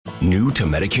New to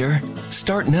Medicare?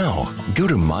 Start now. Go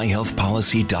to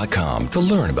myhealthpolicy.com to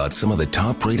learn about some of the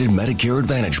top-rated Medicare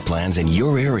Advantage plans in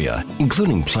your area,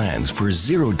 including plans for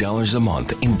 $0 a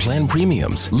month in plan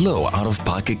premiums, low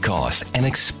out-of-pocket costs, and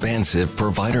expansive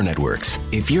provider networks.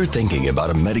 If you're thinking about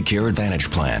a Medicare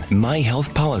Advantage plan,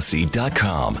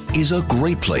 myhealthpolicy.com is a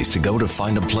great place to go to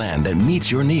find a plan that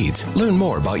meets your needs. Learn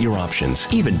more about your options.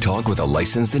 Even talk with a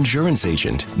licensed insurance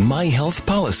agent.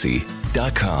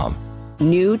 myhealthpolicy.com.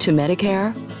 New to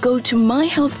Medicare? Go to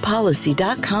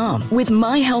myhealthpolicy.com. With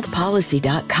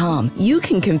myhealthpolicy.com, you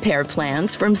can compare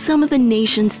plans from some of the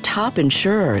nation's top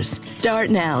insurers. Start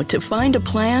now to find a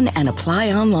plan and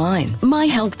apply online.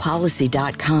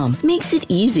 myhealthpolicy.com makes it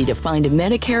easy to find a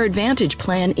Medicare Advantage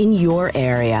plan in your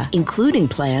area, including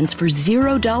plans for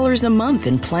 $0 a month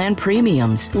in plan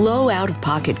premiums, low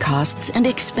out-of-pocket costs, and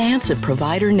expansive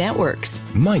provider networks.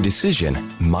 My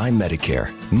decision, my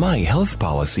Medicare.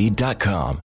 myhealthpolicy.com.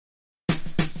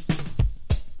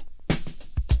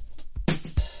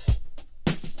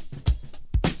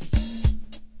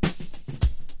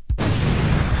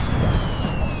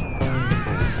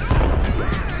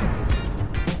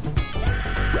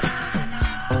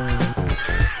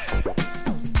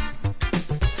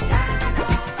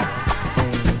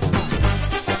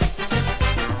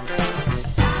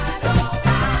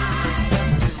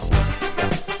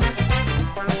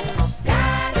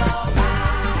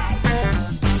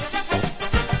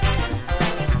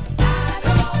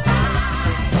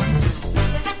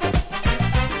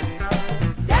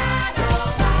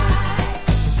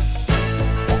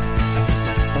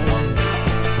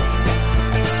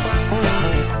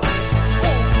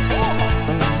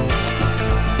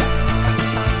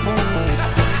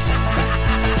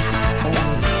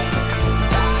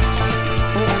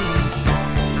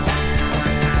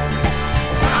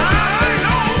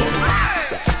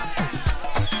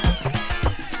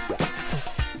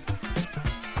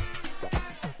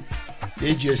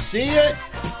 Did you see it?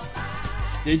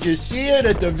 Did you see it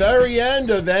at the very end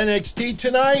of NXT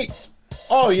tonight?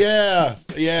 Oh, yeah.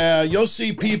 You'll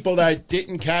see people that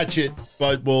didn't catch it,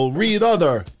 but will read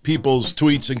other people's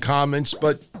tweets and comments,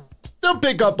 but they'll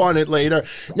pick up on it later.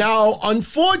 Now,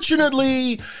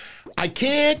 unfortunately, I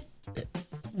can't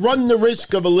run the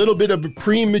risk of a little bit of a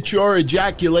premature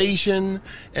ejaculation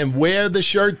and wear the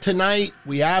shirt tonight.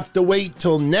 We have to wait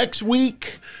till next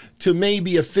week to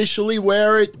maybe officially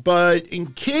wear it, but in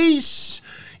case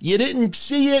you didn't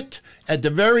see it, at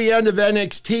the very end of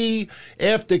NXT,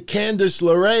 after Candice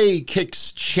LeRae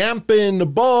kicks Ciampa in the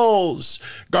balls,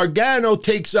 Gargano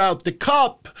takes out the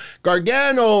cup,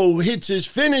 Gargano hits his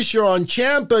finisher on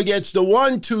Ciampa, gets the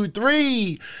 1, 2,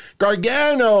 3,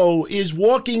 Gargano is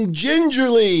walking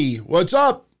gingerly. What's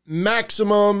up?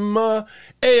 Maximum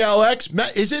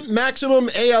ALX. Is it Maximum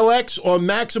ALX or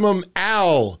Maximum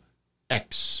ALX?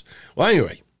 Well,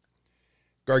 anyway,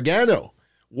 Gargano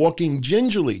walking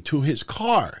gingerly to his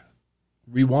car.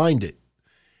 Rewind it.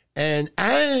 And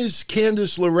as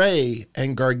Candice LeRae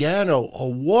and Gargano are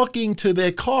walking to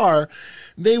their car,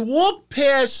 they walk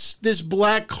past this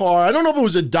black car. I don't know if it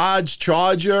was a Dodge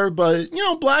Charger, but,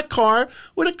 black car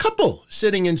with a couple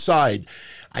sitting inside.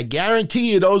 I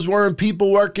guarantee you those weren't people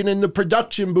working in the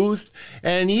production booth.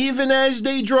 And even as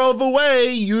they drove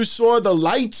away, you saw the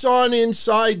lights on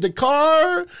inside the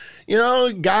car.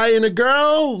 Guy and a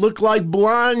girl, look like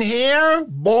blonde hair,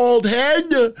 bald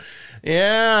head.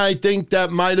 Yeah, I think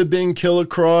that might have been Killer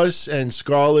Cross and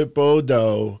Scarlett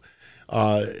Bordeaux.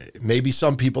 Maybe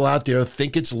some people out there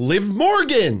think it's Liv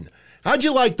Morgan. How'd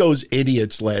you like those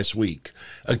idiots last week?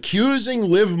 Accusing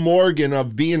Liv Morgan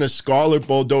of being a Scarlett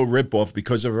Bordeaux ripoff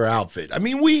because of her outfit. I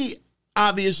mean, we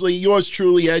obviously, yours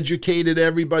truly educated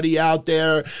everybody out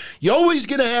there. You're always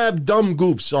going to have dumb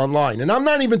goofs online. And I'm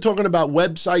not even talking about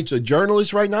websites or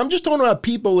journalists right now. I'm just talking about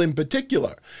people in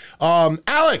particular.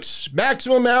 Alex,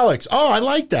 Maximum Alex. Oh, I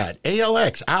like that.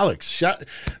 ALX, Alex.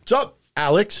 What's up,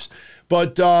 Alex?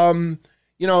 But,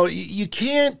 you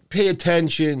can't pay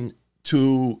attention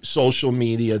to social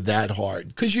media that hard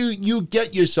because you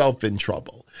get yourself in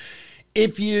trouble.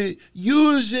 If you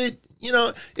use it,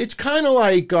 it's kind of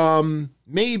like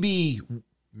maybe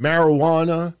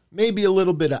marijuana, maybe a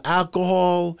little bit of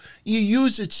alcohol. You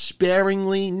use it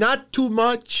sparingly, not too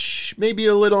much, maybe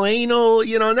a little anal,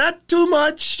 not too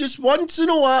much, just once in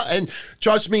a while. And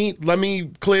trust me, let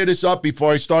me clear this up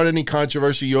before I start any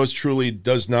controversy. Yours truly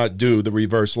does not do the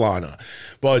reverse Lana.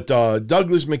 But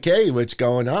Douglas McKay, what's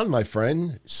going on, my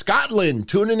friend? Scotland,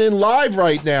 tuning in live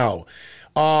right now.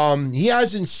 He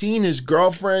hasn't seen his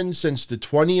girlfriend since the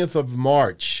 20th of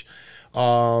March.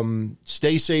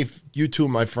 Stay safe, you too,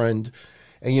 my friend.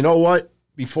 And you know what?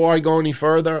 before I go any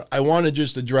further, I want to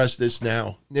just address this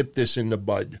now, nip this in the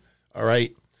bud, all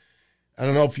right? I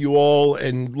don't know if you all,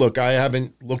 and look, I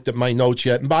haven't looked at my notes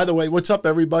yet. And by the way, what's up,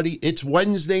 everybody? It's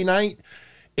Wednesday night,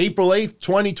 April 8th,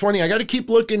 2020. I got to keep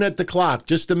looking at the clock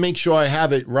just to make sure I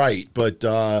have it right. But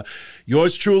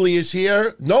yours truly is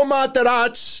here. No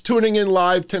Matarats tuning in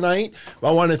live tonight.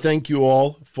 I want to thank you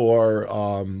all for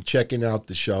checking out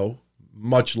the show.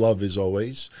 Much love as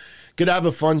always. Gonna have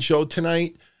a fun show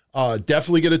tonight.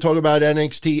 Definitely going to talk about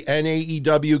NXT and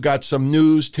AEW. Got some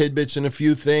news, tidbits, and a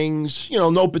few things. You know,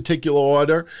 no particular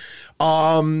order.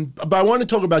 But I want to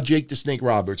talk about Jake the Snake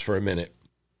Roberts for a minute.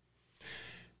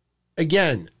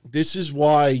 Again, this is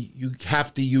why you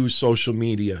have to use social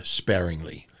media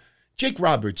sparingly. Jake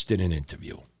Roberts did an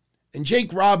interview. And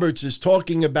Jake Roberts is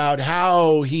talking about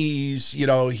how he's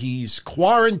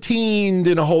quarantined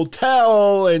in a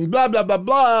hotel and blah, blah, blah,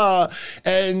 blah.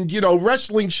 And,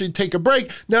 wrestling should take a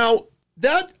break. Now,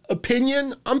 that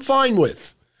opinion, I'm fine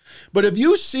with. But if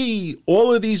you see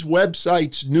all of these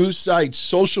websites, news sites,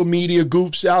 social media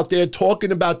goofs out there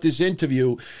talking about this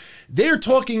interview, they're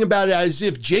talking about it as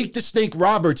if Jake the Snake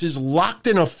Roberts is locked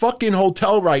in a fucking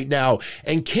hotel right now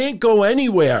and can't go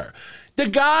anywhere. The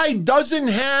guy doesn't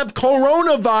have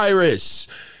coronavirus.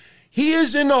 He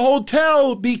is in the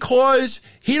hotel because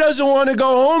he doesn't want to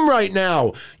go home right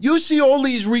now. You see all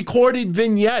these recorded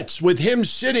vignettes with him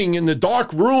sitting in the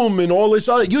dark room and all this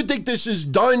other. You think this is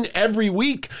done every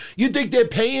week? You think they're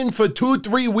paying for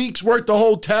 2-3 weeks worth of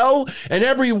hotel? And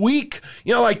every week,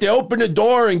 like they open the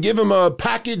door and give him a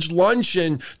packaged lunch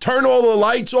and turn all the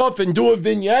lights off and do a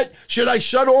vignette? Should I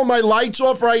shut all my lights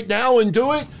off right now and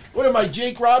do it? What am I,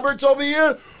 Jake Roberts over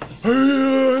here?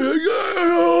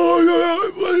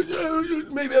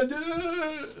 Maybe I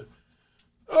did.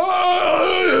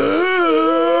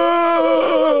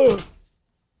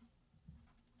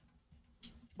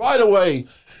 By the way,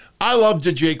 I loved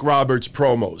the Jake Roberts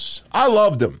promos. I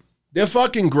loved them. They're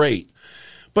fucking great.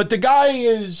 But the guy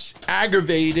is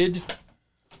aggravated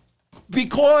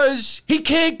because he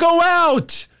can't go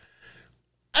out.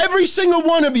 Every single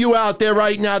one of you out there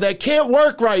right now that can't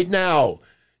work right now.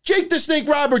 Jake the Snake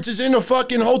Roberts is in a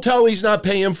fucking hotel he's not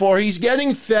paying for. He's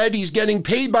getting fed. He's getting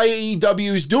paid by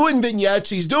AEW. He's doing vignettes.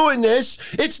 He's doing this.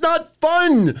 It's not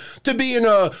fun to be in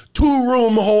a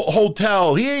 2-room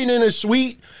hotel. He ain't in a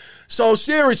suite. So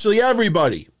seriously,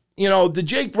 everybody, the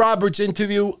Jake Roberts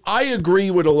interview, I agree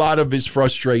with a lot of his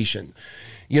frustration.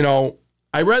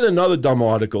 I read another dumb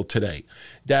article today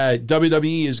that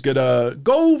WWE is going to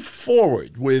go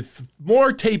forward with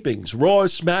more tapings, Raw,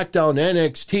 SmackDown,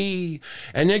 NXT,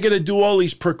 and they're going to do all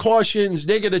these precautions.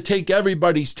 They're going to take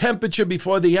everybody's temperature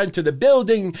before they enter the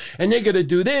building, and they're going to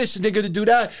do this, and they're going to do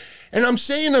that. And I'm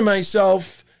saying to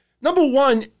myself, number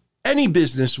one, any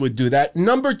business would do that.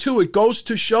 Number two, it goes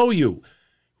to show you,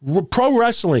 pro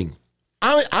wrestling.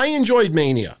 I enjoyed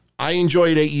Mania. I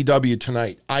enjoyed AEW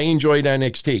tonight. I enjoyed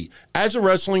NXT. As a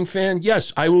wrestling fan,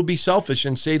 yes, I will be selfish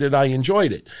and say that I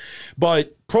enjoyed it.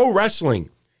 But pro wrestling,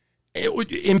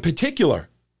 in particular,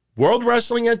 World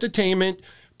Wrestling Entertainment,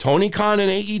 Tony Khan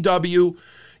and AEW,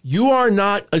 you are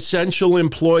not essential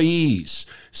employees.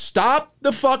 Stop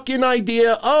the fucking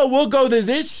idea, we'll go to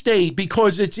this state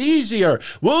because it's easier.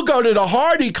 We'll go to the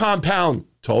Hardy compound.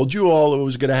 Told you all it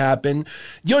was going to happen.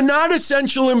 You're not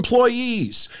essential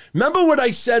employees. Remember what I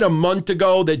said a month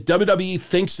ago that WWE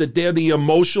thinks that they're the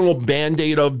emotional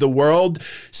Band-Aid of the world?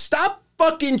 Stop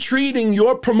fucking treating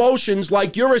your promotions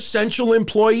like you're essential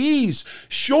employees.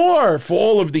 Sure, for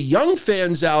all of the young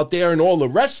fans out there and all the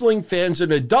wrestling fans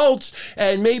and adults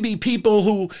and maybe people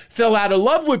who fell out of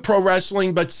love with pro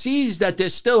wrestling but sees that they're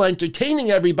still entertaining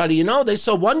everybody. They're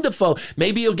so wonderful.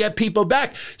 Maybe you'll get people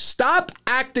back. Stop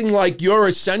acting like you're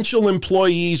essential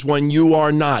employees when you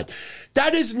are not.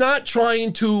 That is not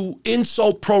trying to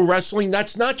insult pro wrestling.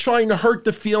 That's not trying to hurt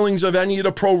the feelings of any of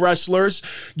the pro wrestlers.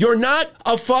 You're not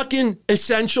a fucking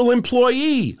essential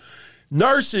employee.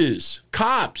 Nurses,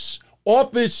 cops,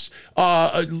 office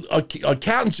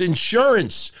accountants,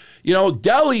 insurance,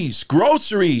 delis,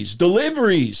 groceries,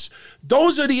 deliveries.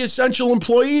 Those are the essential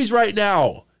employees right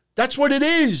now. That's what it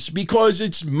is, because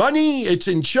it's money, it's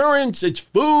insurance, it's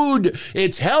food,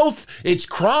 it's health, it's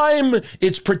crime,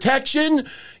 it's protection.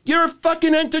 You're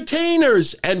fucking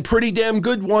entertainers, and pretty damn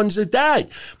good ones at that.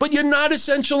 But you're not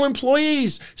essential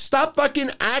employees. Stop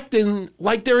fucking acting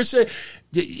like they're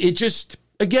it just,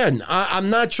 again, I'm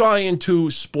not trying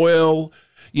to spoil,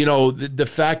 the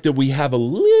fact that we have a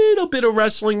little bit of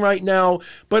wrestling right now,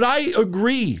 but I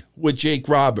agree with Jake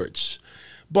Roberts.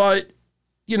 But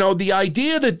the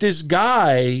idea that this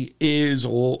guy is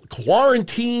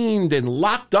quarantined and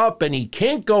locked up and he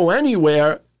can't go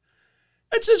anywhere,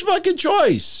 That's his fucking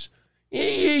choice.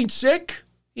 He ain't sick.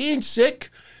 He ain't sick.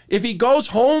 If he goes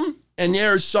home and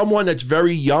there's someone that's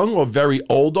very young or very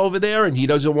old over there and he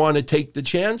doesn't want to take the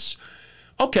chance,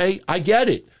 okay, I get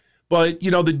it. But,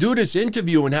 to do this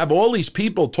interview and have all these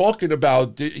people talking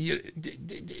about,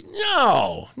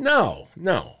 no.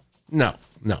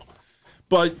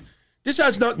 But this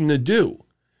has nothing to do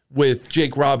with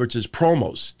Jake Roberts'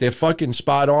 promos. They're fucking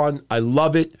spot on. I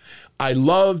love it. I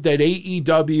love that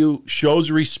AEW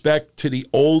shows respect to the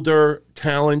older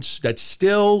talents that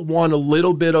still want a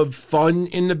little bit of fun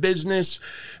in the business,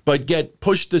 but get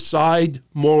pushed aside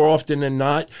more often than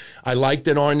not. I like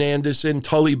that Arn Anderson,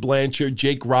 Tully Blanchard,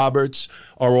 Jake Roberts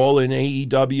are all in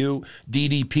AEW.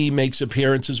 DDP makes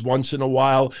appearances once in a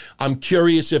while. I'm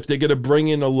curious if they're going to bring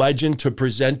in a legend to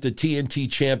present the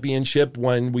TNT Championship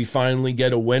when we finally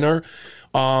get a winner.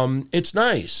 It's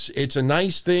nice. It's a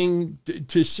nice thing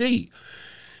to see,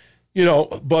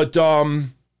 but,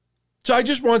 so I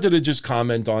just wanted to just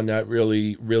comment on that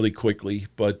really, really quickly.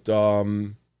 But,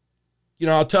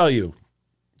 I'll tell you,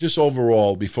 just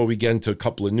overall, before we get into a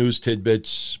couple of news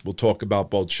tidbits, we'll talk about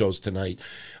both shows tonight.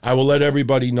 I will let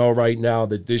everybody know right now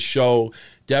that this show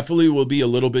definitely will be a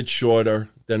little bit shorter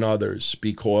than others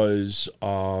because,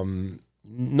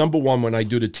 number one, when I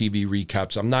do the TV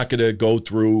recaps, I'm not going to go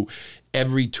through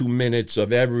every 2 minutes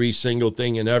of every single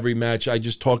thing in every match. I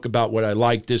just talk about what I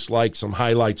like, dislike, some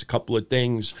highlights, a couple of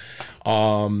things.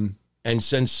 And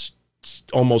since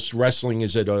almost wrestling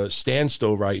is at a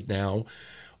standstill right now,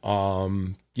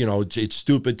 it's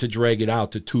stupid to drag it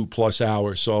out to 2+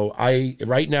 hours. So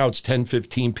right now it's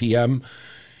 10:15 p.m.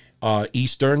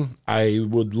 Eastern. I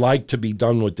would like to be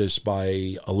done with this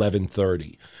by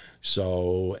 11:30.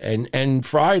 So, and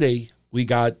Friday, we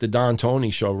got the Don Tony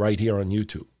show right here on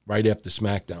YouTube, right after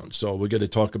SmackDown. So we're going to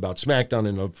talk about SmackDown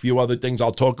and a few other things.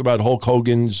 I'll talk about Hulk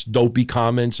Hogan's dopey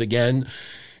comments again.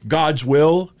 God's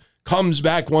Will comes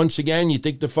back once again. You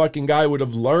think the fucking guy would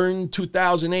have learned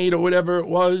 2008 or whatever it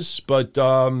was. But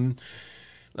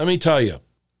let me tell you,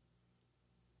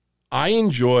 I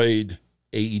enjoyed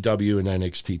AEW and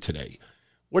NXT today.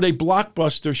 Were they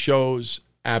blockbuster shows?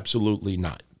 Absolutely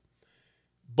not.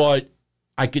 But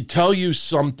I could tell you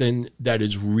something that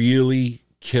is really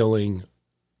killing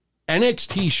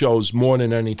NXT shows more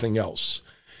than anything else.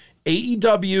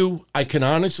 AEW, I can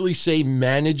honestly say,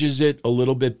 manages it a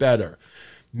little bit better.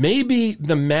 Maybe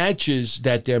the matches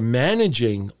that they're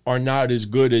managing are not as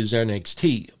good as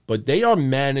NXT, but they are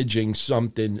managing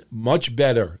something much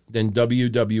better than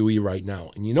WWE right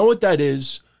now. And you know what that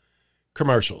is?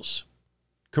 Commercials.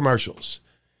 Commercials.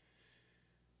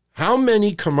 How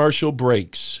many commercial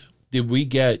breaks did we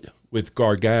get with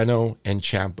Gargano and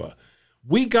Ciampa?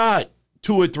 We got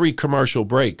 2 or 3 commercial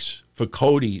breaks for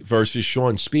Cody versus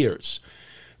Shawn Spears.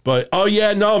 But, oh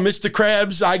yeah, no, Mr.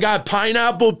 Krabs, I got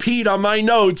Pineapple Pete on my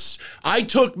notes. I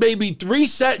took maybe 3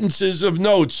 sentences of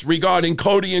notes regarding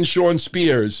Cody and Shawn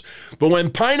Spears. But when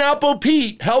Pineapple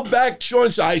Pete held back Shawn,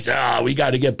 I said, we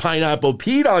got to get Pineapple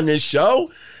Pete on this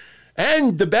show.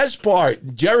 And the best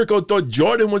part, Jericho thought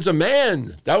Jordan was a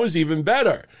man. That was even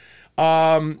better.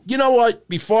 You know what?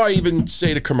 Before I even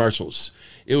say the commercials,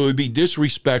 it would be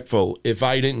disrespectful if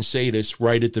I didn't say this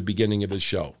right at the beginning of the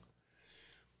show.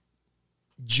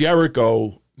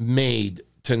 Jericho made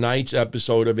tonight's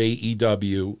episode of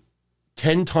AEW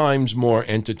 10 times more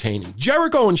entertaining.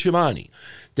 Jericho and Shivani,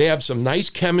 they have some nice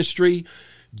chemistry.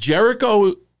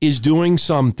 Jericho is doing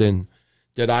something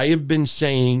that I have been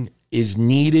saying is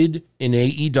needed in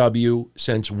AEW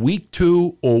since week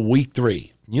 2 or week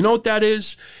 3. You know what that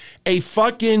is? A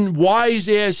fucking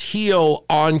wise-ass heel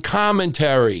on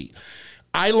commentary.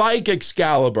 I like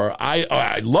Excalibur.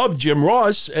 I love Jim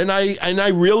Ross, and I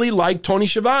really like Tony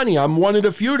Schiavone. I'm one of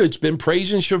the few that's been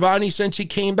praising Schiavone since he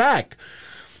came back.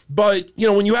 But,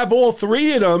 when you have all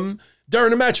 3 of them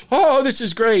during a match, oh, this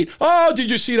is great. Oh,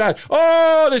 did you see that?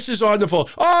 Oh, this is wonderful.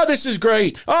 Oh, this is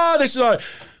great. Oh, this is...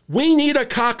 We need a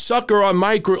cocksucker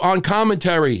on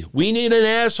commentary. We need an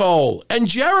asshole. And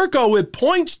Jericho with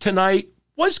points tonight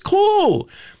was cool.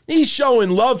 He's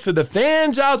showing love for the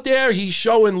fans out there. He's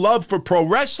showing love for pro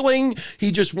wrestling.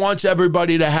 He just wants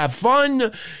everybody to have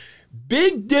fun.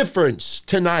 Big difference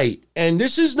tonight. And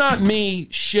this is not me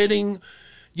shitting,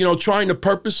 trying to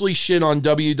purposely shit on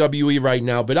WWE right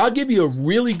now. But I'll give you a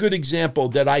really good example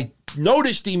that I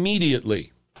noticed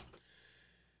immediately.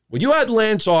 When you had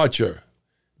Lance Archer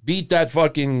beat that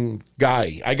fucking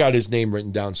guy. I got his name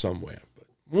written down somewhere. But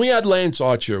we had Lance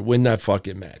Archer win that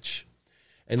fucking match.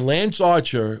 And Lance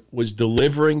Archer was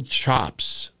delivering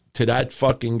chops to that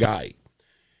fucking guy.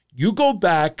 You go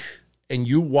back and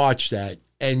you watch that,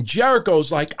 and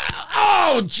Jericho's like,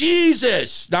 Oh,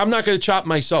 Jesus. Now, I'm not going to chop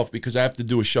myself because I have to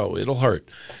do a show. It'll hurt.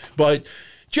 But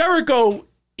Jericho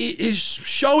is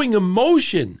showing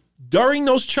emotion during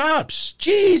those chops.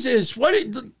 Jesus,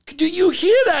 do you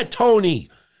hear that, Tony?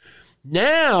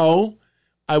 Now,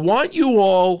 I want you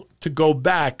all to go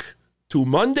back to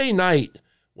Monday night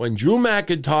when Drew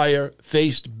McIntyre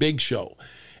faced Big Show.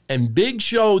 And Big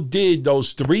Show did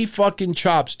those 3 fucking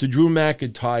chops to Drew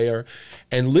McIntyre,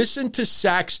 and listen to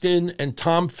Saxton and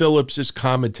Tom Phillips'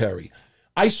 commentary.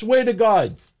 I swear to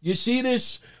God, you see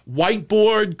this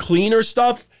whiteboard cleaner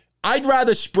stuff? I'd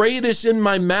rather spray this in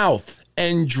my mouth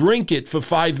and drink it for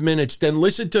 5 minutes than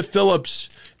listen to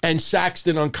Phillips and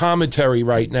Saxton on commentary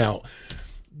right now.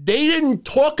 They didn't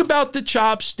talk about the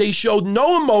chops. They showed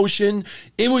no emotion.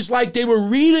 It was like they were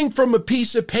reading from a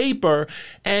piece of paper.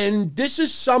 And this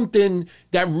is something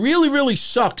that really, really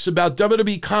sucks about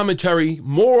WWE commentary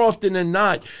more often than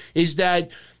not, is that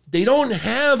they don't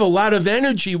have a lot of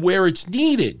energy where it's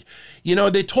needed. You know,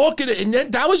 they're talking, and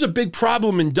that was a big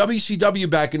problem in WCW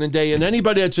back in the day, and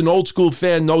anybody that's an old school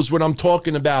fan knows what I'm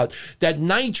talking about. That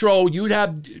Nitro, you'd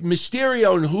have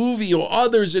Mysterio and Hoovy or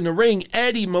others in the ring,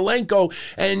 Eddie, Malenko,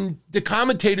 and the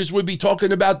commentators would be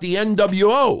talking about the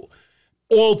NWO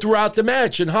all throughout the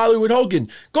match, and Hollywood Hogan.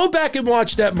 Go back and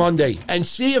watch that Monday and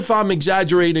see if I'm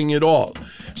exaggerating at all.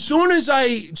 Soon as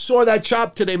I saw that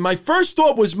chop today, my first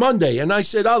thought was Monday, and I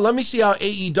said, let me see how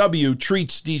AEW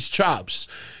treats these chops.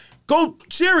 Go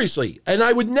seriously. And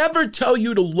I would never tell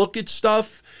you to look at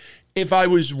stuff if I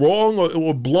was wrong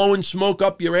or blowing smoke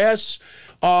up your ass.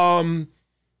 Mr.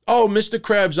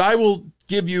 Krabs, I will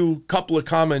give you a couple of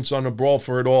comments on the Brawl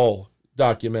for It All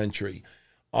documentary.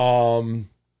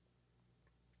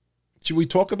 Should we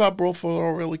talk about Brawl for It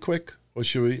All really quick? Or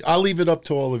should we? I'll leave it up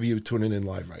to all of you tuning in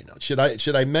live right now. Should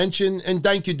I mention? And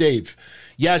thank you, Dave.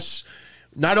 Yes,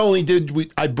 not only did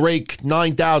I break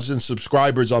 9,000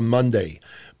 subscribers on Monday,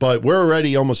 but we're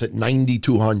already almost at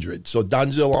 9,200. So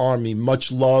Donzilla Army,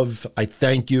 much love. I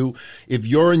thank you. If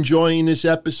you're enjoying this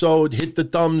episode, hit the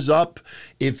thumbs up.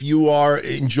 If you are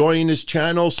enjoying this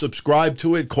channel, subscribe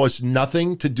to it. It costs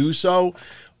nothing to do so.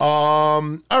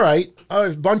 All right. A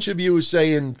bunch of you are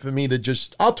saying for me to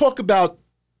I'll talk about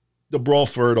the Brawl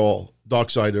for It All,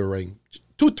 Dark Side of the Ring.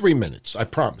 2-3 minutes, I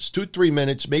promise. 2-3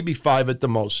 minutes, maybe 5 at the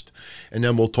most. And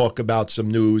then we'll talk about some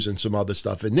news and some other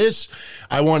stuff. And this,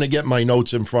 I want to get my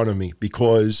notes in front of me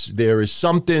because there is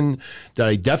something that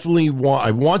I definitely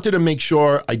I wanted to make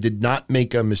sure I did not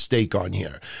make a mistake on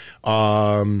here.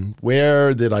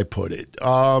 Where did I put it?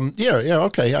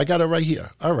 Okay, I got it right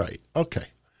here. All right, okay.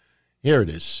 Here it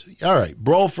is. All right,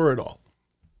 Brawl for It All.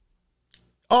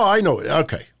 Oh, I know it.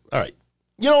 Okay, all right.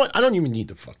 You know what? I don't even need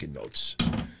the fucking notes.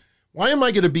 Why am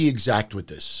I going to be exact with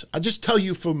this? I'll just tell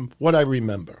you from what I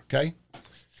remember, okay?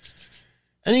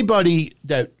 Anybody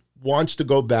that wants to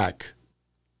go back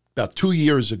about 2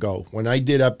 years ago when I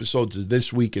did episodes of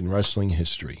This Week in Wrestling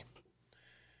History,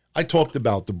 I talked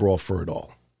about the Brawl for It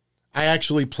All. I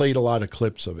actually played a lot of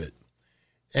clips of it.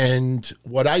 And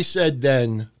what I said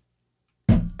then,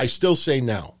 I still say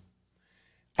now.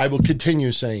 I will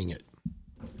continue saying it.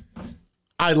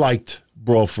 I liked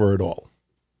Brawl for It All.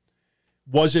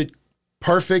 Was it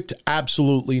perfect?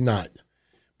 Absolutely not.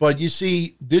 But you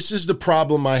see, this is the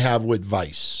problem I have with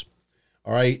Vice.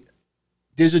 All right?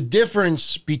 There's a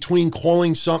difference between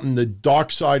calling something the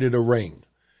dark side of the ring,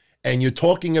 and you're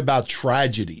talking about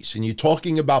tragedies, and you're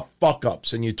talking about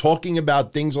fuck-ups, and you're talking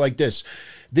about things like this.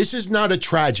 This is not a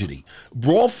tragedy.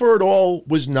 Brawl for It All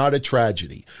was not a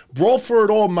tragedy. Brawl for It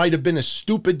All might have been a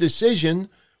stupid decision.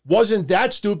 Wasn't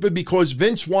that stupid because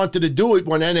Vince wanted to do it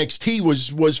when NXT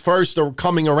was first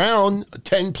coming around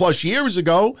 10 plus years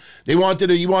ago. He wanted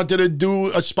to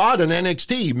do a spot on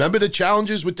NXT. Remember the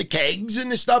challenges with the kegs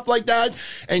and the stuff like that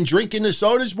and drinking the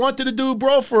sodas? Wanted to do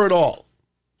Brawl for It All.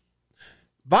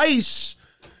 Vice,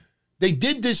 they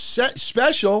did this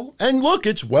special, and look,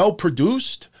 it's well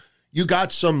produced. You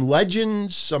got some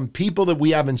legends, some people that we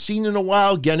haven't seen in a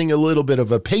while getting a little bit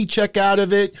of a paycheck out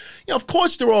of it. You know, of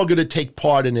course, they're all going to take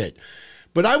part in it.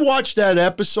 But I watched that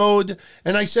episode,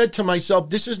 and I said to myself,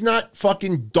 this is not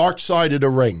fucking Dark Side of the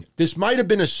Ring. This might have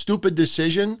been a stupid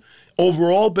decision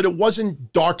overall, but it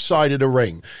wasn't Dark Side of the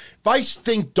Ring. If I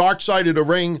think Dark Side of the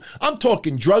Ring, I'm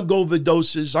talking drug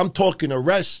overdoses, I'm talking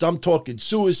arrests, I'm talking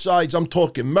suicides, I'm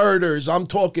talking murders, I'm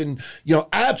talking,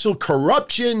 absolute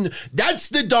corruption. That's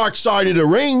the Dark Side of the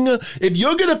Ring. If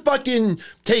you're going to fucking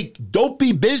take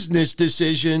dopey business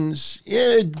decisions,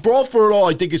 Brawl for It All,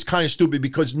 I think is kind of stupid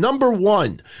because number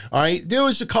one, all right, there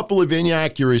was a couple of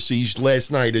inaccuracies last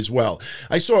night as well.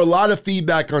 I saw a lot of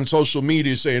feedback on social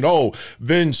media saying,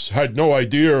 Vince had no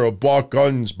idea of Bart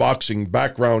Gunn's boxing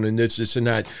background and this and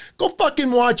that. Go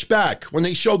fucking watch back when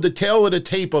they showed the tail of the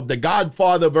tape of The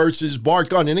Godfather versus Bart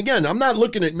Gunn. And again, I'm not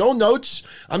looking at no notes.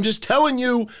 I'm just telling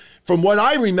you from what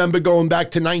I remember going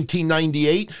back to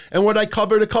 1998 and what I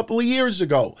covered a couple of years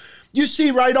ago. You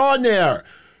see right on there,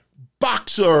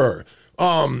 boxer,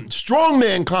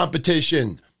 strongman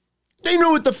competition. They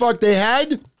knew what the fuck they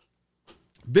had.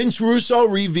 Vince Russo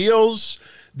reveals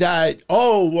that,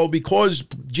 because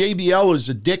JBL is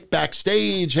a dick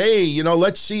backstage, hey,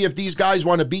 let's see if these guys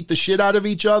want to beat the shit out of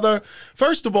each other.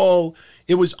 First of all,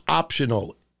 it was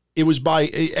optional. It was by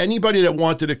anybody that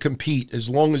wanted to compete, as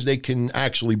long as they can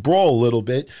actually brawl a little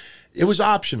bit. It was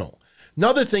optional.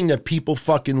 Another thing that people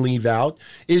fucking leave out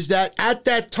is that at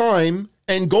that time,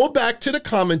 and go back to the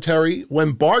commentary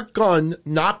when Bart Gunn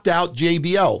knocked out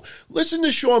JBL. Listen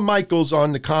to Shawn Michaels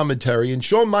on the commentary, and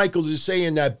Shawn Michaels is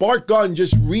saying that Bart Gunn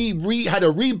just had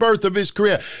a rebirth of his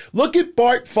career. Look at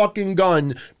Bart fucking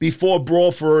Gunn before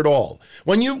Brawl for It All.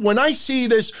 When I see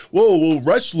this,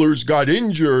 wrestlers got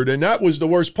injured, and that was the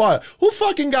worst part. Who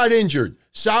fucking got injured?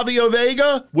 Savio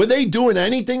Vega? Were they doing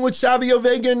anything with Savio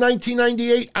Vega in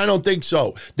 1998? I don't think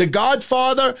so. The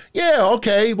Godfather? Yeah,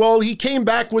 okay. Well, he came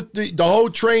back with the whole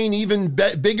train even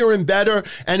bigger and better,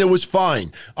 and it was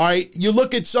fine. All right, you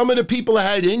look at some of the people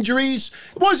that had injuries,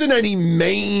 it wasn't any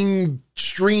mainstream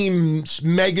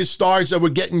megastars that were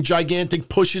getting gigantic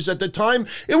pushes at the time.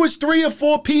 It was 3 or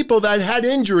 4 people that had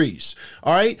injuries.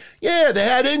 All right? Yeah, they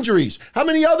had injuries. How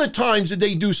many other times did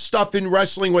they do stuff in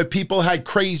wrestling where people had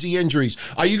crazy injuries?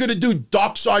 Are you going to do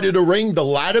Dark Side of the Ring, the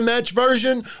ladder match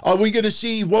version? Are we going to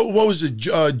see, what was it,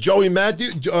 Joey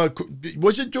Matthews?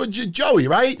 Was it Joey,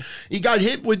 right? He got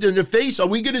hit in the face. Are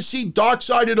we going to see Dark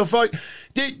Side of the fight?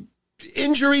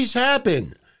 Injuries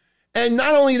happen. And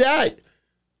not only that,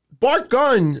 Bart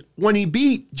Gunn, when he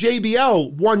beat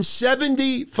JBL, won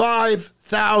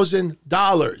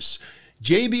 $75,000.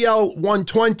 JBL won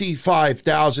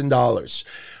 $25,000.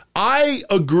 I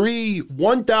agree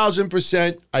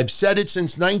 1,000%. I've said it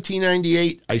since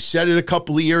 1998. I said it a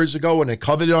couple of years ago when I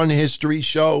covered it on the History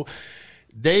Show.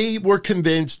 They were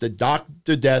convinced that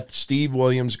Dr. Death, Steve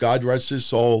Williams, God rest his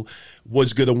soul,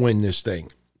 was going to win this thing.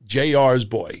 JR's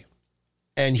boy.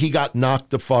 And he got knocked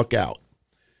the fuck out.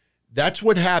 That's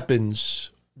what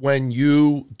happens when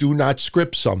you do not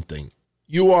script something.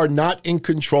 You are not in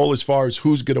control as far as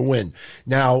who's going to win.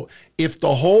 Now, if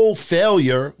the whole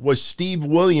failure was Steve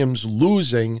Williams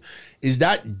losing, is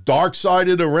that Dark Side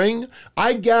of the Ring?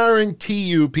 I guarantee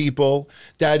you, people,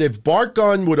 that if Bart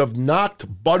Gunn would have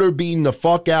knocked Butterbean the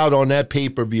fuck out on that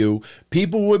pay-per-view,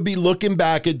 people would be looking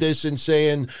back at this and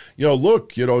saying,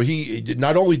 look, he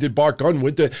not only did Bart Gunn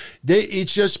with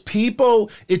it's just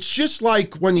people, it's just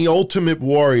like when the Ultimate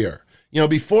Warrior,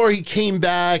 before he came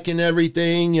back and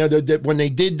everything, when they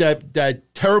did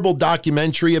that terrible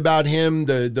documentary about him,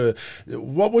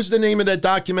 what was the name of that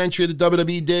documentary that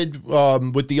WWE did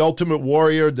with the Ultimate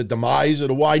Warrior, the demise of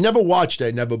the Warrior? I never watched it.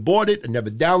 I never bought it. I never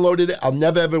downloaded it. I'll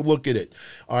never ever look at it.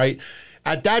 All right.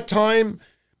 At that time,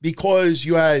 because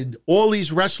you had all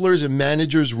these wrestlers and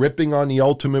managers ripping on the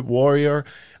Ultimate Warrior,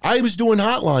 I was doing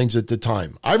hotlines at the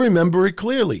time. I remember it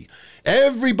clearly.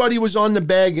 Everybody was on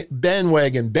the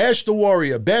bandwagon. Bash the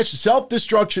Warrior. Bash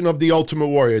self-destruction of the Ultimate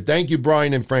Warrior. Thank you,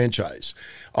 Brian and Franchise.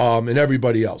 And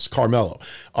everybody else. Carmelo.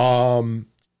 The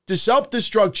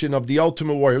self-destruction of the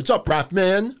Ultimate Warrior. What's up, Raph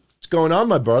Man? What's going on,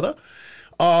 my brother?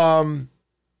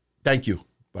 Thank you,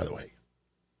 by the way.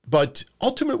 But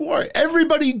Ultimate Warrior.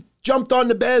 Everybody jumped on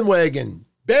the bandwagon.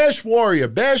 Bash Warrior,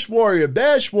 Bash Warrior,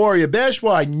 Bash Warrior, Bash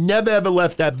Warrior. I never ever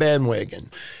left that bandwagon.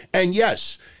 And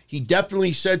yes, he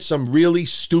definitely said some really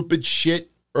stupid shit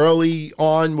early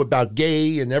on about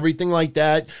gay and everything like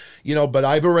that, but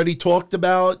I've already talked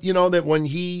about, that when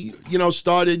he,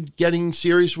 started getting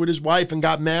serious with his wife and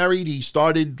got married, he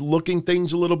started looking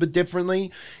things a little bit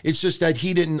differently. It's just that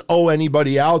he didn't owe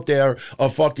anybody out there a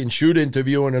fucking shoot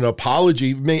interview and an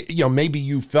apology. Maybe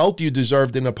you felt you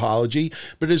deserved an apology,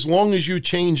 but as long as you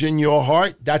change in your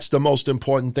heart, that's the most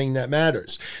important thing that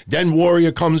matters. Then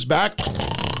Warrior comes back.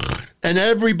 And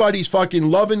everybody's fucking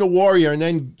loving the Warrior, and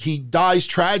then he dies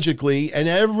tragically, and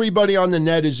everybody on the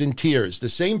net is in tears. The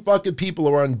same fucking people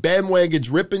who are on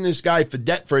bandwagons ripping this guy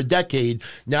for a decade,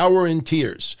 now we're in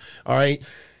tears, all right?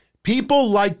 People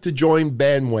like to join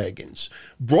bandwagons.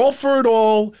 Brawl for It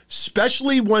All,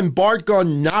 especially when Bart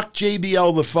Gunn knocked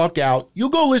JBL the fuck out.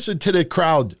 You go listen to the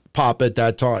crowd pop at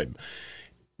that time.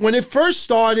 When it first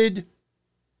started,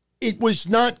 it was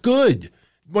not good.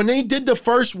 When they did the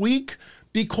first week,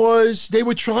 because they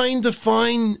were trying to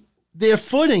find their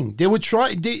footing.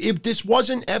 This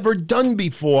wasn't ever done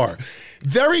before.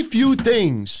 Very few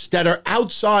things that are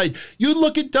outside. You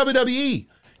look at WWE.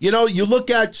 You know, you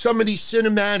look at some of these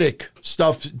cinematic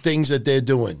things that they're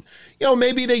doing. You know,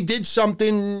 maybe they did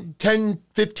something 10,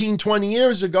 15, 20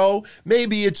 years ago.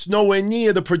 Maybe it's nowhere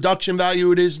near the production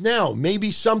value it is now. Maybe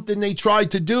something they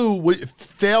tried to do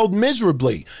failed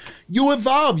miserably. You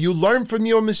evolve. You learn from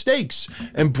your mistakes.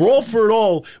 And Brawl for It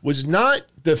All was not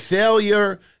the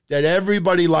failure that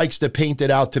everybody likes to paint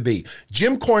it out to be.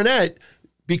 Jim Cornette,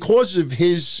 because of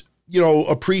his,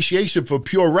 appreciation for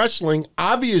pure wrestling,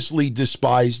 obviously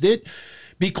despised it.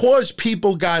 Because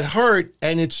people got hurt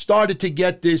and it started to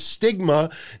get this stigma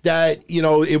that,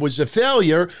 it was a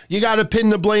failure, you got to pin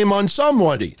the blame on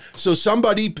somebody. So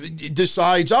somebody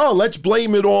decides, let's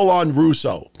blame it all on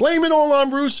Russo. Blame it all on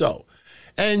Russo.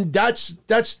 And that's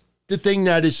the thing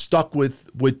that is stuck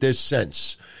with this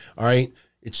sense. All right.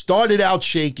 It started out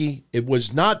shaky. It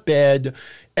was not bad.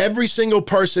 Every single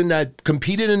person that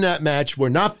competed in that match were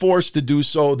not forced to do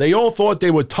so. They all thought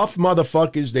they were tough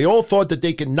motherfuckers. They all thought that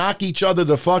they could knock each other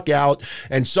the fuck out,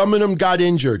 and some of them got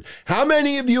injured. How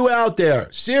many of you out there,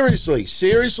 seriously,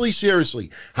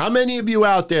 how many of you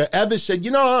out there ever said,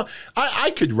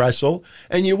 I could wrestle,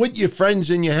 and you're with your friends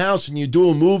in your house and you do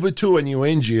a move or two and you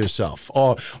injure yourself?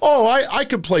 Or, I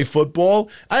could play football.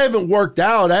 I haven't worked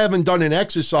out. I haven't done an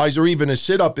exercise or even a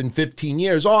sit-up in 15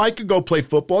 years. I could go play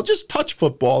football. Just touch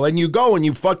football. And you go and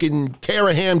you fucking tear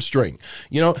a hamstring.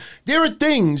 There are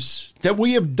things that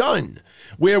we have done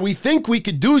where we think we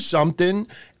could do something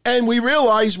and we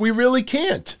realize we really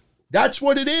can't. That's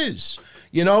what it is.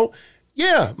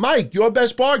 Yeah, Mike, your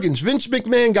best bargains. Vince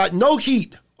McMahon got no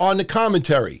heat on the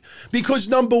commentary because,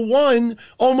 number one,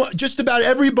 almost just about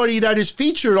everybody that is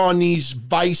featured on these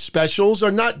Vice specials are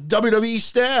not WWE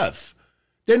staff.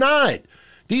 They're not.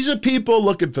 These are people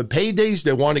looking for paydays.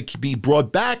 They want to be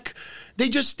brought back.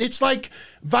 It's like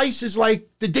Vice is like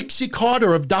the Dixie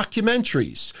Carter of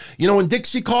documentaries. When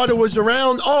Dixie Carter was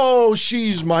around,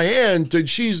 she's my aunt and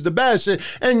she's the best.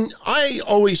 And I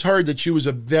always heard that she was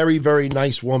a very, very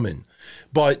nice woman.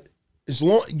 But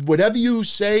whatever you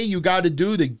say you got to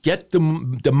do to get the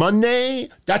money,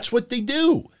 that's what they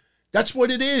do. That's what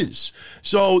it is.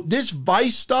 So this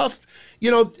Vice stuff,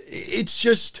 it's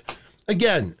just,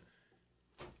 again,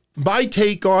 my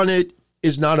take on it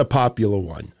is not a popular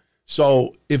one.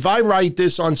 So if I write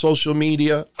this on social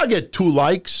media, I get 2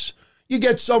 likes. You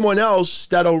get someone else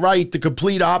that'll write the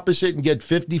complete opposite and get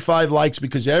 55 likes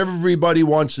because everybody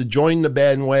wants to join the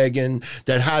bandwagon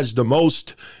that has the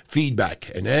most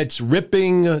feedback. And that's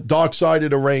ripping Dark Side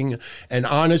of the Ring. And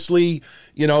honestly,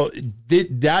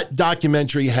 that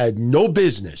documentary had no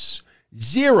business,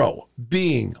 zero,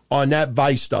 being on that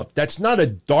Vice stuff. That's not a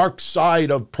dark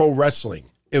side of pro wrestling.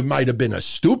 It might have been a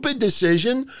stupid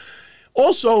decision.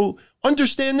 Also,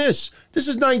 understand this. This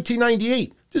is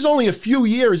 1998. This is only a few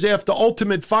years after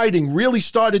Ultimate Fighting really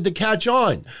started to catch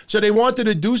on. So they wanted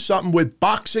to do something with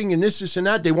boxing and this and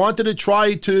that. They wanted to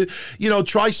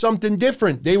try something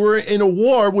different. They were in a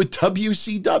war with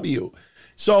WCW.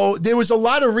 So there was a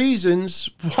lot of reasons.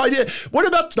 What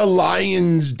about the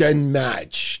Lions Den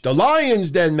match? The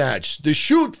Lions Den match, the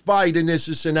shoot fight and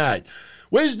this and that.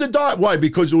 Where's the dot? Why?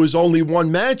 Because it was only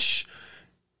one match?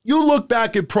 You look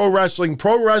back at pro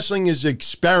wrestling is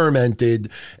experimented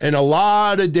in a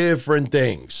lot of different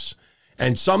things.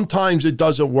 And sometimes it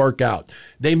doesn't work out.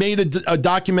 They made a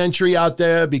documentary out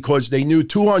there because they knew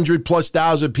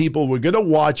 200,000+ people were going to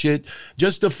watch it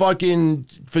just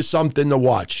for something to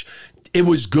watch. It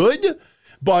was good,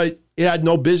 but it had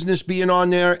no business being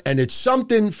on there. And it's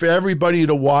something for everybody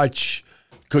to watch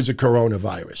because of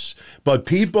coronavirus. But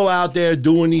people out there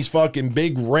doing these fucking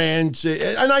big rants,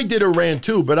 and I did a rant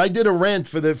too, but I did a rant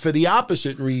for the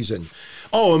opposite reason.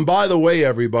 Oh, and by the way,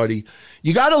 everybody,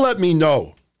 you got to let me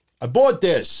know. I bought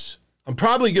this. I'm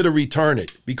probably going to return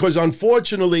it because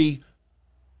unfortunately,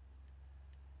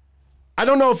 I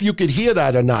don't know if you could hear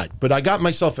that or not, but I got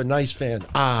myself a nice fan.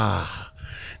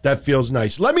 That feels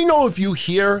nice. Let me know if you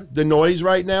hear the noise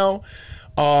right now.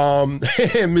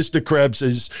 Mr. Krebs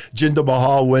says Jinder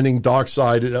Mahal winning Dark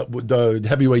Side, the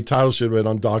heavyweight title should have been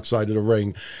on Dark Side of the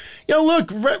Ring.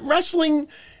 Look, wrestling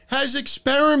has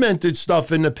experimented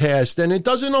stuff in the past and it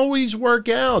doesn't always work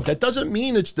out. That doesn't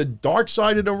mean it's the Dark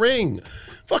Side of the Ring.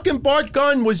 Fucking Bart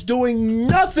Gunn was doing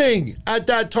nothing at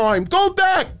that time. Go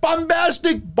back,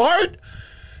 bombastic Bart.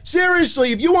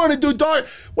 Seriously, if you want to do dark,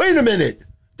 wait a minute.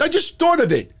 I just thought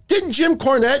of it. Didn't Jim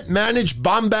Cornette manage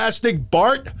bombastic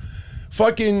Bart?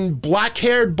 Fucking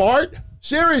black-haired Bart?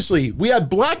 Seriously, we had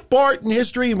Black Bart in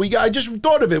history, and I just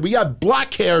thought of it. We got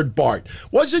black-haired Bart.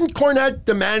 Wasn't Cornette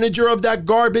the manager of that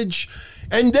garbage?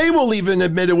 And they will even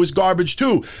admit it was garbage,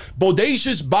 too.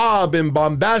 Bodacious Bob and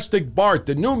Bombastic Bart,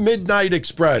 the new Midnight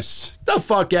Express. The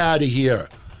fuck out of here.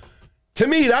 To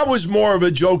me, that was more of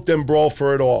a joke than Brawl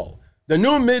for It All. The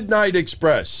new Midnight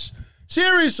Express.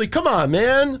 Seriously, come on,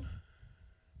 man.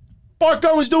 Bart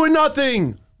Gunn was doing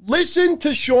nothing. Listen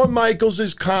to Shawn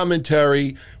Michaels'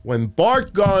 commentary when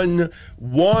Bart Gunn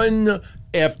won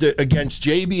against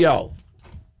JBL.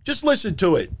 Just listen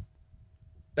to it.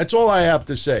 That's all I have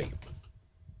to say.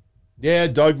 Yeah,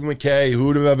 Doug McKay, who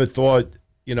would have ever thought,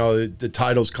 the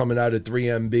title's coming out of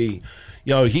 3MB.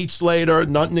 Heath Slater,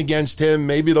 nothing against him.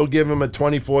 Maybe they'll give him a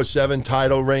 24/7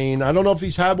 title reign. I don't know if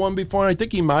he's had one before. I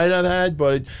think he might have had,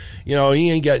 but, he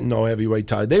ain't getting no heavyweight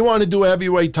title. They want to do a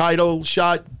heavyweight title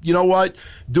shot. You know what?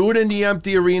 Do it in the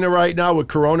empty arena right now with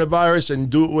coronavirus and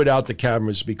do it without the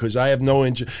cameras because I have no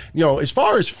interest. As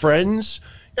far as friends,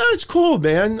 yeah, it's cool,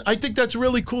 man. I think that's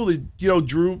really cool that,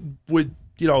 Drew would,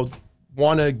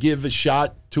 want to give a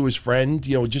shot to his friend,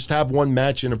 just have one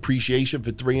match in appreciation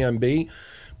for 3MB.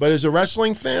 But as a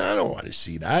wrestling fan, I don't want to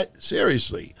see that.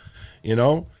 Seriously.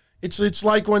 It's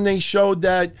like when they showed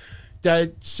that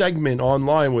segment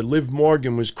online where Liv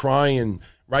Morgan was crying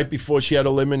right before she had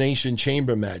Elimination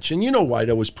Chamber match. And you know why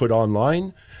that was put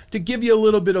online? To give you a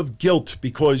little bit of guilt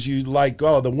because you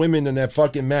the women in that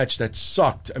fucking match, that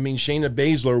sucked. I mean, Shayna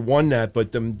Baszler won that,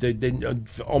 but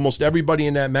almost everybody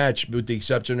in that match, with the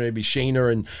exception of maybe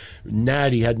Shayna and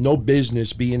Natty, had no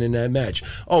business being in that match.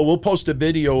 Oh, we'll post a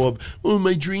video of,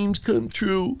 my dreams come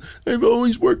true. I've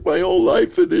always worked my whole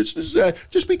life for this, that.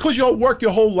 Just because you don't work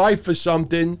your whole life for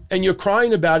something and you're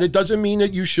crying about it doesn't mean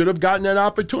that you should have gotten that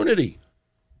opportunity.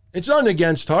 It's nothing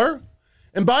against her.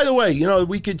 And by the way,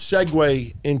 we could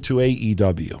segue into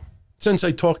AEW. Since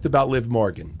I talked about Liv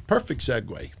Morgan, perfect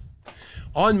segue.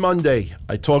 On Monday,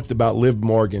 I talked about Liv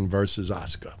Morgan versus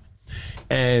Asuka.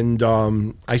 And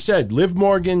I said, Liv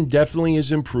Morgan definitely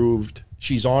is improved.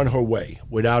 She's on her way,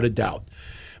 without a doubt.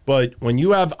 But when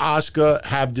you have Asuka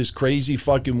have this crazy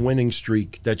fucking winning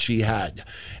streak that she had,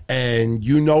 and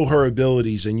you know her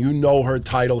abilities, and you know her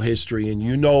title history, and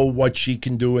you know what she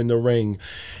can do in the ring,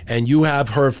 and you have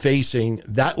her facing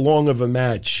that long of a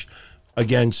match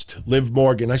against Liv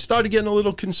Morgan, I started getting a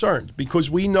little concerned because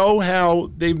we know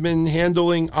how they've been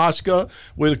handling Asuka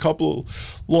with a couple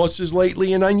losses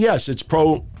lately. And yes, it's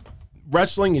pro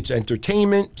wrestling, it's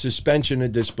entertainment, suspension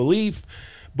of disbelief.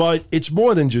 But it's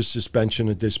more than just suspension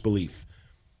of disbelief.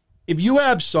 If you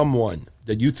have someone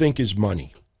that you think is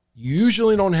money, you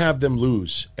usually don't have them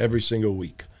lose every single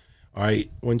week. All right.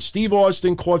 When Steve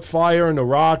Austin caught fire and The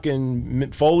Rock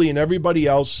and Foley and everybody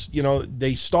else,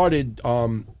 they started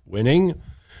winning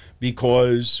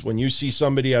because when you see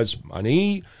somebody has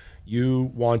money,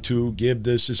 you want to give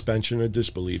the suspension of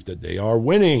disbelief that they are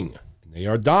winning, and they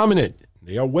are dominant, and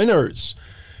they are winners.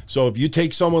 So if you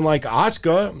take someone like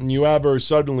Asuka and you have her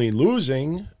suddenly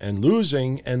losing and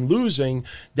losing and losing,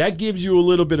 that gives you a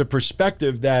little bit of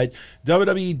perspective that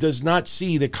WWE does not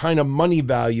see the kind of money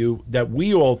value that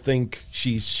we all think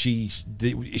she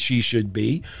should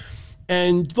be.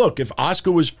 And look, if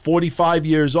Asuka was 45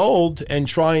 years old and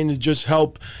trying to just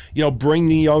help, bring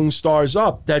the young stars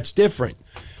up, that's different.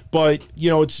 But,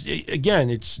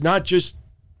 it's not just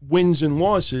wins and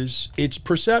losses, it's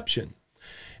perception.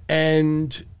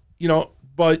 And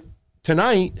but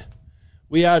tonight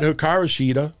we had Hikaru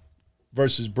Shida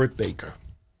versus Britt Baker.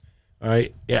 All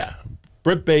right, yeah.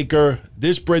 Britt Baker,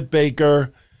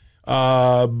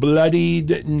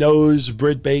 bloodied nose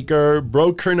Britt Baker,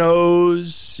 broke her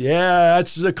nose. Yeah,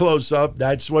 that's a close-up.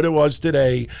 That's what it was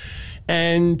today.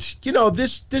 And,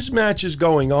 this match is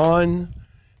going on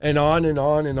and on and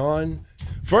on and on.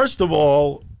 First of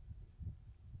all,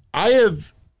 I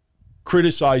have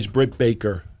criticized Britt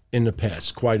Baker in the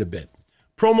past quite a bit.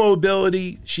 Promo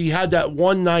ability, she had that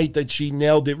one night that she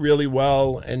nailed it really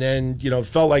well and then,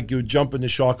 felt like you were jumping the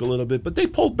shark a little bit, but they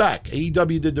pulled back.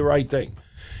 AEW did the right thing.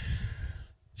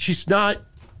 She's not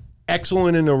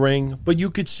excellent in the ring, but you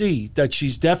could see that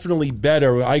she's definitely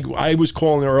better. I was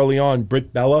calling her early on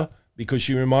Britt Bella because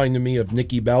she reminded me of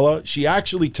Nikki Bella. She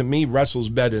actually, to me, wrestles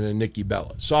better than Nikki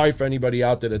Bella. Sorry for anybody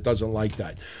out there that doesn't like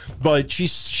that. But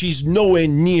she's nowhere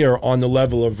near on the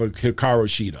level of Hikaru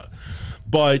Shida.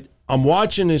 But I'm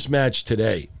watching this match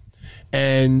today.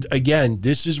 And again,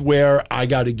 this is where I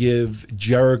got to give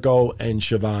Jericho and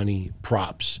Shivani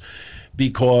props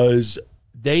because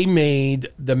they made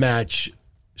the match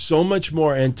so much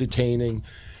more entertaining.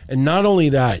 And not only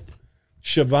that,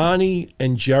 Shivani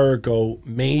and Jericho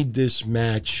made this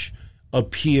match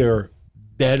appear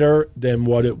better than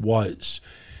what it was.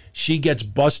 She gets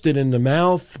busted in the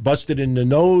mouth, busted in the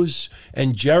nose,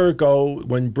 and Jericho,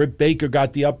 when Britt Baker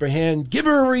got the upper hand, give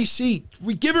her a receipt.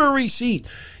 Give her a receipt.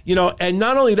 And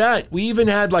not only that, we even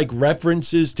had like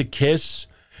references to Kiss.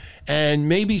 And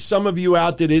maybe some of you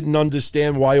out there didn't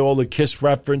understand why all the Kiss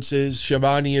references.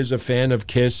 Shivani is a fan of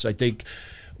Kiss. I think,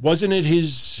 wasn't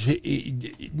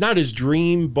it not his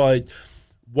dream, but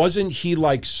wasn't he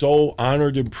like so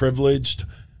honored and privileged?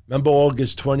 Remember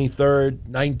August 23rd,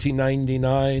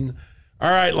 1999? All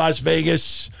right, Las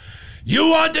Vegas, you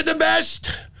wanted the best.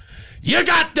 You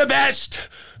got the best.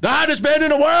 The hottest band in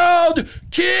the world,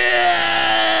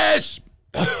 Kiss.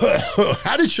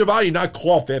 How did Shivani not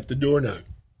cough after doing that?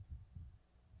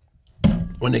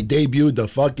 When they debuted the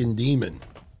fucking Demon.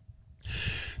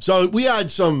 So we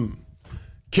had some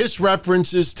Kiss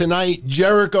references tonight.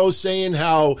 Jericho saying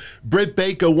how Britt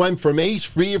Baker went from Ace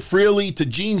Frehley to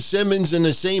Gene Simmons in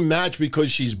the same match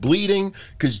because she's bleeding,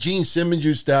 because Gene Simmons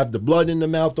used to have the blood in the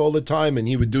mouth all the time, and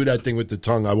he would do that thing with the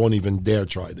tongue. I won't even dare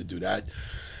try to do that.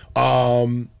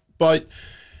 But,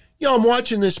 I'm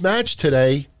watching this match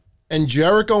today, and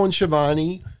Jericho and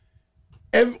Shivani,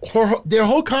 their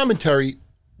whole commentary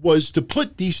was to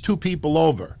put these two people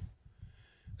over.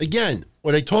 Again,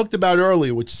 what I talked about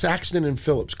earlier with Saxton and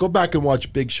Phillips, go back and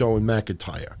watch Big Show and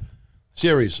McIntyre.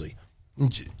 Seriously.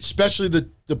 Especially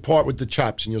the part with the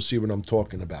chops, and you'll see what I'm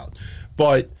talking about.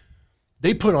 But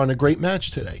they put on a great match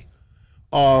today.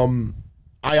 I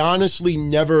honestly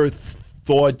never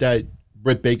thought that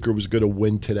Britt Baker was going to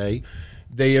win today.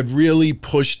 They have really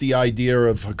pushed the idea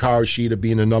of Hikaru Shida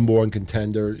being a number one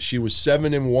contender. She was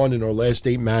 7-1 in her last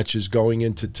 8 matches going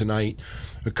into tonight.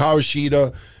 Hikaru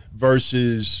Shida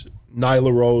versus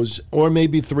Nyla Rose, or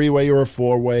maybe 3-way or a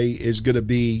 4-way, is going to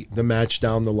be the match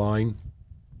down the line.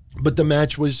 But the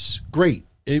match was great.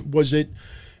 Was it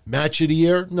match of the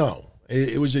year? No.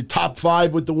 It was a top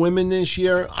 5 with the women this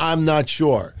year? I'm not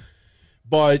sure.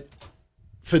 But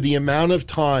for the amount of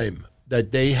time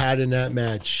that they had in that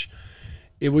match,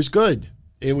 it was good.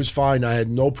 It was fine. I had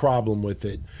no problem with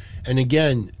it. And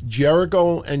again,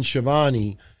 Jericho and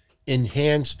Shivani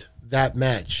enhanced that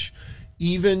match,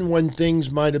 even when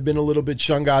things might have been a little bit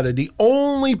shungada. The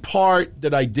only part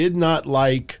that I did not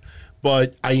like,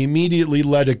 but I immediately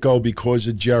let it go because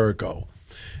of Jericho,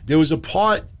 there was a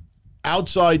part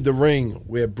outside the ring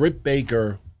where Britt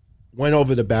Baker went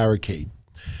over the barricade.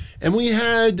 And we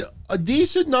had a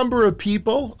decent number of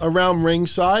people around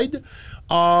ringside.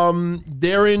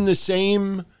 They're in the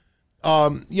same,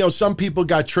 some people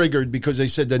got triggered because they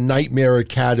said the Nightmare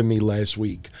Academy last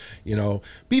week.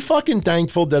 Be fucking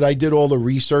thankful that I did all the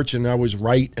research and I was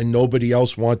right and nobody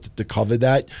else wanted to cover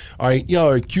that. All right,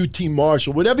 or QT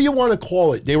Marshall, whatever you want to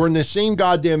call it. They were in the same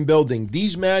goddamn building.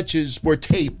 These matches were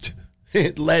taped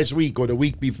last week or the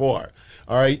week before.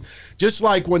 All right, just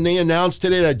like when they announced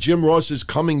today that Jim Ross is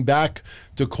coming back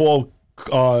to call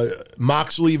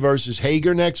Moxley versus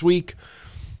Hager next week.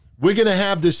 We're going to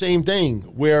have the same thing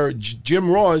where Jim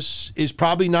Ross is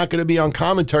probably not going to be on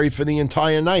commentary for the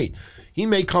entire night. He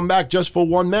may come back just for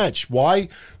one match. Why?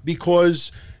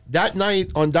 Because that night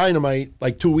on Dynamite,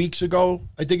 like 2 weeks ago,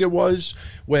 I think it was,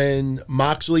 when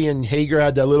Moxley and Hager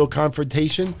had that little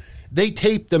confrontation, they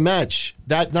taped the match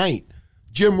that night.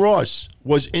 Jim Ross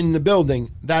was in the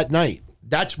building that night.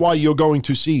 That's why you're going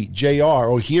to see JR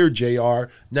or hear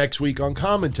JR next week on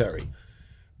commentary.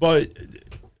 But...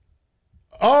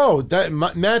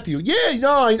 Matthew. Yeah,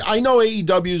 no, I know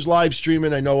AEW's live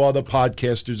streaming. I know other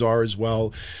podcasters are as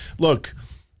well. Look,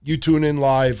 you tune in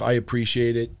live, I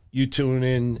appreciate it. You tune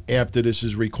in after this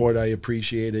is recorded, I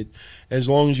appreciate it. As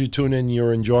long as you tune in,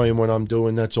 you're enjoying what I'm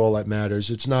doing, that's all that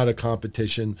matters. It's not a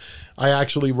competition. I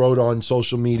actually wrote on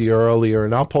social media earlier,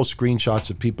 and I'll post screenshots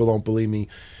if people don't believe me.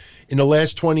 In the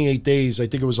last 28 days, I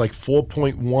think it was like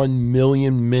 4.1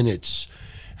 million minutes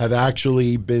have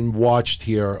actually been watched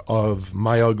here of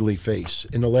My Ugly Face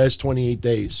in the last 28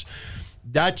 days.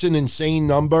 That's an insane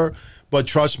number, but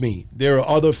trust me, there are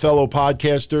other fellow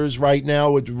podcasters right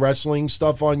now with wrestling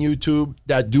stuff on YouTube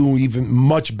that do even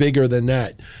much bigger than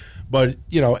that. But,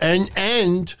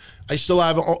 and I still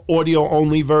have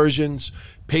audio-only versions.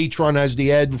 Patreon has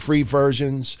the ad-free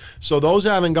versions. So those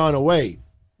haven't gone away.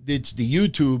 It's the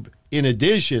YouTube in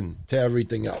addition to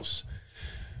everything else.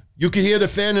 You can hear the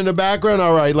fan in the background?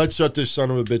 All right, let's shut this son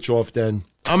of a bitch off then.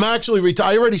 I'm actually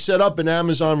I already set up an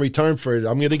Amazon return for it.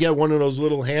 I'm going to get one of those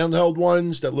little handheld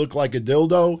ones that look like a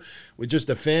dildo with just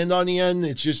a fan on the end.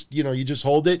 It's just, you just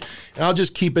hold it. And I'll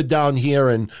just keep it down here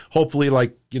and hopefully,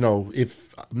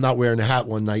 if I'm not wearing a hat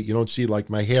one night, you don't see,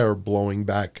 my hair blowing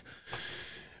back.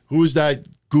 Who was that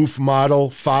goof model,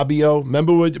 Fabio?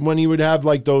 Remember when he would have,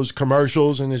 those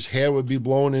commercials and his hair would be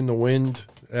blowing in the wind?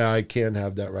 I can't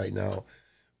have that right now.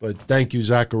 But thank you,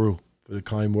 Zacharu, for the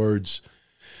kind words.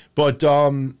 But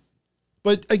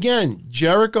again,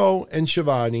 Jericho and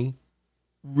Shivani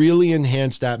really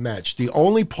enhanced that match. The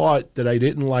only part that I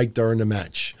didn't like during the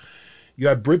match You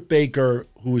had Britt Baker,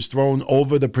 who was thrown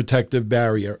over the protective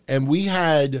barrier, and we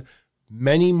had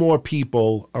many more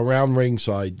people around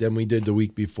ringside than we did the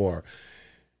week before.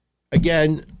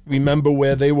 Again, remember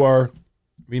where they were.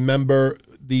 Remember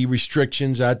the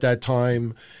restrictions at that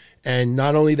time. And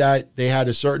not only that, they had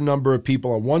a certain number of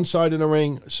people on one side of the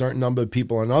ring, a certain number of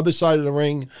people on the other side of the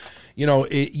ring. You know,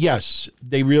 yes,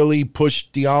 they really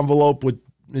pushed the envelope with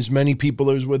as many people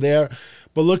as were there.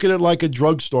 But look at it like a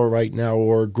drugstore right now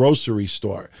or a grocery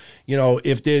store. You know,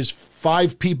 if there's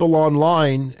 5 people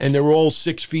online and they're all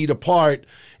 6 feet apart,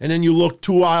 and then you look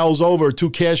 2 aisles over, 2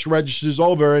 cash registers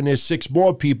over, and there's 6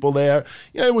 more people there,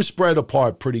 yeah, it was spread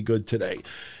apart pretty good today.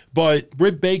 But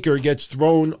Britt Baker gets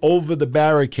thrown over the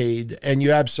barricade, and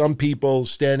you have some people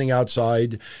standing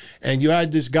outside, and you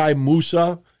had this guy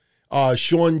Musa,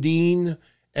 Sean Dean,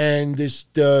 and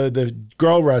the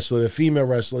girl wrestler, the female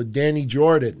wrestler, Danny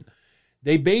Jordan.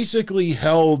 They basically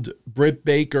held Britt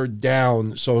Baker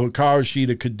down so Hikaru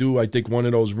Shida could do, I think, one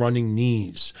of those running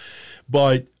knees.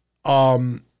 But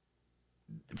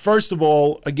first of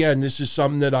all, again, this is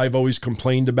something that I've always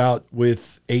complained about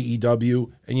with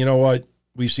AEW. And you know what?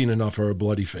 We've seen enough of her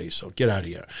bloody face, so get out of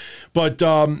here. But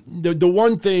the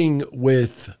one thing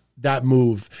with that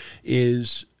move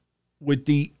is with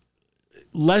the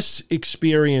less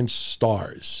experienced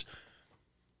stars,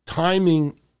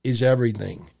 timing is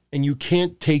everything. And you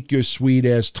can't take your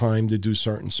sweet-ass time to do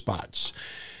certain spots.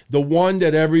 The one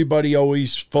that everybody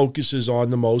always focuses on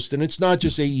the most, and it's not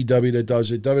just AEW that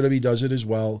does it, WWE does it as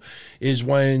well, is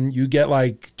when you get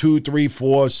like 2, 3,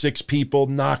 4, 6 people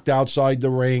knocked outside the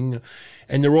ring,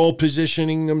 and they're all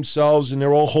positioning themselves, and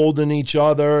they're all holding each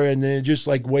other, and they're just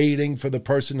like waiting for the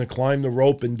person to climb the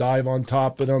rope and dive on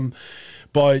top of them.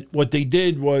 But what they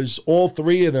did was all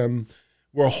 3 of them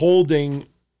were holding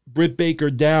Britt Baker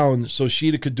down so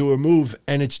Shida could do a move,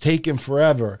 and it's taken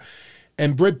forever.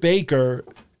 And Britt Baker,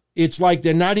 it's like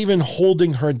they're not even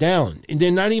holding her down. And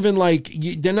they're not even like,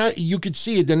 you could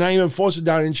see it, they're not even forcing her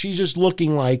down, and she's just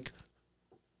looking like,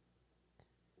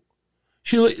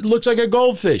 she looks like a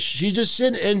goldfish. She's just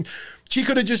sitting, and she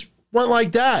could have just went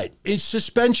like that. It's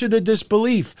suspension of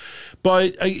disbelief.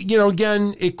 But,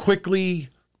 again, it quickly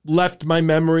left my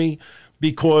memory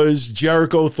because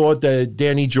Jericho thought that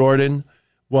Danny Jordan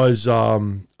was a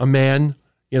man,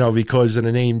 because of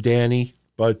the name Danny.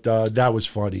 But that was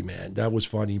funny, man. That was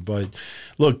funny. But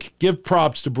look, give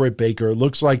props to Britt Baker. It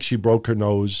looks like she broke her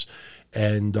nose,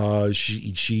 and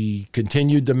she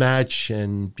continued the match,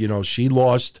 and, she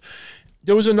lost.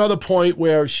 There was another point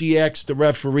where she asked the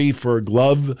referee for a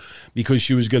glove because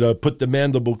she was going to put the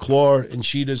mandible claw in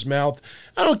Shida's mouth.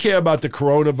 I don't care about the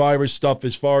coronavirus stuff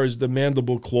as far as the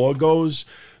mandible claw goes.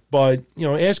 But,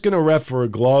 asking a ref for a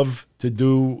glove to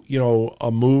do,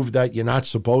 a move that you're not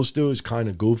supposed to is kind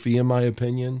of goofy in my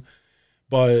opinion.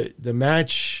 But the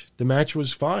match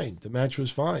was fine. The match was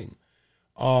fine.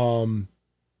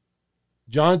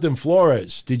 Jonathan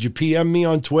Flores, did you PM me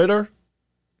on Twitter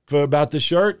about the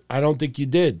shirt? I don't think you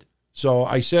did. So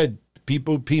I said,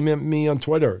 people PM me on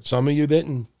Twitter. Some of you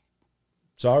didn't.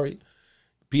 Sorry.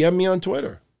 PM me on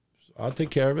Twitter. I'll take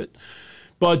care of it.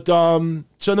 But, so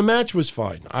the match was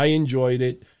fine. I enjoyed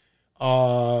it.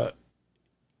 I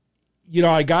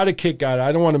got a kick out of it.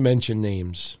 I don't want to mention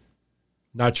names.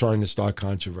 Not trying to start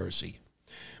controversy.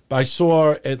 But I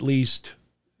saw at least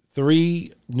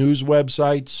 3 news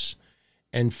websites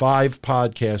and 5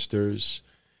 podcasters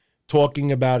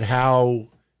talking about how,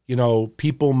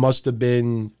 people must have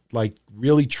been like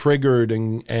really triggered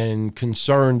and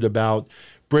concerned about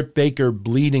Britt Baker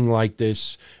bleeding like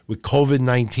this with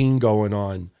COVID-19 going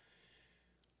on.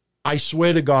 I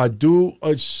swear to God, do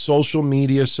a social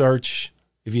media search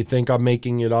if you think I'm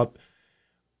making it up.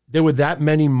 There were that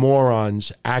many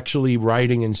morons actually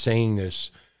writing and saying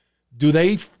this. Did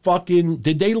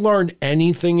they learn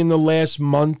anything in the last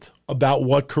month about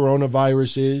what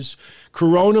coronavirus is?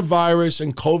 Coronavirus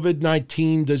and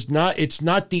COVID-19 it's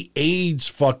not the AIDS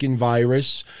fucking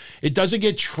virus. It doesn't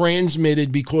get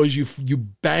transmitted because you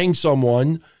bang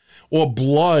someone or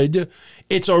blood.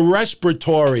 It's a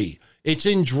respiratory. It's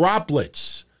in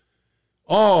droplets.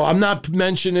 Oh, I'm not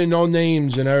mentioning no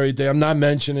names and everything. I'm not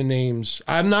mentioning names.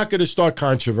 I'm not going to start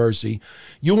controversy.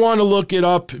 You want to look it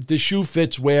up. If the shoe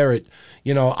fits, wear it.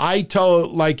 I tell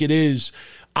it like it is.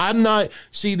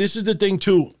 See, this is the thing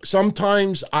too.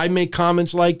 Sometimes I make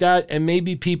comments like that, and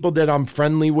maybe people that I'm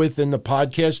friendly with in the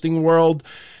podcasting world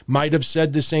might have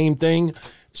said the same thing.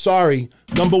 Sorry.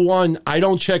 Number one, I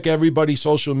don't check everybody's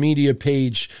social media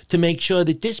page to make sure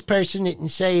that this person didn't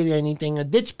say anything, or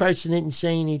this person didn't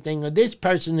say anything, or this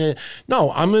person didn't.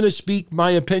 No, I'm going to speak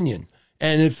my opinion.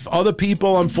 And if other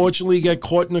people, unfortunately, get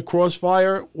caught in the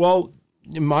crossfire, well,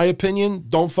 in my opinion,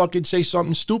 don't fucking say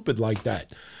something stupid like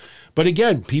that. But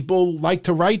again, people like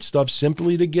to write stuff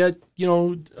simply to get,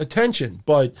 attention.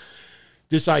 But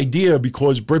this idea,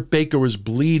 because Britt Baker was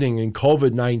bleeding in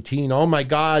COVID-19, oh my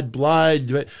God,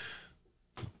 blood.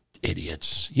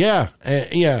 Idiots. Yeah,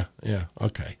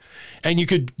 okay. And you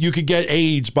could get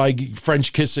AIDS by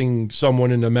French kissing someone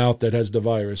in the mouth that has the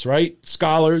virus, right?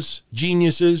 Scholars,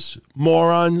 geniuses,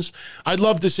 morons. I'd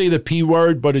love to say the P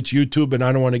word, but it's YouTube and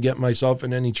I don't want to get myself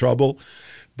in any trouble.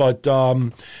 But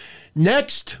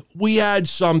next, we had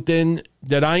something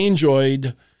that I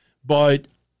enjoyed, but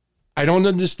I don't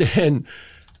understand.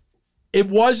 It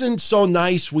wasn't so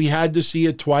nice we had to see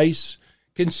it twice.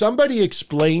 Can somebody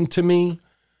explain to me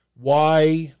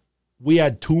why we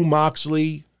had 2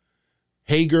 Moxley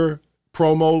Hager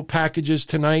promo packages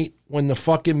tonight when the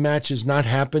fucking match is not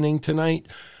happening tonight?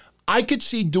 I could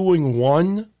see doing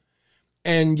one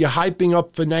and you're hyping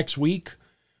up for next week.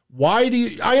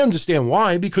 I understand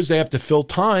why, because they have to fill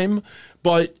time,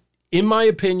 but in my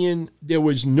opinion, there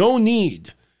was no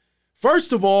need.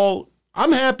 First of all,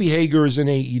 I'm happy Hager is in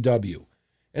AEW,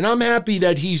 and I'm happy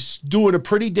that he's doing a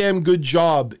pretty damn good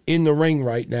job in the ring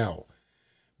right now.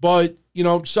 But,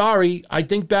 sorry, I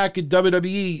think back at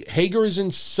WWE, Hager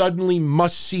isn't suddenly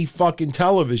must-see fucking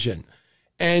television.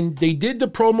 And they did the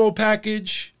promo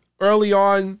package early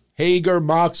on, Hager,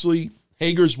 Moxley,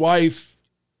 Hager's wife.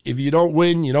 If you don't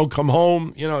win, you don't come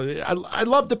home. I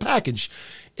love the package.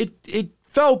 It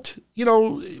felt,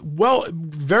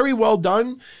 very well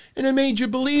done, and it made you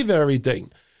believe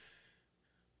everything.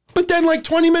 But then like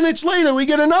 20 minutes later, we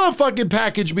get another fucking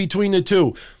package between the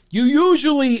two. You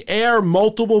usually air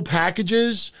multiple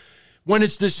packages when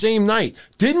it's the same night.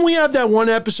 Didn't we have that one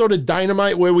episode of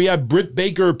Dynamite where we had Britt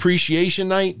Baker Appreciation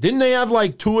Night? Didn't they have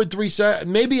like 2 or 3 sets?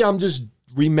 Maybe I'm just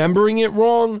remembering it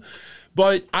wrong,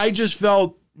 but I just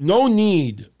felt no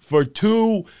need for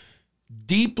 2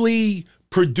 deeply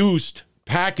produced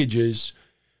packages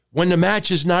when the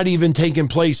match is not even taking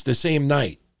place the same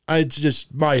night. It's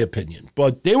just my opinion,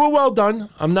 but they were well done.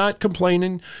 I'm not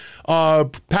complaining.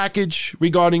 Package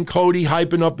regarding Cody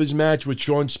hyping up his match with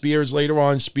Shawn Spears later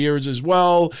on, Spears as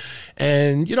well.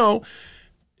 And,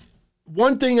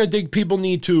 one thing I think people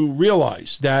need to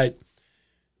realize that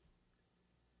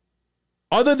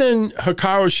other than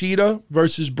Hikaru Shida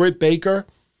versus Britt Baker,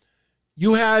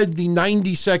 you had the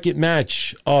 90-second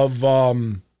match of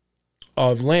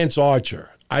Lance Archer.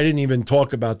 I didn't even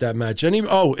talk about that match.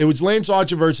 It was Lance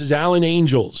Archer versus Alan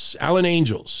Angels.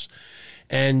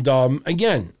 And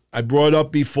again, I brought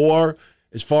up before,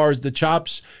 as far as the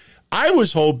chops, I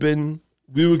was hoping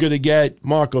we were going to get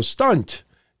Marco Stunt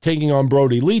taking on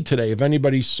Brody Lee today. If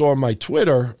anybody saw my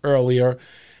Twitter earlier,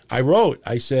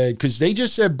 I said, because they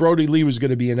just said Brody Lee was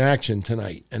going to be in action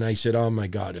tonight. And I said, oh my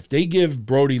God, if they give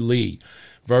Brody Lee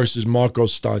versus Marco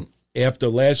Stunt, after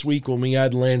last week when we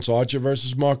had Lance Archer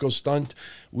versus Marco Stunt,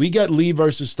 we got Lee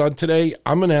versus Stunt today,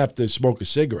 I'm going to have to smoke a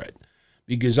cigarette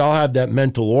because I'll have that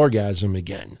mental orgasm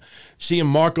again. Seeing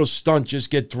Marco Stunt just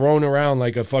get thrown around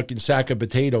like a fucking sack of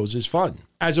potatoes is fun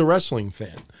as a wrestling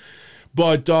fan.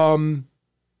 But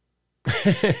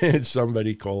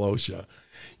somebody call OSHA.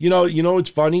 You know what's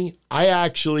funny? I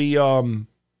actually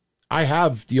I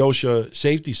have the OSHA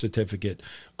safety certificate.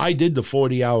 I did the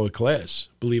 40-hour class,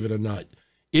 believe it or not,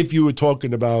 if you were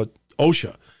talking about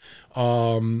OSHA.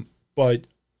 But,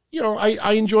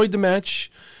 I enjoyed the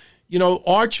match.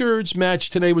 Archer's match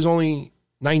today was only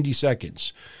 90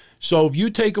 seconds. So if you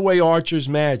take away Archer's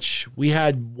match, we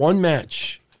had one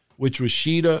match, which was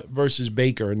Shida versus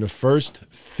Baker in the first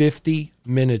 50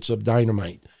 minutes of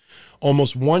Dynamite.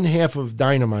 Almost one half of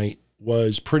Dynamite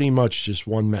was pretty much just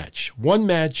one match. One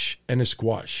match and a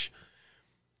squash.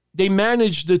 They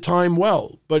managed the time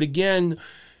well. But again,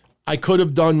 I could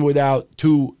have done without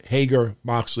 2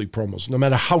 Hager-Moxley promos, no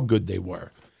matter how good they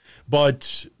were.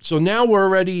 But so now we're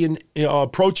already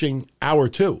approaching hour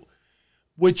 2,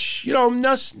 which,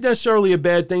 not necessarily a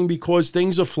bad thing because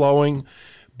things are flowing.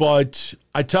 But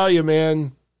I tell you,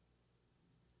 man,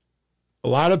 a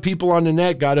lot of people on the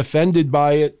net got offended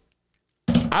by it.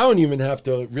 I don't even have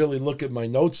to really look at my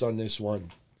notes on this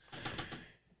one.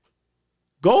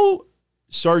 Go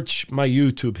search my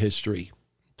YouTube history.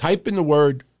 Type in the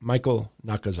word Michael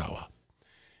Nakazawa.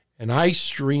 And I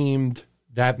streamed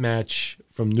that match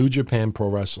from New Japan Pro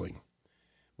Wrestling.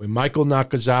 When Michael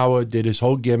Nakazawa did his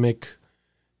whole gimmick,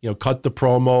 cut the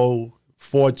promo,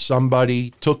 fought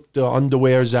somebody, took the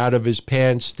underwears out of his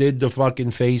pants, did the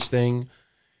fucking face thing.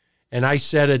 And I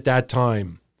said at that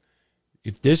time,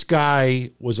 if this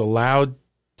guy was allowed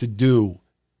to do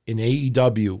in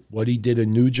AEW what he did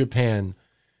in New Japan,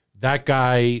 that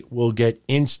guy will get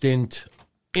instant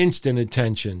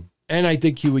attention. and I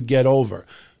think he would get over.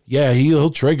 Yeah,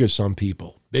 he'll trigger some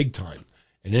people big time,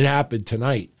 and it happened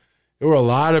tonight. There were a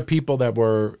lot of people that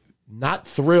were not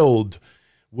thrilled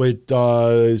with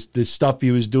the stuff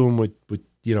he was doing with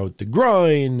the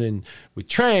groin and with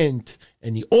Trent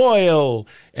and the oil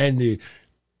and the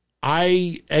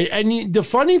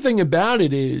funny thing about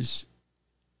it is,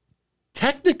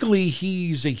 technically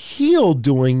he's a heel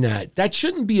doing that. That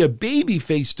shouldn't be a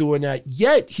babyface doing that.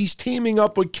 Yet he's teaming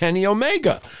up with Kenny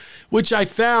Omega, which I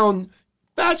found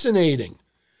fascinating.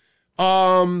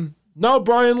 No,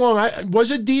 Brian Long.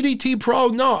 Was it DDT Pro?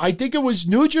 No, I think it was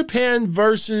New Japan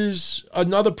versus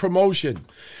another promotion.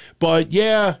 But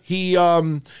yeah,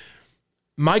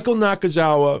 Michael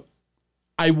Nakazawa,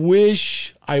 I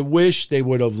wish they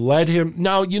would have let him.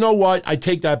 Now, you know what? I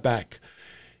take that back.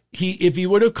 If he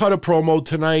would have cut a promo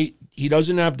tonight, he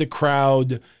doesn't have the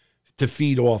crowd to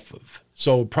feed off of.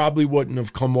 So it probably wouldn't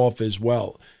have come off as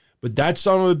well. But that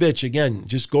son of a bitch, again,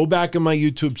 just go back in my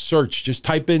YouTube search. Just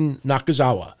type in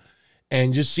Nakazawa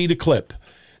and just see the clip.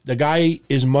 The guy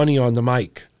is money on the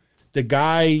mic. The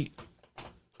guy,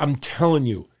 I'm telling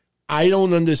you, I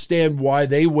don't understand why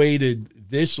they waited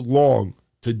this long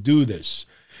to do this.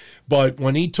 But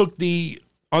when he took the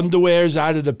underwears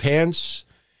out of the pants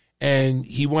and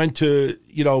he went to,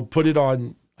 put it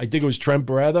on, I think it was Trent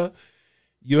Beretta,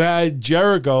 you had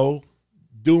Jericho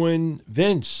doing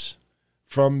Vince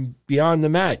from beyond the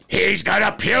mat. He's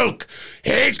gonna puke.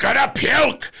 He's gonna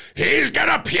puke. He's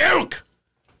gonna puke.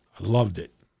 I loved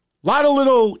it. A lot of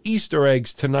little Easter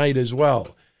eggs tonight as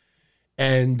well.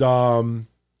 And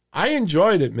I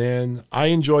enjoyed it, man. I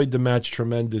enjoyed the match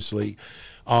tremendously.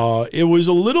 It was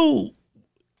a little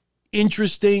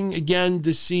interesting, again,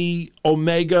 to see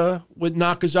Omega with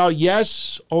Nakazawa.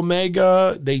 Yes,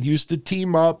 Omega, they used to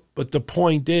team up, but the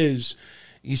point is,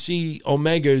 you see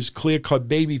Omega's clear-cut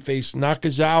babyface.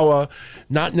 Nakazawa,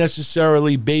 not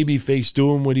necessarily babyface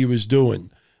doing what he was doing.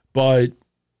 But,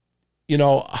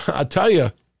 I'll tell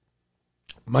you,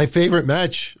 my favorite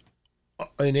match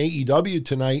in AEW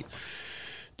tonight,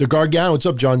 the Gargano, what's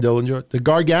up, John Dillinger? The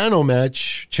Gargano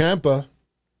match, Ciampa,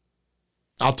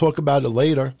 I'll talk about it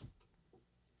later.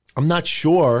 I'm not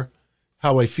sure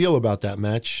how I feel about that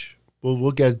match.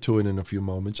 We'll get to it in a few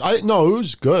moments. No, it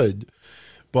was good,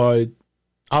 but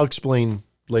I'll explain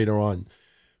later on.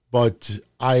 But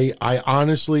I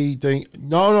honestly think,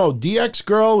 no, DX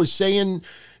Girl is saying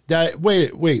that,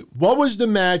 wait, what was the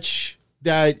match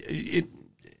that,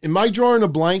 am I drawing a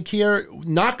blank here?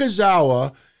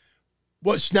 Nakazawa,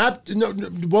 what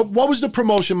was the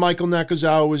promotion Michael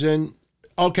Nakazawa was in?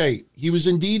 Okay, he was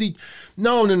in DD.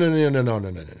 No.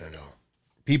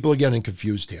 People are getting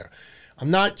confused here.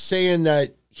 I'm not saying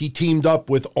that he teamed up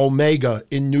with Omega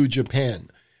in New Japan.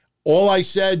 All I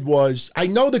said was, I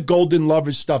know the Golden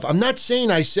Lovers stuff. I'm not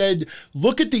saying I said,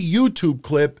 look at the YouTube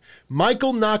clip.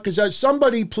 Michael Nakazawa.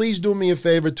 Somebody please do me a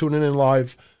favor tuning in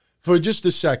live for just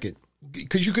a second,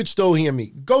 because you could still hear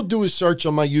me. Go do a search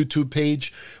on my YouTube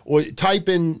page or type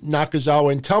in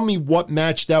Nakazawa and tell me what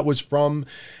match that was from.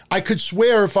 I could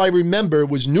swear, if I remember, it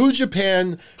was New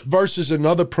Japan versus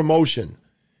another promotion.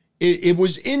 It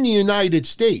was in the United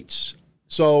States.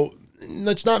 So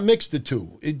let's not mix the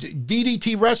two.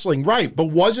 DDT Wrestling, right. But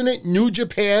wasn't it New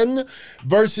Japan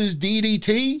versus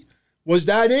DDT? Was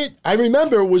that it? I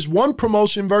remember it was one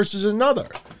promotion versus another.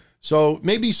 So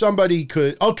maybe somebody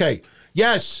could. Okay,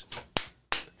 yes.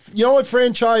 You know what,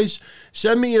 franchise?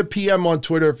 Send me a PM on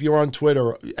Twitter if you're on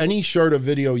Twitter. Any shirt or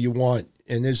video you want.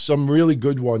 And there's some really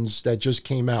good ones that just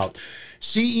came out.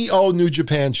 CEO New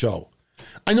Japan show.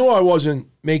 I know I wasn't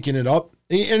making it up.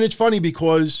 And it's funny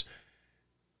because,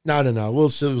 no. We'll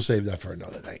save that for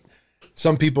another night.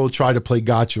 Some people try to play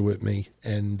gotcha with me,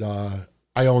 and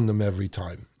I own them every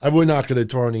time. We're not going to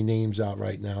throw any names out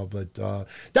right now, but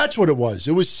that's what it was.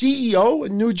 It was CEO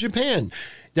in New Japan.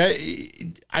 That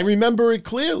I remember it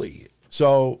clearly.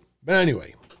 So, but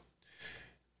anyway.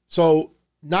 So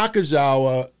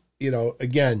Nakazawa,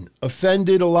 again,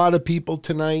 offended a lot of people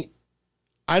tonight.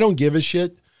 I don't give a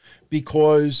shit,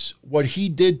 because what he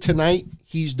did tonight,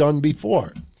 he's done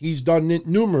before. He's done it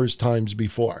numerous times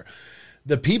before.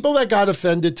 The people that got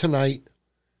offended tonight,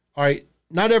 all right,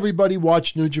 not everybody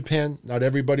watched New Japan. Not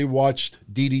everybody watched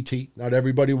DDT. Not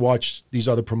everybody watched these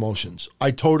other promotions.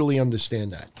 I totally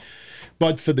understand that.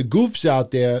 But for the goofs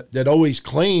out there that always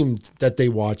claimed that they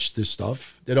watched this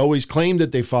stuff, that always claimed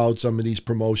that they followed some of these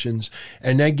promotions,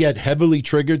 and then get heavily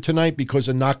triggered tonight because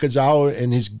of Nakazawa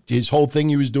and his whole thing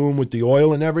he was doing with the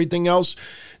oil and everything else,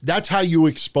 that's how you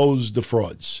expose the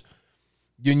frauds.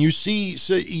 And you see,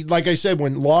 like I said,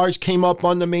 when Lars came up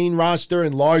on the main roster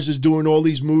and Lars is doing all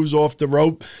these moves off the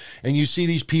rope, and you see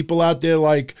these people out there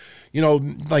like,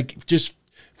 like just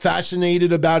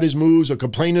fascinated about his moves or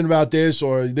complaining about this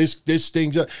or this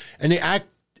thing. And they act,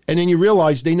 and then you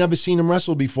realize they never seen him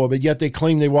wrestle before, but yet they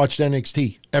claim they watched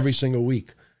NXT every single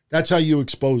week. That's how you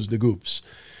expose the goofs.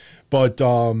 But,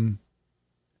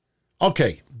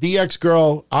 okay, DX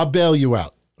girl, I'll bail you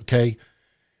out, okay?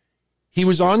 He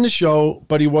was on the show,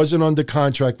 but he wasn't under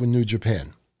contract with New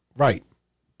Japan. Right.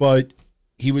 But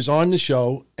he was on the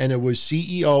show, and it was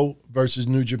CEO versus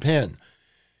New Japan.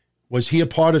 Was he a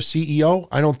part of CEO?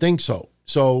 I don't think so.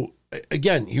 So,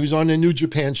 again, he was on the New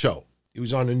Japan show.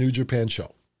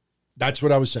 That's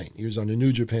what I was saying. He was on the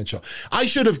New Japan show. I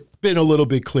should have been a little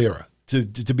bit clearer,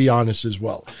 to be honest as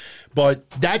well. But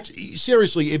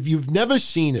seriously, if you've never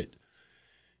seen it,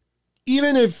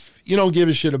 even if you don't give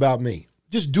a shit about me,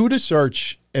 just do the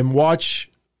search and watch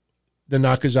the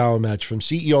Nakazawa match from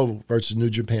CEO versus New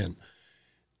Japan.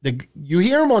 You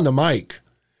hear him on the mic.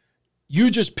 You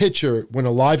just picture when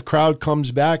a live crowd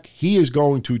comes back, he is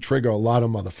going to trigger a lot of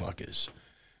motherfuckers.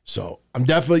 So I'm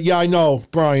definitely, I know,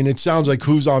 Brian, it sounds like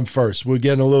who's on first. We're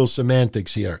getting a little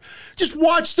semantics here. Just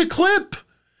watch the clip.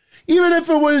 Even if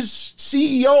it was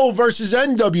CEO versus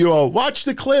NWO, watch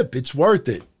the clip. It's worth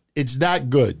it. It's that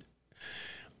good.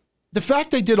 The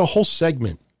fact they did a whole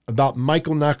segment about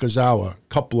Michael Nakazawa a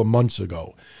couple of months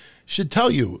ago should tell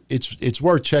you it's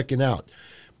worth checking out.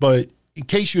 But in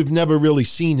case you've never really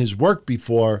seen his work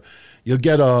before, you'll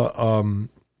get a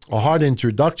hard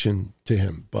introduction to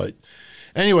him. But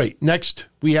anyway, next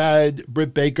we had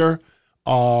Britt Baker.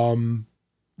 Well,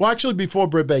 actually, before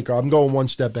Britt Baker, I'm going one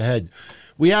step ahead.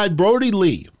 We had Brody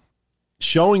Lee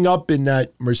showing up in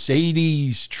that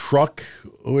Mercedes truck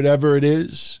or whatever it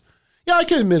is. Yeah, I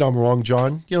can admit I'm wrong,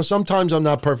 John. Sometimes I'm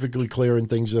not perfectly clear in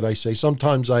things that I say.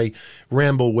 Sometimes I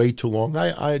ramble way too long.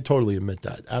 I totally admit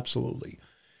that. Absolutely.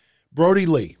 Brody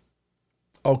Lee.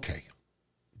 Okay.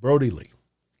 Brody Lee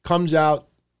comes out,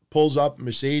 pulls up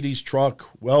Mercedes truck,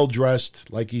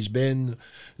 well-dressed like he's been.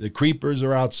 The creepers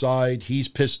are outside. He's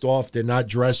pissed off. They're not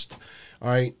dressed. All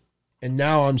right. And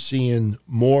now I'm seeing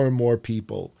more and more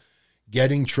people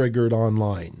getting triggered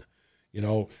online.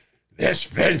 This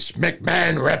Vince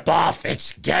McMahon ripoff,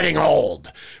 it's getting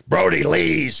old. Brody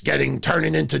Lee's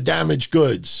turning into damaged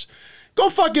goods. Go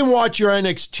fucking watch your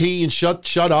NXT and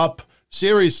shut up.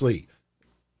 Seriously.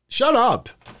 Shut up.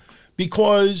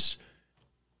 Because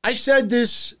I said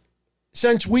this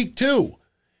since week 2.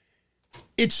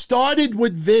 It started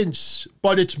with Vince,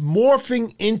 but it's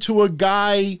morphing into a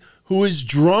guy who is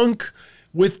drunk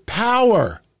with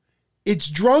power. It's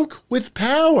drunk with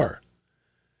power.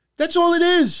 That's all it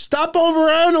is. Stop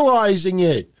overanalyzing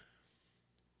it.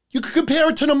 You could compare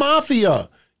it to the mafia.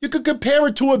 You could compare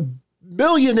it to a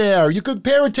billionaire. You could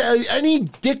compare it to any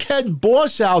dickhead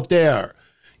boss out there.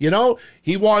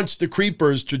 He wants the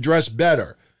creepers to dress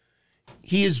better.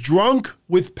 He is drunk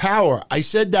with power. I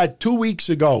said that 2 weeks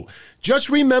ago. Just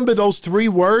remember those 3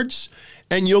 words,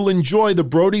 and you'll enjoy the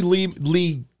Brody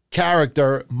Lee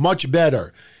character much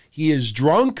better. He is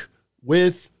drunk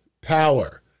with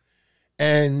power.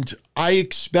 And I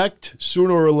expect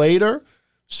sooner or later,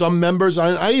 some members,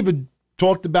 I even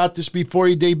talked about this before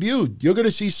he debuted. You're going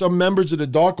to see some members of the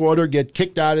Dark Order get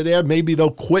kicked out of there. Maybe they'll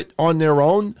quit on their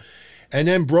own. And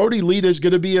then Brody Lee, there's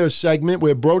going to be a segment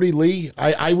where Brody Lee,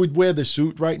 I would wear the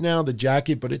suit right now, the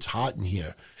jacket, but it's hot in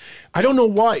here. I don't know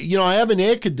why. I have an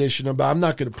air conditioner, but I'm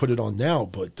not going to put it on now.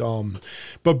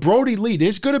 But Brody Lee,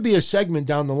 there's going to be a segment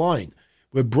down the line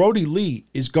where Brody Lee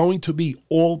is going to be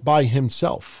all by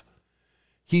himself.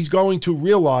 He's going to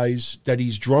realize that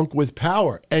he's drunk with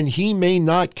power, and he may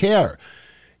not care.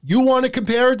 You want to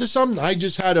compare it to something? I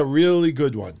just had a really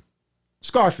good one.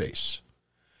 Scarface.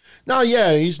 Now,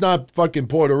 yeah, he's not fucking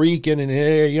Puerto Rican and,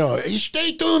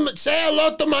 stay tuned, say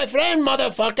hello to my friend,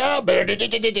 motherfucker.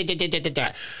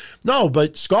 No,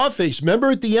 but Scarface,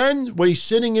 remember at the end where he's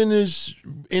sitting in his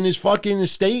fucking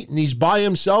estate and he's by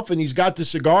himself and he's got the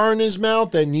cigar in his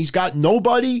mouth and he's got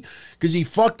nobody because he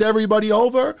fucked everybody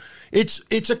over?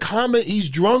 It's a comment. He's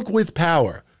drunk with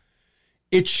power.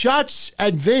 It's shots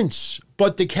at Vince,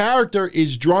 but the character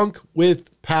is drunk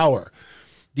with power.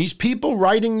 These people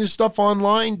writing this stuff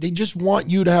online, they just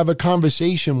want you to have a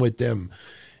conversation with them.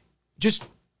 Just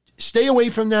stay away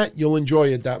from that. You'll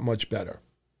enjoy it that much better.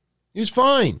 He's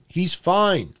fine. He's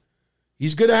fine.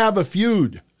 He's going to have a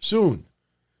feud soon.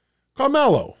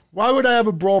 Carmelo, why would I have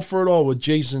a brawl for it all with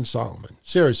Jason Solomon?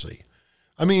 Seriously.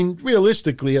 I mean,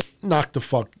 realistically, knock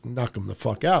him the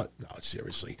fuck out. No,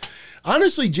 seriously.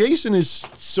 Honestly, Jason is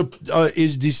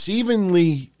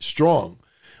deceivingly strong.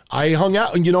 I hung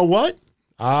out, and you know what?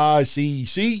 See,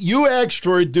 you asked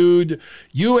for it, dude.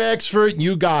 You asked for it, and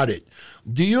you got it.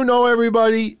 Do you know,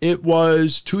 everybody, it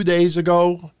was 2 days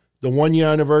ago, the 1 year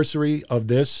anniversary of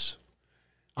this,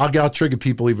 I'll trigger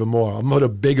people even more. I'll put a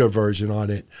bigger version on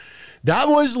it. That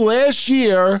was last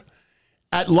year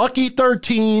at Lucky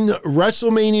 13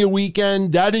 WrestleMania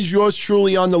weekend. That is yours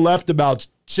truly on the left, about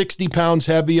 60 pounds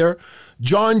heavier.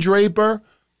 John Draper,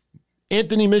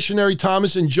 Anthony Missionary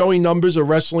Thomas, and Joey Numbers of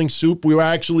Wrestling Soup. We were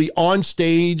actually on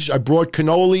stage. I brought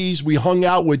cannolis. We hung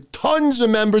out with tons of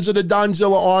members of the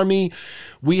Donzilla Army.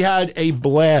 We had a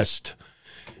blast.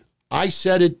 I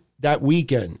said it that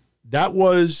weekend. That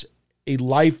was a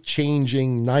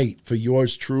life-changing night for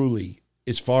yours truly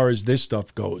as far as this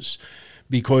stuff goes,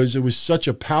 because it was such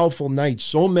a powerful night.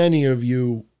 So many of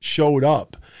you showed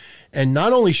up, and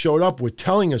not only showed up, we're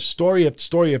telling us story after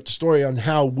story after story on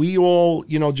how we all,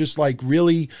 just like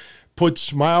really put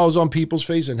smiles on people's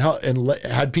face and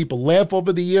had people laugh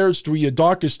over the years through your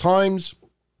darkest times.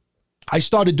 I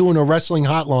started doing a wrestling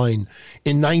hotline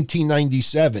in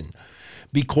 1997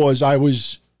 because I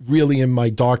was really in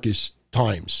my darkest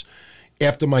times.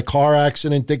 After my car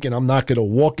accident, thinking I'm not going to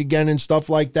walk again and stuff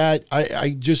like that,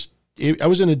 I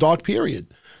was in a dark period.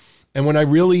 And when I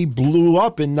really blew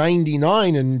up in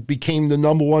 99 and became the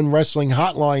 #1 wrestling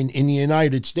hotline in the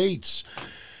United States,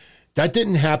 that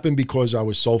didn't happen because I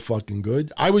was so fucking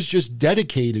good. I was just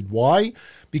dedicated. Why?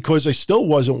 Because I still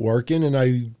wasn't working, and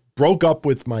I broke up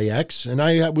with my ex, and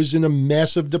I was in a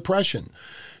massive depression.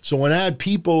 So when I had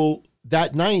people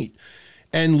that night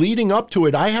and leading up to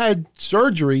it, I had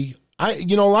surgery. A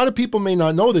lot of people may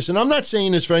not know this, and I'm not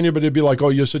saying this for anybody to be like, oh,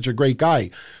 you're such a great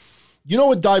guy. You know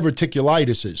what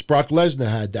diverticulitis is? Brock Lesnar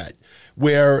had that,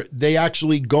 where they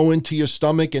actually go into your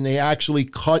stomach and they actually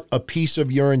cut a piece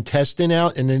of your intestine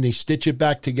out and then they stitch it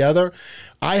back together.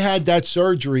 I had that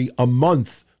surgery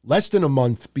less than a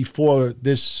month before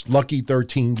this Lucky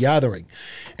 13 gathering.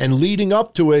 And leading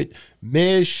up to it,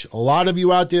 Mish, a lot of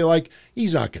you out there like,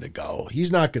 he's not going to go.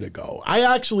 He's not going to go. I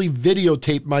actually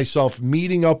videotaped myself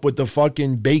meeting up with the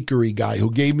fucking bakery guy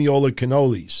who gave me all the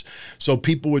cannolis so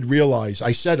people would realize.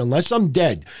 I said, unless I'm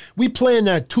dead, we planned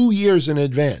that 2 years in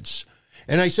advance.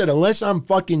 And I said, unless I'm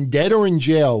fucking dead or in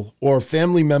jail or a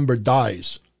family member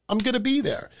dies, I'm going to be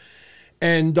there.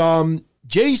 And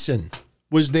Jason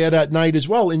was there that night as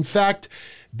well. In fact,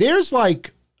 there's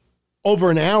like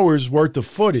over an hour's worth of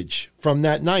footage from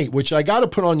that night, which I got to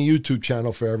put on the YouTube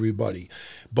channel for everybody.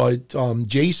 But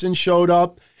Jason showed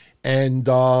up, and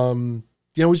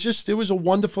it was a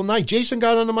wonderful night. Jason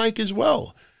got on the mic as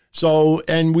well. So,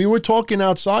 and we were talking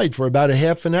outside for about a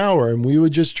half an hour, and we were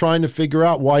just trying to figure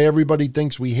out why everybody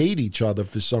thinks we hate each other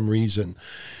for some reason.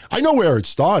 I know where it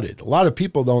started. A lot of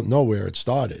people don't know where it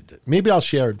started. Maybe I'll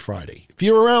share it Friday. If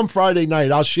you're around Friday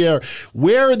night, I'll share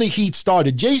where the heat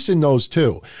started. Jason knows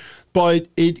too. But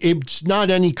it's not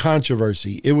any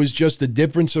controversy. It was just a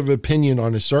difference of opinion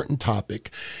on a certain topic.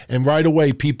 And right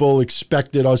away, people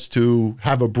expected us to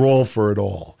have a brawl for it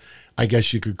all, I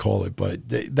guess you could call it. But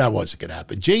that wasn't going to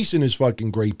happen. Jason is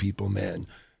fucking great people, man.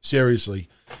 Seriously.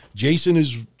 Jason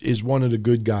is one of the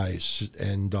good guys.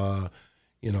 And,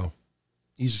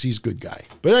 he's a good guy.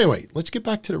 But anyway, let's get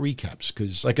back to the recaps.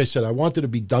 Because, like I said, I wanted to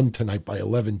be done tonight by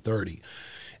 11:30.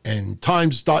 And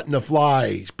time's starting to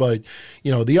fly. But,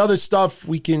 the other stuff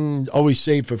we can always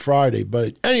save for Friday.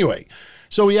 But anyway,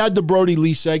 so we had the Brody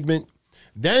Lee segment.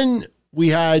 Then we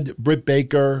had Britt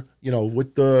Baker,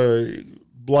 with the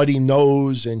bloody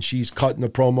nose, and she's cutting the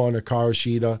promo on Hikaru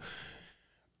Shida.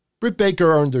 Britt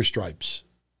Baker earned her stripes,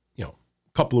 a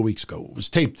couple of weeks ago. It was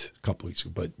taped a couple of weeks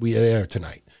ago, but we had air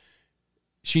tonight.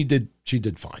 She did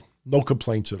fine. No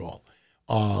complaints at all.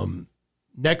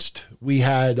 Next, we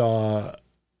had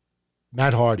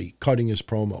Matt Hardy cutting his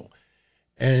promo.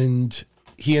 And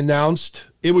he announced,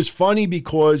 it was funny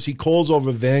because he calls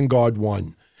over Vanguard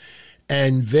 1.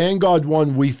 And Vanguard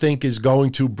 1, we think, is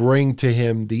going to bring to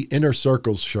him the Inner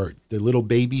Circles shirt, the little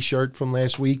baby shirt from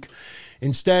last week.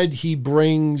 Instead, he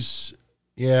brings,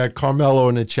 Carmelo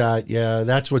in the chat. Yeah,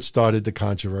 that's what started the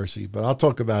controversy. But I'll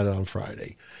talk about it on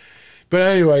Friday. But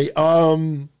anyway,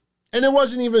 and it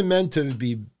wasn't even meant to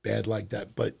be bad like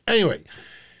that. But anyway,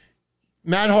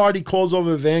 Matt Hardy calls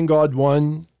over Vanguard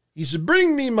 1. He said,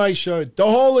 bring me my shirt, the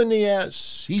hole in the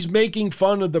ass. He's making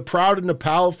fun of the proud and the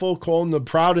powerful, calling the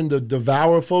proud and the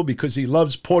devourful because he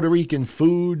loves Puerto Rican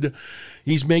food.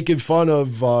 He's making fun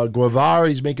of Guevara.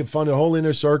 He's making fun of the whole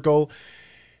Inner Circle.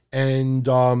 And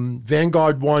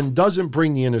Vanguard 1 doesn't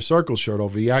bring the Inner Circle shirt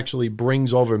over. He actually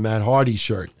brings over Matt Hardy's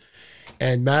shirt.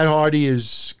 And Matt Hardy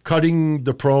is cutting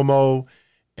the promo.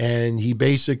 And he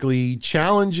basically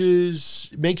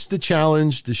makes the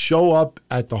challenge to show up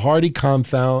at the Hardy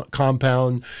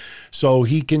compound so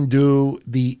he can do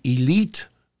the elite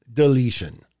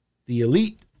deletion. The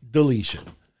elite deletion.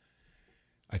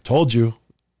 I told you,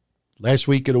 last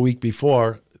week or the week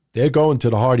before, they're going to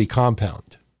the Hardy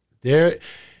compound.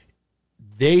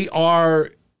 They are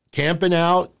camping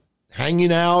out,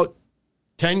 hanging out,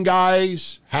 10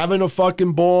 guys, having a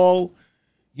fucking ball.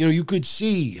 You know, you could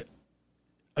see,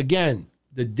 again,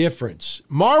 the difference.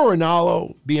 Mauro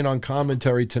Ranallo being on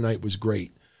commentary tonight was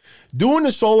great. Doing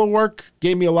the solo work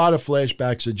gave me a lot of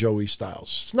flashbacks of Joey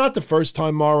Styles. It's not the first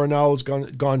time Mauro Ranallo's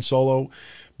gone solo,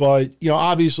 but, you know,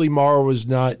 obviously Mauro was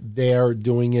not there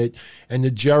doing it. And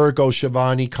the Jericho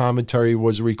Schiavone commentary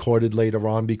was recorded later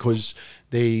on because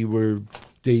they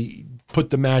put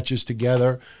the matches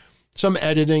together. Some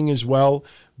editing as well.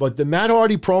 But the Matt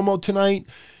Hardy promo tonight,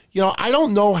 you know, I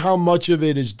don't know how much of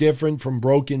it is different from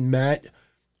Broken Matt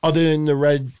other than the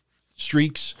red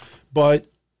streaks. But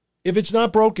if it's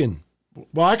not broken,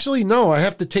 well, actually, no, I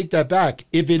have to take that back.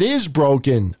 If it is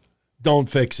broken, don't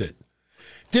fix it.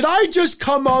 Did I just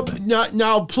come up?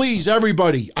 Now, please,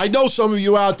 everybody, I know some of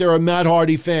you out there are Matt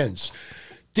Hardy fans.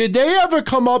 Did they ever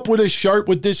come up with a shirt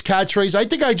with this catchphrase? I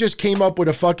think I just came up with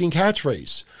a fucking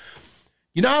catchphrase.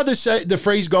 You know how the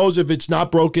phrase goes, if it's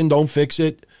not broken, don't fix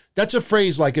it? That's a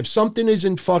phrase like if something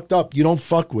isn't fucked up, you don't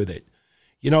fuck with it.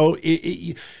 You know,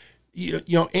 you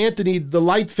know, Anthony, the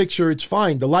light fixture, it's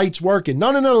fine. The light's working.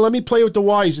 No, let me play with the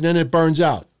wires and then it burns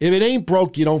out. If it ain't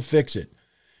broke, you don't fix it.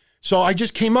 So I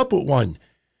just came up with one.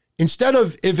 Instead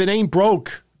of if it ain't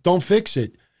broke, don't fix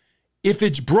it. If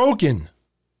it's broken,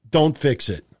 don't fix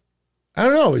it. I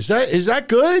don't know. Is that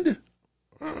good?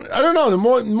 I don't know. The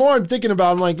more I'm thinking about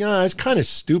it, I'm like, it's kind of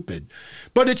stupid.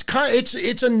 But it's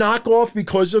a knockoff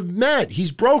because of Matt.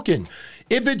 He's broken.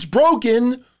 If it's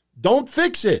broken, don't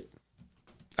fix it.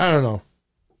 I don't know.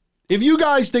 If you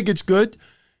guys think it's good,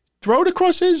 throw it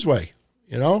across his way.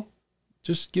 You know,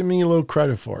 just give me a little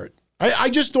credit for it.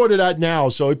 I just thought of that now,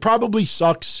 so it probably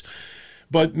sucks,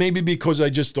 but maybe because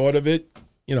I just thought of it,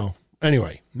 you know.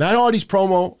 Anyway, Matt Hardy's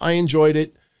promo, I enjoyed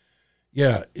it.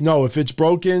 Yeah, no, if it's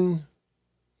broken,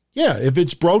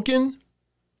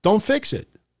 don't fix it.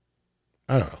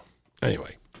 I don't know.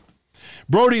 Anyway.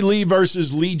 Brody Lee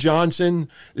versus Lee Johnson.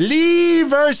 Lee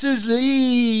versus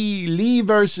Lee. Lee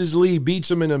versus Lee. Beats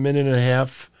him in a minute and a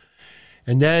half.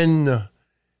 And then,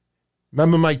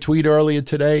 remember my tweet earlier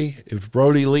today? If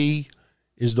Brody Lee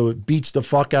beats the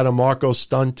fuck out of Marco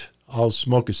Stunt, I'll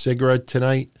smoke a cigarette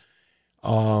tonight.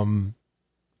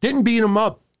 Didn't beat him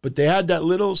up, but they had that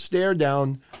little stare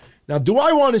down. Now, do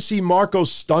I want to see Marco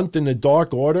Stunt in the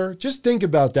Dark Order? Just think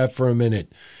about that for a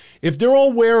minute. If they're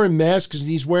all wearing masks and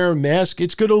he's wearing masks,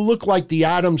 it's going to look like the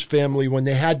Addams Family when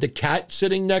they had the cat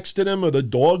sitting next to them or the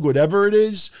dog, whatever it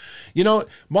is. You know,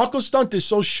 Marco Stunt is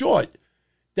so short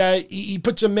that he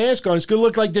puts a mask on. It's going to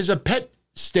look like there's a pet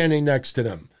standing next to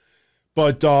them.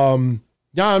 But,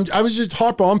 I was just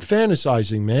I'm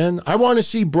fantasizing, man. I want to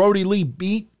see Brody Lee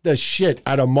beat the shit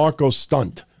out of Marco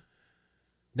Stunt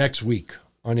next week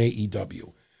on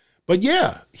AEW. But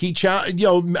yeah,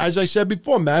 as I said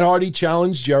before, Matt Hardy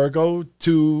challenged Jericho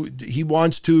he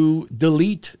wants to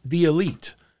delete the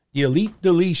elite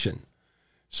deletion.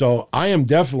 So I am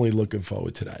definitely looking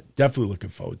forward to that.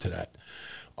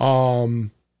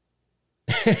 Some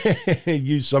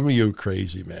of you are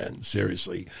crazy, man.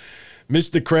 Seriously.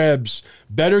 Mr. Krabs,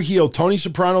 better heel, Tony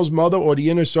Soprano's mother or the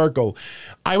Inner Circle?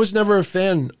 I was never a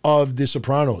fan of The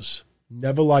Sopranos.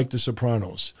 Never liked The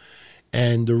Sopranos.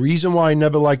 And the reason why I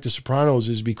never liked The Sopranos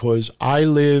is because I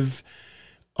live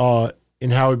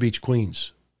in Howard Beach,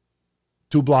 Queens,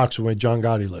 2 blocks from where John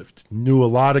Gotti lived. Knew a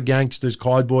lot of gangsters,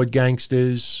 cardboard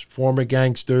gangsters, former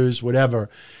gangsters, whatever.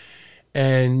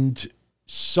 And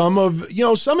some of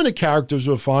the characters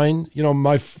were fine. You know,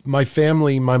 my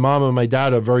family, my mom and my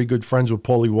dad are very good friends with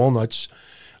Paulie Walnuts.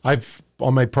 I've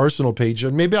on my personal page,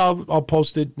 and maybe I'll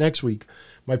post it next week.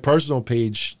 My personal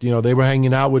page, you know, they were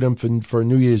hanging out with him for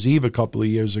New Year's Eve a couple of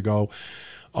years ago.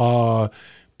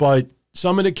 But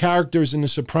some of the characters in The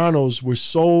Sopranos were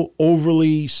so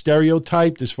overly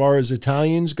stereotyped as far as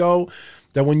Italians go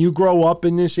that when you grow up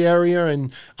in this area,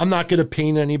 and I'm not going to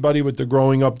paint anybody with the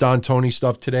growing up Don Tony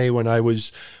stuff today when I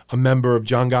was a member of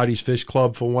John Gotti's Fish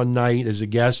Club for one night as a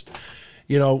guest.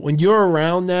 You know, when you're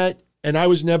around that, and I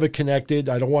was never connected.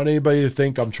 I don't want anybody to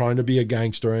think I'm trying to be a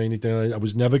gangster or anything. I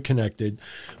was never connected.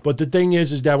 But the thing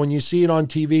is that when you see it on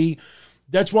TV,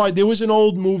 that's why there was an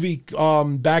old movie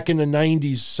back in the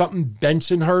 90s, something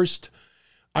Bensonhurst.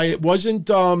 It wasn't,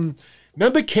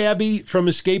 remember Cabby from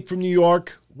Escape from New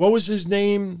York? What was his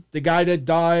name? The guy that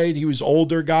died. He was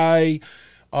older guy.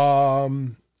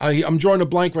 I'm drawing a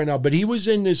blank right now, but he was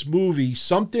in this movie,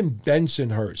 something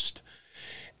Bensonhurst.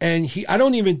 And I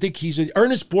don't even think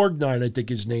Ernest Borgnine, I think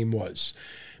his name was.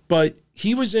 But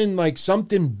he was in like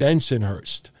something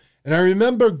Bensonhurst. And I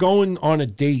remember going on a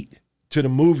date to the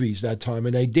movies that time,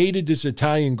 and I dated this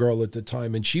Italian girl at the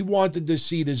time, and she wanted to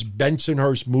see this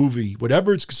Bensonhurst movie,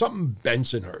 whatever it's, something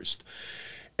Bensonhurst.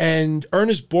 And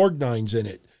Ernest Borgnine's in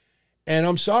it. And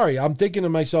I'm sorry, I'm thinking to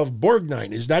myself,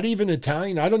 Borgnine, is that even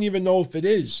Italian? I don't even know if it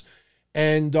is.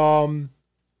 And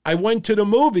I went to the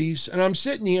movies, and I'm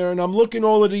sitting here, and I'm looking at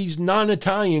all of these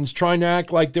non-Italians trying to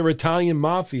act like they're Italian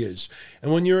mafias.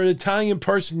 And when you're an Italian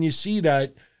person, you see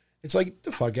that, it's like, get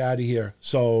the fuck out of here.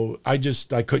 So I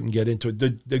couldn't get into it.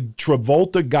 The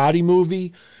Travolta Gotti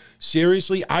movie,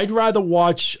 seriously, I'd rather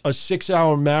watch a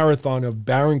 6-hour marathon of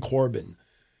Baron Corbin.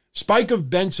 Spike of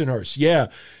Bensonhurst, yeah.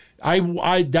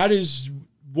 That is,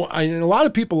 and a lot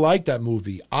of people like that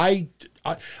movie. I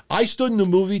stood in the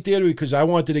movie theater because I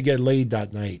wanted to get laid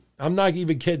that night. I'm not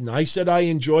even kidding. I said I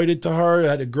enjoyed it to her. I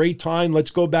had a great time.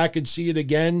 Let's go back and see it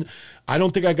again. I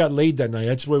don't think I got laid that night.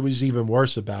 That's what was even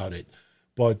worse about it.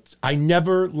 But I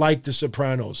never liked The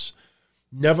Sopranos.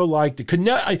 Never liked it.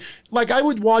 I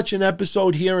would watch an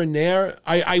episode here and there.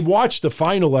 I watched the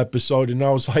final episode, and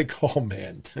I was like, oh,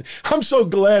 man. I'm so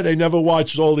glad I never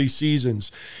watched all these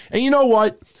seasons. And you know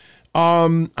what?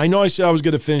 I know I said I was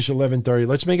going to finish 11:30.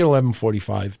 Let's make it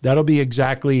 11:45. That'll be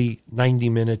exactly 90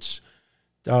 minutes,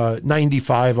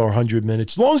 95 or 100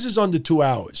 minutes, as long as it's under 2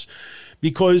 hours.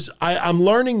 Because I'm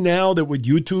learning now that with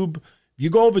YouTube, you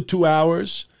go over 2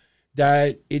 hours,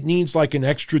 that it needs like an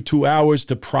extra 2 hours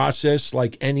to process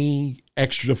like any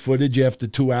extra footage after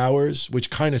 2 hours, which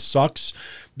kind of sucks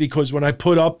because when I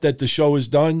put up that the show is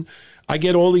done, I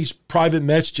get all these private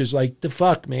messages like, the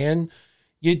fuck, man?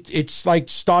 It's like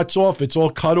starts off, it's all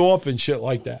cut off and shit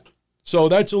like that. So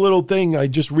that's a little thing I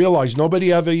just realized.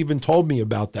 Nobody ever even told me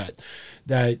about that.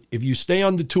 That if you stay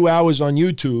under 2 hours on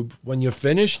YouTube, when you're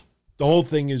finished, the whole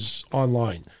thing is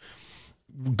online.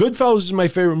 Goodfellas is my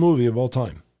favorite movie of all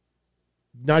time.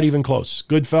 Not even close.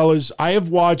 Goodfellas, I have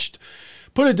watched,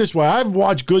 put it this way, I've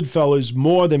watched Goodfellas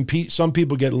more than some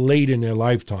people get laid in their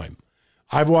lifetime.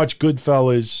 I've watched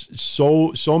Goodfellas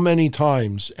so many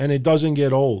times, and it doesn't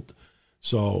get old.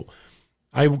 So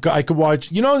I could watch,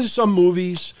 there's some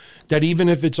movies that even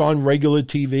if it's on regular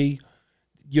TV,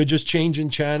 you're just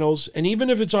changing channels. And even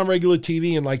if it's on regular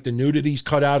TV and like the nudity's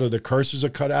cut out or the curses are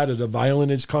cut out or the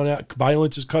violence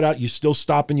is cut out, you still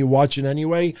stop and you watch it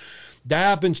anyway. That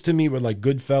happens to me with like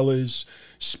Goodfellas,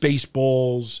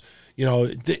 Spaceballs,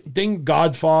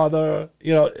 Godfather,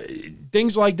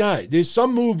 things like that. There's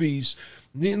some movies,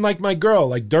 like my girl,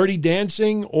 like Dirty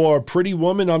Dancing or Pretty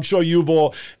Woman. I'm sure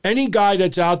any guy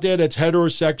that's out there that's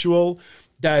heterosexual,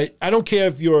 that I don't care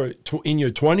if you're in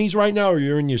your 20s right now or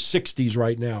you're in your 60s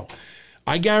right now.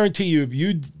 I guarantee you, if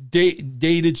you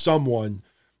dated someone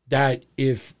that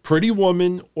if Pretty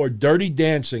Woman or Dirty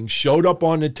Dancing showed up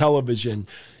on the television,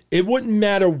 it wouldn't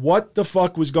matter what the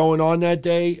fuck was going on that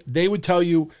day. They would tell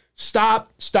you,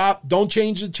 stop, don't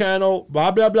change the channel,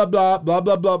 blah, blah, blah, blah, blah,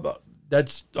 blah, blah, blah.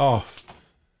 That's why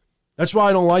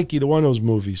I don't like either one of those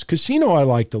movies. Casino I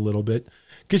liked a little bit.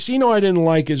 Casino I didn't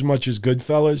like as much as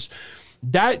Goodfellas.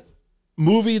 That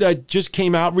movie that just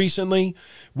came out recently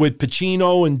with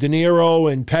Pacino and De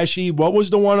Niro and Pesci, what was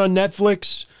the one on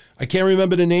Netflix? I can't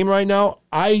remember the name right now.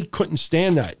 I couldn't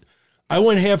stand that. I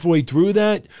went halfway through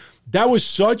that. That was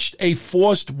such a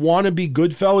forced wannabe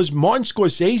Goodfellas. Martin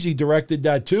Scorsese directed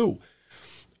that too.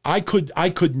 I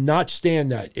could not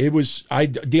stand that. It was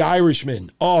The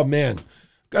Irishman. Oh man,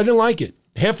 I didn't like it.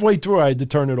 Halfway through, I had to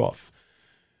turn it off.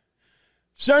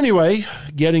 So anyway,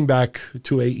 getting back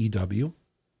to AEW,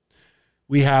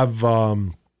 we have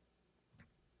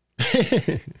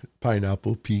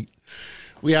Pineapple Pete.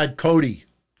 We had Cody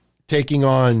taking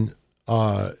on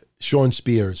Sean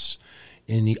Spears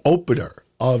in the opener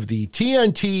of the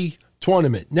TNT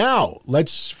tournament. Now,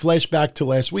 let's flash back to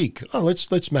last week. Let's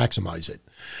maximize it.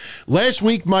 Last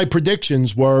week, my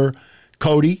predictions were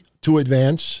Cody to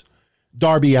advance,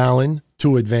 Darby Allin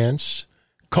to advance,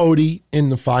 Cody in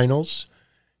the finals,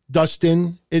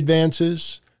 Dustin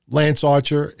advances, Lance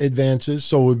Archer advances.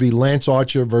 So it would be Lance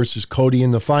Archer versus Cody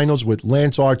in the finals with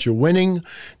Lance Archer winning.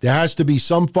 There has to be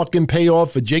some fucking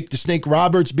payoff for Jake the Snake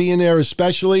Roberts being there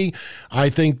especially. I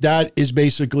think that is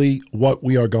basically what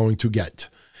we are going to get.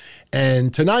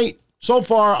 And tonight, so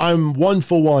far, I'm 1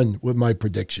 for 1 with my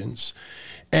predictions.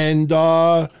 And,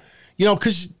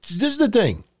 because this is the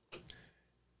thing.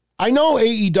 I know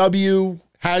AEW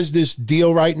has this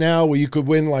deal right now where you could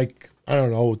win like, I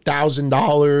don't know,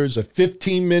 $1,000, a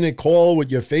 15-minute call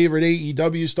with your favorite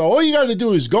AEW star. All you got to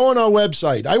do is go on our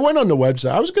website. I went on the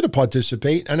website. I was going to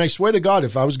participate, and I swear to God,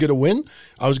 if I was going to win,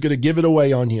 I was going to give it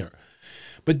away on here.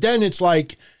 But then it's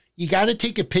like, you got to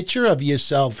take a picture of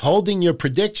yourself holding your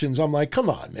predictions. I'm like, come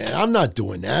on, man. I'm not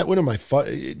doing that. What am I?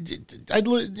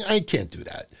 I can't do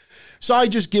that. So I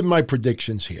just give my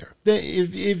predictions here.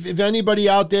 If anybody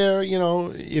out there,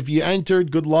 if you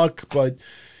entered, good luck. But,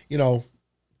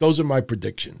 those are my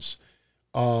predictions.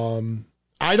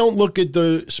 I don't look at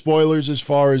the spoilers as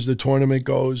far as the tournament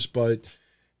goes, but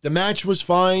the match was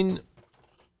fine.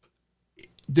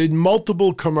 The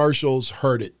multiple commercials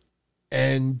hurt it.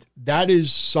 And that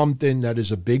is something that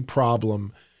is a big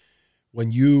problem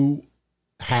when you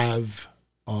have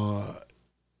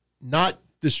not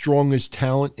the strongest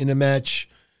talent in a match,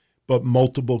 but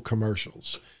multiple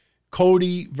commercials.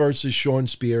 Cody versus Sean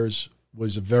Spears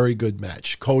was a very good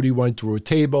match. Cody went through a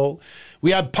table.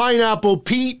 We had Pineapple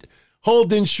Pete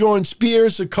holding Sean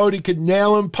Spears so Cody could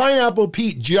nail him. Pineapple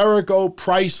Pete, Jericho,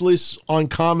 priceless on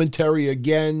commentary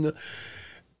again.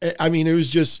 I mean, it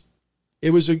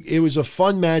was a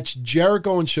fun match.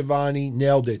 Jericho and Shivani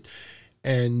nailed it.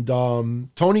 And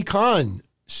Tony Khan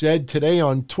said today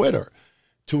on Twitter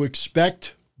to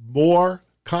expect more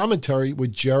commentary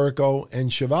with Jericho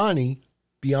and Shivani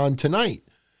beyond tonight.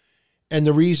 And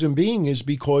the reason being is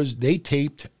because they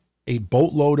taped a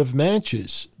boatload of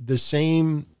matches the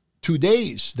same 2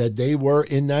 days that they were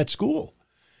in that school.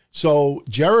 So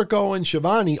Jericho and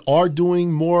Shivani are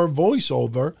doing more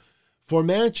voiceover for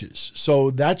matches.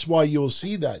 So that's why you'll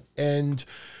see that. And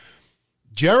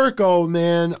Jericho,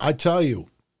 man, I tell you,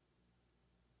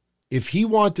 if he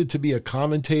wanted to be a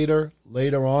commentator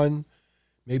later on,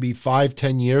 maybe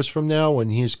 5-10 years from now when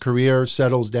his career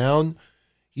settles down,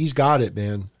 he's got it,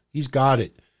 man. He's got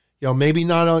it. Maybe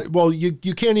not on, well, you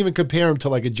can't even compare him to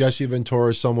like a Jesse Ventura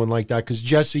or someone like that, because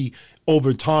Jesse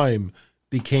over time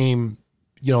became,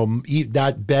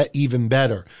 even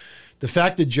better. The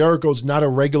fact that Jericho's not a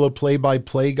regular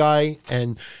play-by-play guy,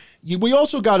 and we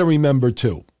also got to remember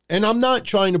too, and I'm not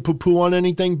trying to poo-poo on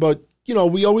anything, but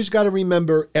we always got to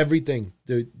remember everything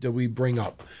that we bring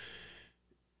up.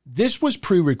 This was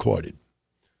pre-recorded.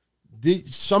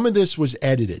 Some of this was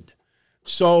edited.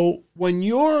 So when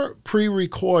you're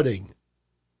pre-recording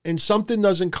and something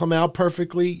doesn't come out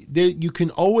perfectly, you can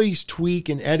always tweak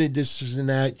and edit this and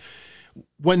that.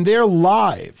 When they're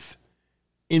live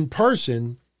in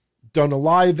person, done a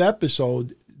live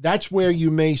episode, that's where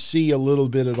you may see a little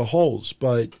bit of the holes.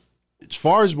 But as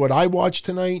far as what I watched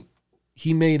tonight,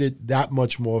 he made it that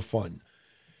much more fun.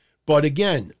 But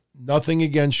again, nothing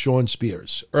against Sean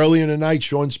Spears. Early in the night,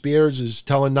 Sean Spears is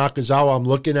telling Nakazawa, I'm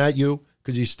looking at you,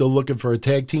 because he's still looking for a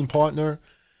tag team partner.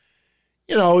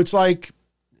 It's like,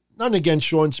 nothing against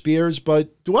Sean Spears,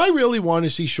 but do I really want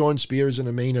to see Sean Spears in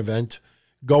a main event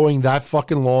going that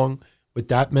fucking long with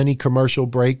that many commercial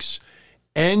breaks?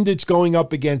 And it's going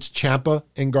up against Ciampa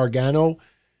and Gargano.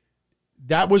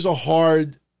 That was a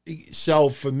hard sell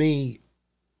for me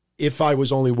if I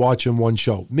was only watching one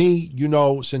show. Me,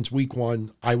 since week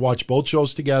one, I watch both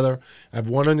shows together. I have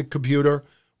one on the computer,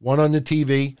 one on the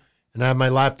TV, and I have my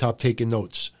laptop taking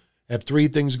notes. I have 3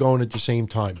 things going at the same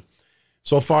time.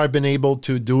 So far, I've been able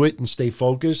to do it and stay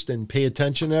focused and pay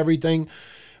attention to everything.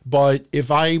 But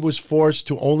if I was forced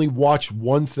to only watch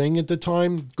one thing at the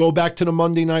time, go back to the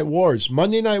Monday Night Wars.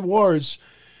 Monday Night Wars,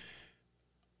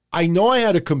 I know I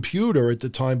had a computer at the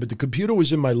time, but the computer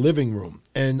was in my living room.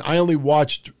 And I only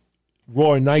watched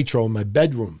Raw and Nitro in my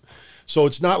bedroom. So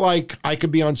it's not like I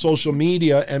could be on social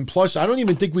media. And plus, I don't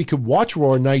even think we could watch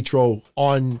Raw and Nitro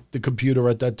on the computer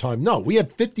at that time. No, we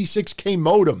had 56K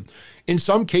modem. In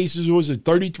some cases, it was a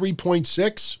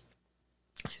 33.6.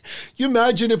 You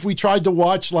imagine if we tried to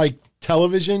watch like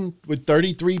television with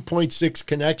 33.6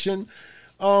 connection?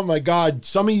 Oh my God.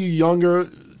 Some of you younger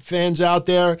fans out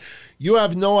there, you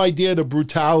have no idea the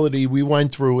brutality we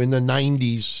went through in the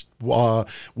 90s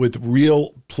with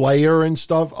Real Player and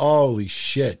stuff. Holy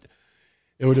shit.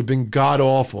 It would have been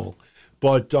god-awful.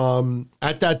 But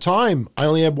at that time, I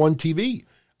only had one TV.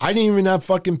 I didn't even have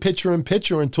fucking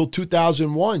picture-in-picture until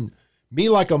 2001. Me,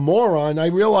 like a moron, I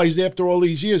realized after all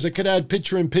these years, I could have had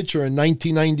picture-in-picture in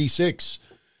 1996.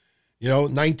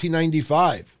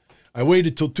 1995. I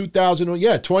waited till 2000.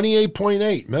 Yeah,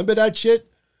 28.8. Remember that shit?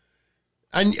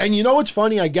 And you know what's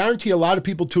funny? I guarantee a lot of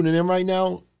people tuning in right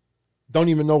now don't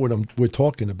even know what we're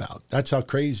talking about. That's how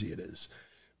crazy it is.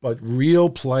 But Real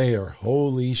Player,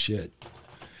 holy shit.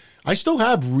 I still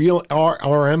have real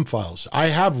RM files. I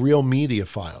have real media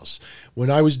files. When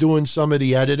I was doing some of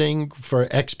the editing for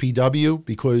XPW,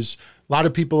 because a lot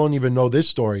of people don't even know this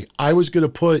story, I was going to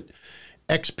put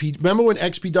remember when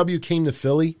XPW came to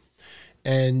Philly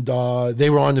and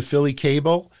they were on the Philly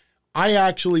cable? I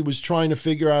actually was trying to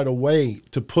figure out a way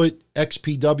to put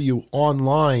XPW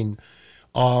online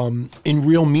in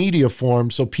real media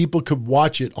form so people could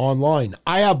watch it online.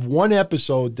 I have one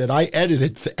episode that I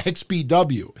edited for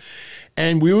XPW,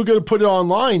 and we were going to put it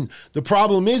online. The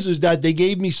problem is that they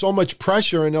gave me so much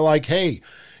pressure, and they're like, hey,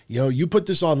 you put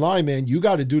this online, man, you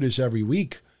got to do this every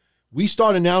week. We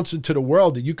start announcing to the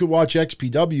world that you could watch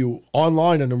XPW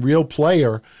online on a real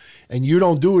player, and you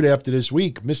don't do it after this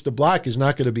week, Mr. Black is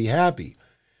not going to be happy.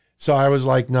 So I was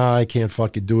like, nah, I can't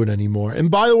fucking do it anymore. And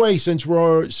by the way, since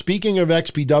we're speaking of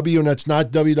XPW and that's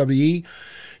not WWE,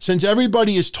 since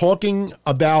everybody is talking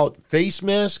about face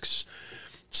masks,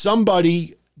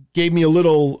 somebody gave me a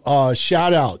little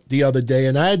shout out the other day,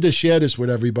 and I had to share this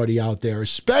with everybody out there,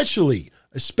 especially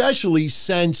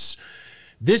since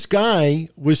this guy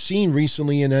was seen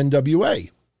recently in NWA.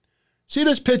 See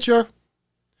this picture?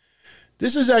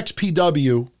 This is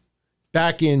XPW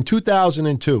back in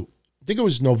 2002. I think it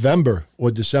was November or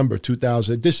December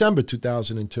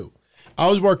 2002. I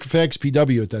was working for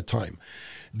XPW at that time.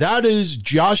 That is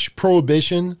Josh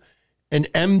Prohibition and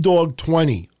M-Dog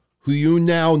 20, who you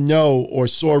now know or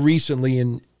saw recently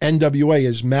in NWA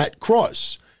as Matt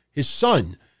Cross. His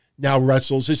son now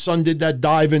wrestles. His son did that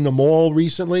dive in the mall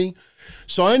recently.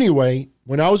 So anyway,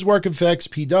 when I was working for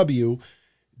XPW,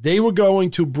 they were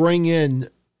going to bring in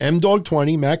M-Dog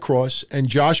 20, Matt Cross, and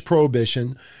Josh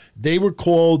Prohibition. They were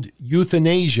called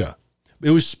Euthanasia. It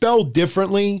was spelled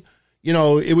differently.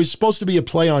 It was supposed to be a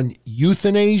play on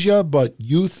euthanasia, but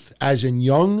youth as in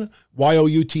young,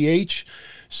 Y-O-U-T-H.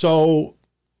 So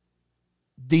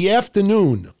the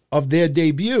afternoon of their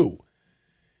debut,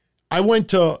 I went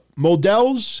to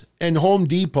Modell's and Home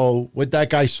Depot with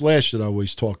that guy Slash that I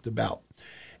always talked about.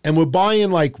 And we're buying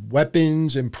like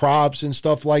weapons and props and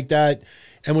stuff like that.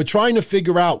 And we're trying to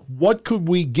figure out what could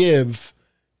we give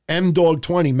M-Dog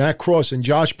 20, Matt Cross, and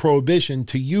Josh Prohibition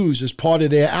to use as part of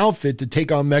their outfit to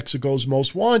take on Mexico's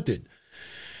Most Wanted.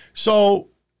 So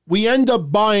we end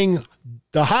up buying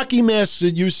the hockey masks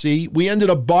that you see. We ended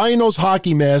up buying those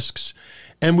hockey masks,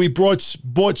 and we bought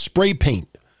spray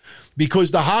paint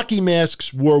because the hockey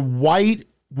masks were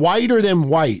whiter than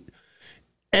white.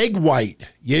 Egg white.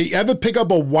 You ever pick up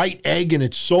a white egg and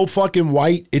it's so fucking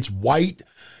white? It's white.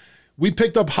 We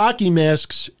picked up hockey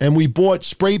masks and we bought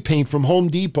spray paint from Home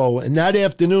Depot. And that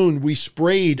afternoon, we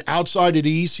sprayed outside of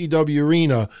the ECW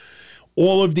arena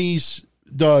all of the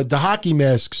hockey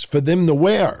masks for them to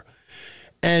wear.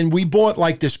 And we bought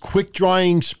like this quick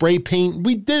drying spray paint.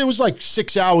 It was like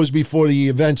 6 hours before the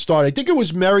event started. I think it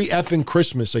was Merry Effing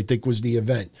Christmas, I think was the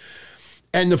event.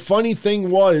 And the funny thing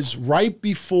was, right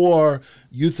before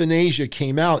Euthanasia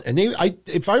came out, and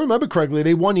if I remember correctly,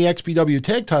 they won the XPW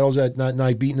tag titles that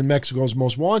night, beating the Mexico's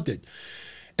Most Wanted.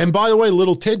 And by the way,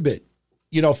 little tidbit,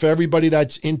 for everybody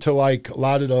that's into like a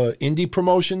lot of the indie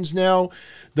promotions now,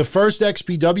 the first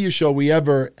XPW show we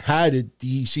ever had at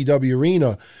the ECW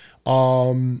arena,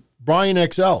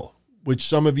 Brian XL, which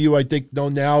some of you I think know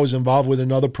now is involved with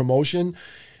another promotion.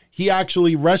 He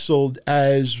actually wrestled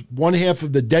as one half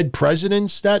of the Dead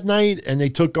Presidents that night, and they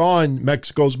took on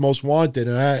Mexico's Most Wanted.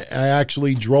 And I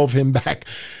actually drove him back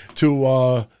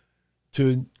to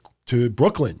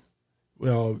Brooklyn,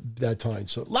 that time.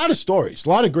 So a lot of stories, a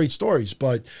lot of great stories.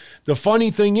 But the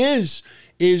funny thing is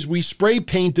we spray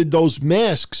painted those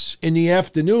masks in the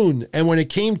afternoon, and when it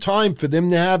came time for them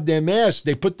to have their masks,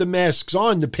 they put the masks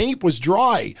on. The paint was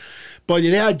dry, but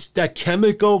it had that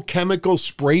chemical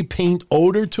spray paint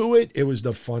odor to it. It was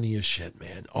the funniest shit,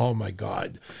 man. Oh my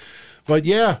God. But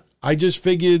yeah, I just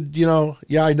figured,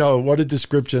 I know, what a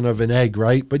description of an egg,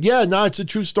 right? But yeah, no, it's a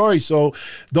true story. So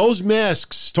those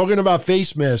masks, talking about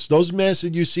face masks, those masks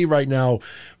that you see right now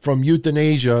from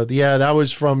Euthanasia, yeah, that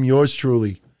was from yours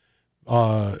truly.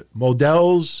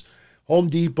 Modell's, Home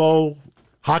Depot,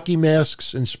 hockey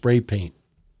masks, and spray paint.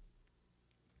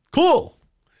 Cool.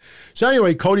 So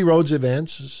anyway, Cody Rhodes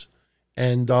advances,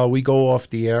 and we go off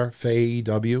the air for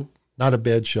AEW. Not a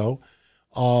bad show.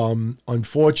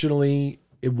 Unfortunately,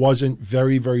 it wasn't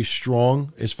very, very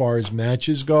strong as far as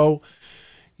matches go.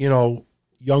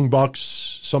 Young Bucks,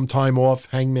 some time off.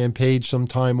 Hangman Page, some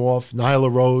time off.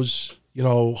 Nyla Rose,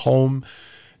 home.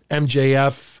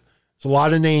 MJF. There's a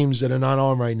lot of names that are not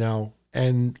on right now.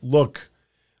 And look,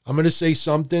 I'm going to say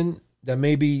something that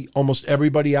maybe almost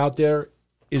everybody out there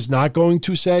is not going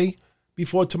to say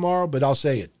before tomorrow, but I'll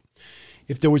say it.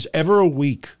 If there was ever a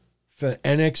week for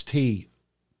NXT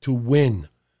to win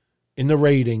in the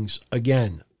ratings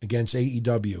again against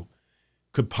AEW,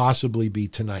 could possibly be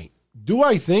tonight. Do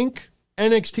I think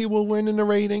NXT will win in the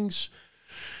ratings?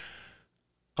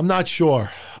 I'm not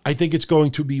sure. I think it's going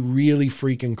to be really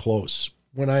freaking close.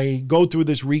 When I go through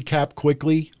this recap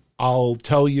quickly, I'll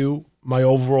tell you my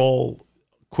overall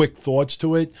quick thoughts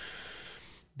to it.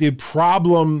 The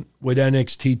problem with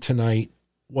NXT tonight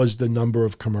was the number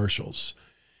of commercials.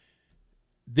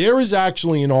 There is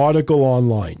actually an article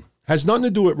online. Has nothing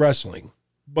to do with wrestling,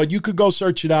 but you could go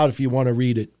search it out if you want to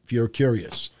read it, if you're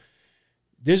curious.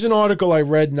 There's an article I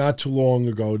read not too long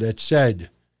ago that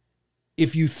said,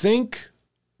 if you think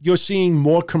you're seeing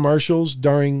more commercials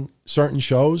during certain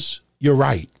shows, you're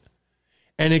right.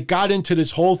 And it got into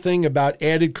this whole thing about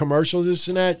added commercials, this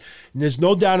and that. And there's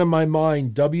no doubt in my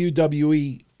mind,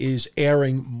 WWE is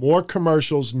airing more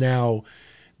commercials now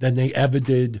than they ever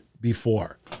did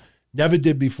before. Never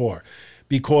did before.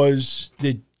 Because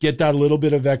they get that little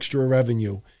bit of extra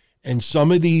revenue. And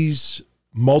some of these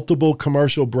multiple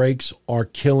commercial breaks are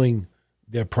killing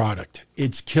their product.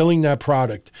 It's killing that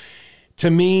product. To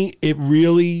me, it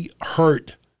really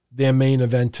hurt their main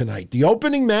event tonight. The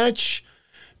opening match,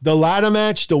 the ladder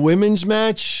match, the women's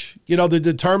match, to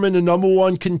determine the number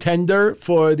one contender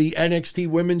for the NXT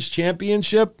Women's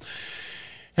Championship.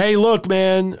 Hey, look,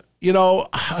 man,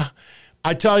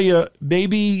 I tell you,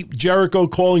 maybe Jericho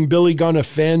calling Billy Gunn a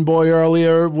fanboy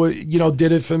earlier,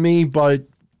 did it for me, but,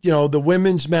 the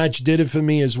women's match did it for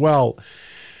me as well.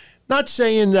 Not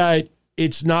saying that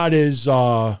it's not as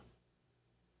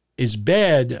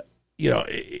bad,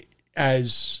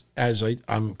 as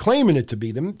I'm claiming it to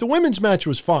be. The women's match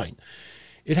was fine.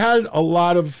 It had a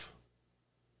lot of,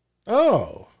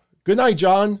 good night,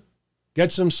 John.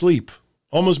 Get some sleep.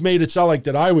 Almost made it sound like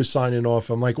that I was signing off.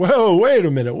 I'm like, whoa, wait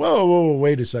a minute. Whoa,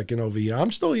 wait a second over here.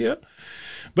 I'm still here.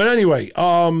 But anyway,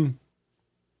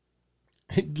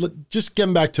 just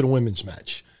getting back to the women's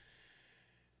match.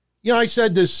 I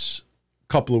said this a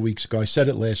couple of weeks ago. I said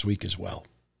it last week as well.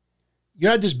 You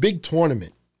had this big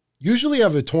tournament. Usually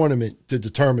have a tournament to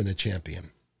determine a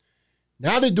champion.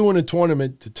 Now they're doing a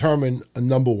tournament to determine a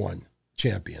number one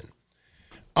champion.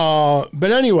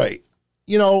 But anyway,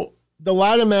 the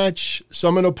ladder match,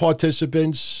 some of the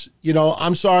participants,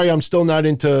 I'm sorry, I'm still not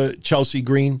into Chelsea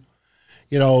Green.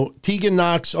 Tegan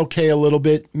Knox, okay, a little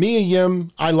bit. Mia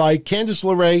Yim, I like. Candice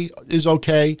LeRae is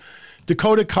okay.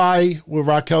 Dakota Kai with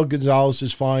Raquel Gonzalez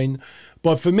is fine.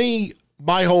 But for me,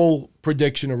 my whole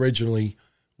prediction originally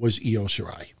was Io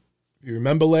Shirai. You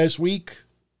remember last week?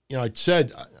 I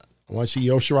said, I want to see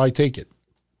Io Shirai take it.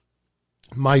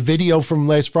 My video from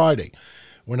last Friday,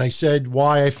 when I said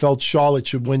why I felt Charlotte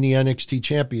should win the NXT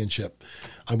Championship.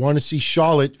 I want to see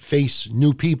Charlotte face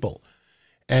new people.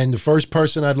 And the first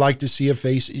person I'd like to see her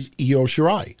face is Io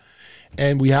Shirai.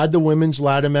 And we had the women's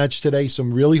ladder match today,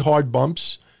 some really hard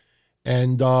bumps.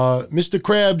 And Mr.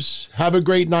 Krabs, have a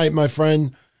great night, my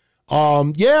friend.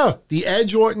 The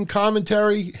Edge Orton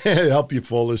commentary, help you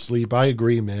fall asleep. I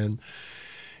agree, man.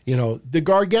 The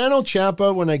Gargano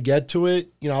Ciampa, when I get to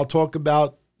it, I'll talk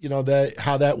about, that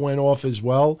how that went off as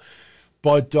well.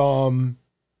 But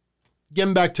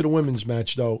getting back to the women's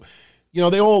match, though,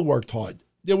 they all worked hard.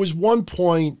 There was one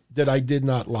point that I did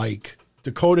not like.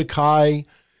 Dakota Kai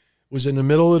was in the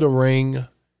middle of the ring,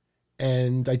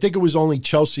 and I think it was only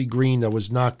Chelsea Green that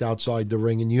was knocked outside the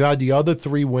ring, and you had the other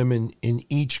three women in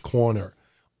each corner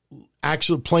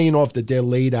actually playing off that they're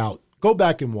laid out. Go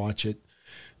back and watch it.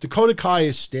 Dakota Kai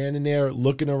is standing there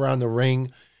looking around the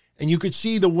ring, and you could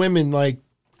see the women like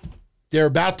they're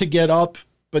about to get up,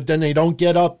 but then they don't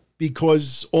get up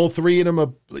because all three of them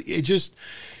are, it just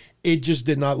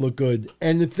did not look good.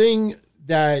 And the thing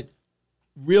that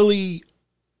really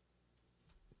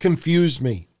confused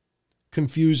me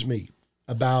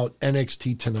about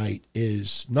NXT tonight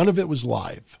is none of it was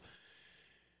live.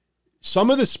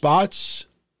 Some of the spots,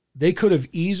 they could have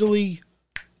easily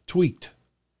tweaked.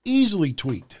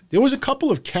 There was a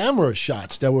couple of camera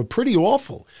shots that were pretty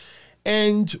awful.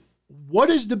 And what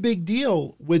is the big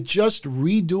deal with just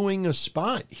redoing a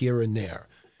spot here and there?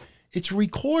 It's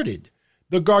recorded.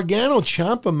 The Gargano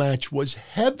Ciampa match was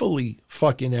heavily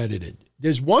fucking edited.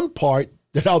 There's one part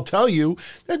that I'll tell you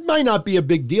that might not be a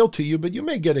big deal to you, but you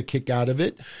may get a kick out of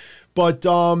it. But,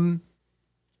 the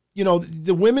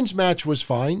women's match was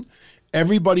fine.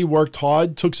 Everybody worked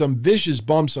hard, took some vicious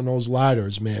bumps on those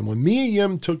ladders, man. When Mia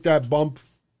Yim took that bump,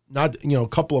 a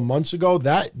couple of months ago,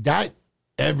 that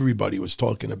everybody was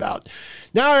talking about.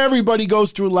 Now everybody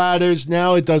goes through ladders.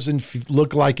 Now it doesn't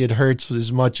look like it hurts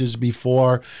as much as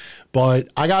before. But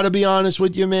I got to be honest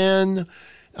with you, man.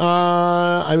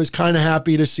 I was kind of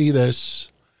happy to see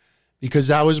this because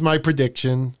that was my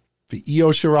prediction for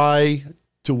Io Shirai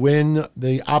to win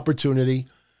the opportunity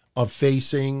of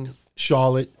facing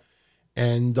Charlotte.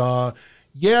 And, Mr.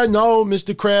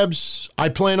 Krabs, I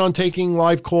plan on taking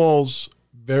live calls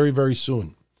very, very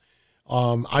soon.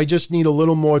 I just need a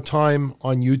little more time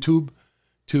on YouTube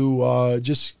to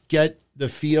just get the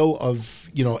feel of,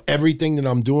 everything that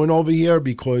I'm doing over here,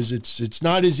 because it's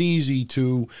not as easy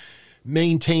to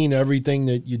maintain everything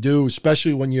that you do,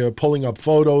 especially when you're pulling up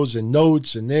photos and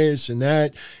notes and this and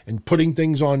that and putting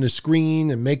things on the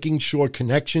screen and making sure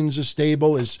connections are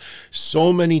stable. There's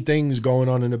so many things going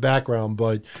on in the background,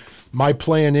 but my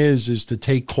plan is to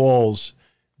take calls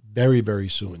very, very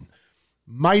soon.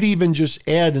 Might even just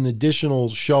add an additional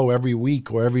show every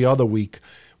week or every other week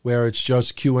where it's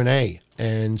just Q&A.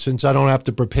 And since I don't have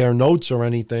to prepare notes or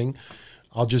anything,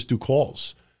 I'll just do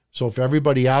calls. So for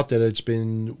everybody out there that's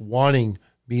been wanting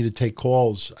me to take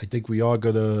calls, I think we are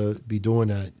going to be doing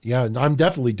that. Yeah, I'm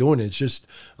definitely doing it. It's just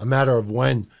a matter of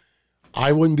when.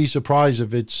 I wouldn't be surprised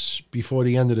if it's before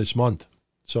the end of this month.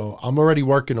 So I'm already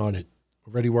working on it.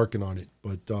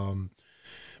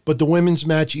 But the women's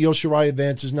match, Io Shirai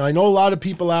advances. Now, I know a lot of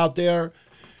people out there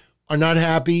are not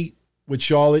happy with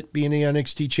Charlotte being the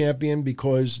NXT champion,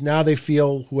 because now they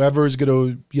feel whoever is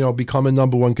going to, become a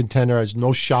number one contender has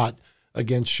no shot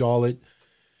against Charlotte.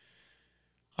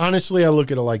 Honestly, I look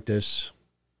at it like this.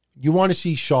 You want to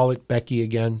see Charlotte, Becky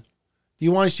again? Do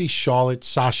you want to see Charlotte,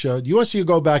 Sasha? Do you want to see her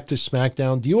go back to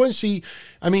SmackDown? Do you want to see,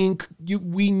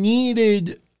 we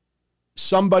needed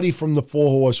somebody from the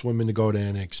Four Horsewomen to go to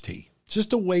NXT. It's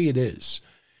just the way it is.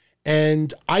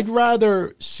 And I'd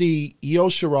rather see Io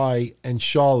Shirai and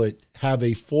Charlotte have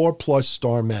a 4+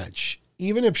 star match,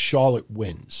 even if Charlotte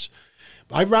wins.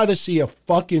 I'd rather see a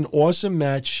fucking awesome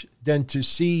match than to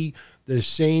see the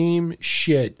same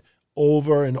shit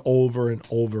over and over and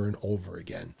over and over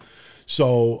again.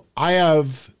 So I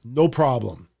have no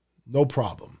problem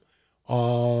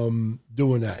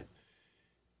doing that.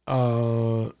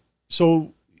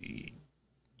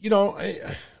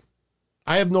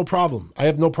 I have no problem. I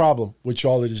have no problem with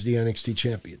Charlotte as the NXT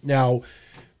champion. Now,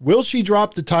 will she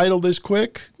drop the title this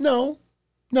quick? No.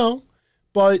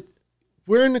 But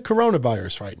we're in the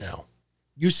coronavirus right now.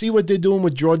 You see what they're doing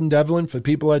with Jordan Devlin. For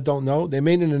people that don't know, they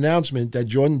made an announcement that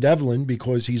Jordan Devlin,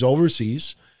 because he's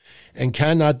overseas and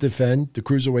cannot defend the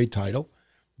Cruiserweight title,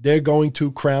 they're going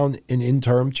to crown an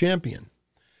interim champion.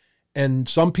 And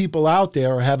some people out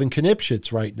there are having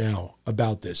conniptions right now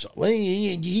about this. Well,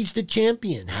 he's the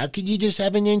champion. How could you just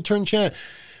have an interim champion?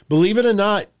 Believe it or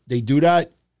not, they do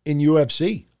that in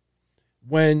UFC.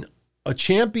 When a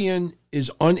champion is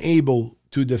unable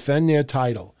to defend their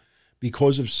title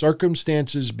because of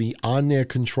circumstances beyond their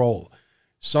control,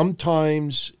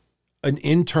 sometimes an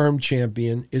interim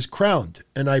champion is crowned.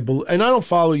 And I don't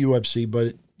follow UFC,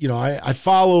 but I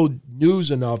follow news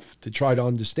enough to try to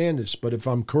understand this. But if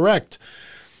I'm correct,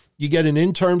 you get an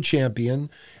interim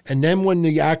champion, and then when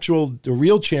the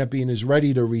real champion is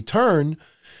ready to return,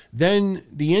 then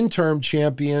the interim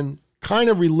champion kind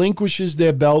of relinquishes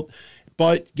their belt,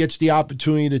 but gets the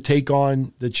opportunity to take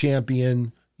on the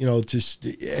champion,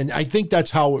 and I think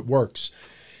that's how it works.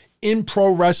 In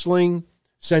pro wrestling,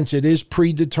 since it is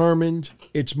predetermined,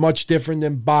 it's much different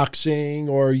than boxing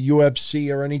or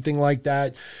UFC or anything like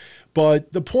that.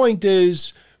 But the point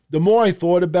is, the more I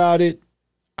thought about it,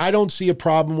 I don't see a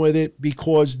problem with it,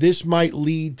 because this might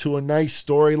lead to a nice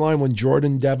storyline when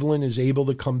Jordan Devlin is able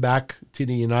to come back to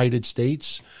the United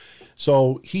States.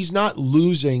 So he's not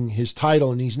losing his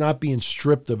title and he's not being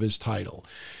stripped of his title.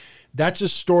 That's a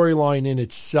storyline in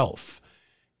itself.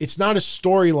 It's not a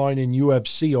storyline in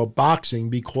UFC or boxing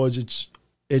because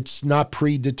it's not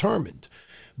predetermined.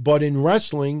 But in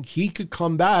wrestling, he could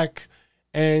come back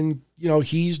and,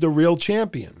 he's the real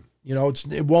champion.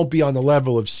 It won't be on the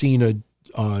level of Cena,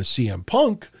 CM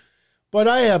Punk, but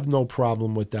I have no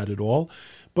problem with that at all.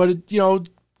 But,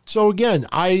 so again,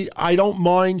 I don't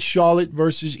mind Charlotte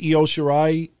versus Io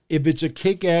Shirai. If it's a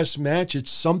kick-ass match,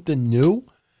 it's something new.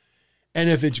 And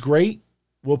if it's great,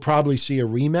 we'll probably see a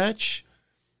rematch.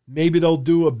 Maybe they'll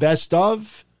do a best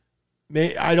of.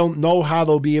 I don't know how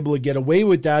they'll be able to get away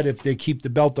with that if they keep the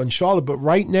belt on Charlotte. But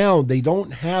right now, they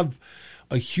don't have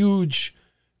a huge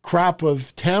crop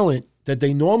of talent that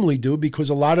they normally do, because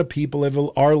a lot of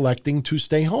people are electing to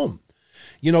stay home.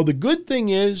 The good thing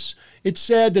is, it's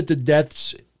sad that the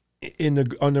deaths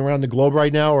around the globe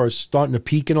right now are starting to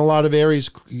peak in a lot of areas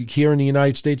here in the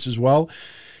United States as well.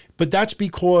 But that's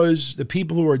because the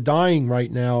people who are dying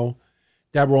right now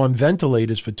that were on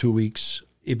ventilators for 2 weeks,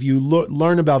 if you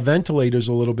learn about ventilators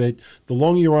a little bit, the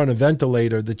longer you're on a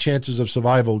ventilator, the chances of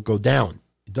survival go down.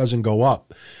 It doesn't go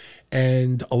up.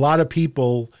 And a lot of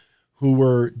people who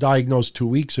were diagnosed 2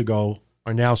 weeks ago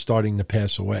are now starting to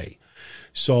pass away.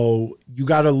 So you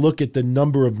got to look at the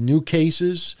number of new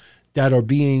cases that are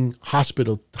being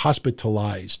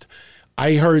hospitalized.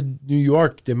 I heard New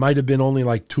York, there might have been only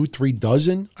like 2-3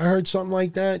 dozen. I heard something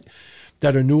like that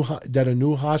are new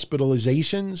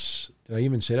hospitalizations. Did I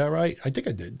even say that right? I think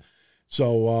I did.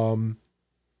 So,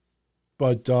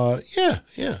 yeah.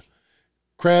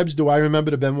 Krabs, do I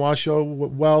remember the Benoit show?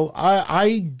 Well,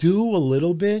 I do a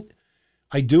little bit.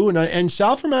 I do, and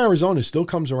Sal from Arizona still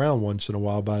comes around once in a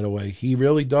while, by the way. He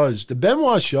really does. The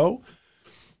Benoit show,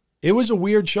 it was a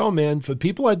weird show, man. For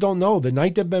people that don't know, the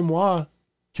night that Benoit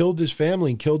killed his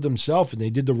family and killed himself, and they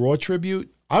did the Raw tribute,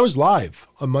 I was live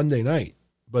on Monday night,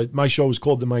 but my show was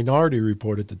called The Minority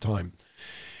Report at the time.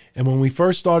 And when we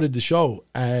first started the show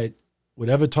at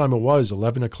whatever time it was,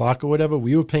 11 o'clock or whatever,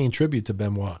 we were paying tribute to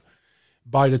Benoit.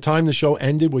 By the time the show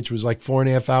ended, which was like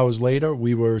 4.5 hours later,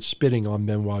 we were spitting on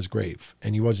Benoit's grave,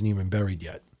 and he wasn't even buried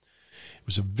yet. It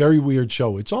was a very weird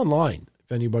show. It's online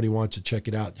if anybody wants to check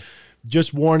it out.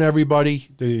 Just warn everybody,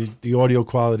 the audio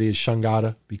quality is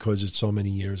shangada because it's so many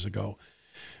years ago.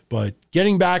 But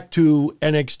getting back to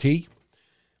NXT,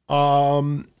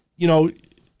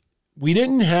 we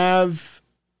didn't have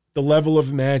the level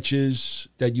of matches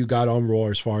that you got on Raw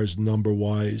as far as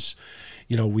number-wise.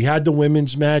 We had the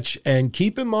women's match, and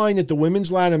keep in mind that the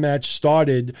women's ladder match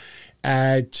started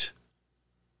at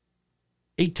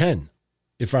 8:10,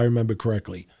 if I remember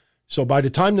correctly. So by the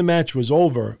time the match was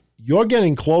over, you're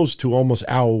getting close to almost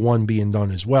hour one being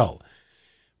done as well.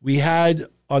 We had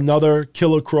another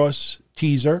Killer Cross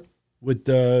teaser with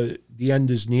the end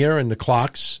is near and the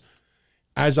clocks,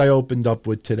 as I opened up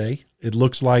with today. It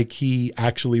looks like he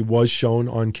actually was shown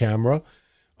on camera.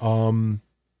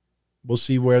 We'll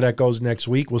see where that goes next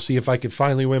week. We'll see if I can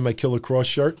finally wear my Killer Cross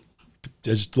shirt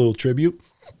as a little tribute.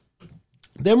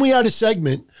 Then we had a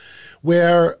segment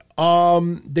where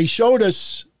they showed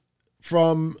us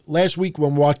from last week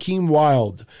when Joaquin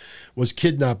Wilde was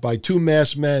kidnapped by two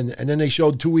masked men, and then they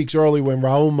showed 2 weeks early when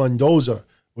Raul Mendoza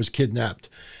was kidnapped.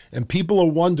 And people are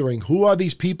wondering, who are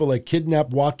these people that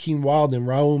kidnapped Joaquin Wilde and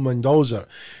Raul Mendoza?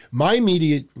 My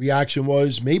immediate reaction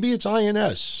was, maybe it's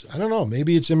INS. I don't know.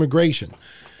 Maybe it's immigration.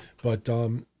 But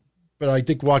I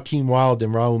think Joaquin Wilde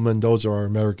and Raul Mendoza are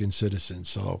American citizens.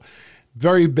 So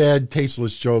very bad,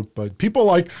 tasteless joke. But people are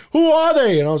like, who are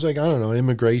they? And I was like, I don't know,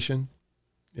 immigration.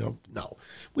 No.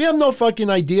 We have no fucking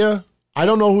idea. I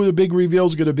don't know who the big reveal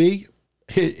is going to be.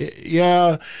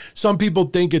 Yeah, some people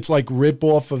think it's like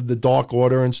rip-off of the Dark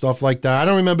Order and stuff like that. I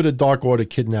don't remember the Dark Order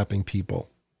kidnapping people.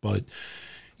 But,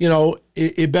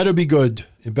 it better be good.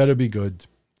 It better be good.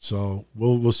 So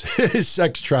we'll see.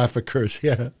 Sex traffickers,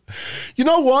 yeah. You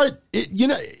know what?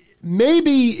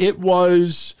 Maybe it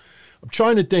was, I'm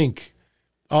trying to think,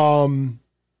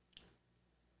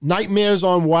 Nightmares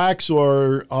on Wax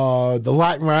or the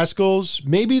Latin Rascals.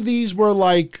 Maybe these were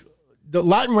like, the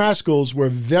Latin Rascals were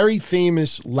very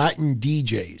famous Latin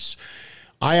DJs.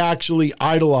 I actually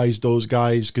idolized those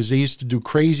guys because they used to do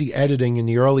crazy editing in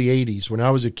the early 80s. When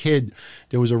I was a kid,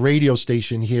 there was a radio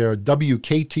station here,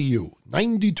 WKTU,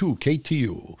 92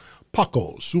 KTU,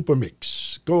 Paco, Super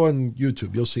Mix. Go on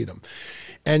YouTube, you'll see them.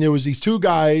 And there was these two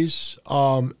guys,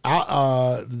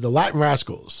 the Latin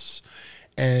Rascals,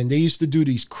 and they used to do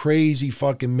these crazy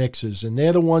fucking mixes, and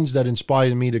they're the ones that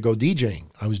inspired me to go DJing.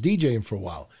 I was DJing for a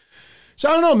while. So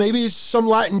I don't know, maybe it's some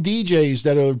Latin DJs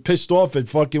that are pissed off at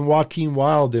fucking Joaquin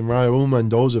Wilde and Raul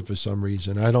Mendoza for some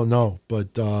reason. I don't know.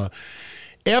 But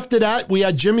after that, we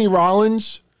had Jimmy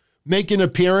Rollins make an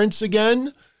appearance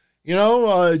again. I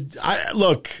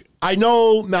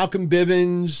know Malcolm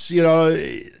Bivens,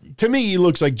 to me, he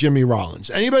looks like Jimmy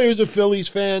Rollins. Anybody who's a Phillies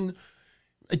fan,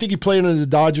 I think he played on the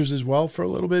Dodgers as well for a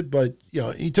little bit, but,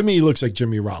 to me, he looks like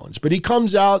Jimmy Rollins. But he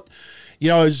comes out,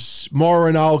 as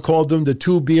Mauro Ranallo called them, the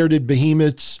two bearded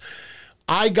behemoths.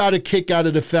 I got a kick out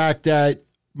of the fact that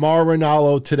Mauro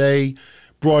Ranallo today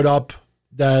brought up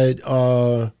that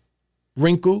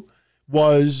Rinku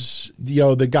was,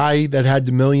 the guy that had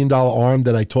the $1 million arm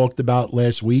that I talked about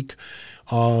last week.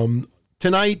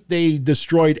 Tonight, they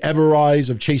destroyed Everrise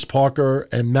of Chase Parker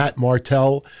and Matt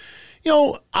Martell.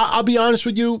 I'll be honest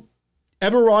with you,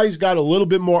 Everrise got a little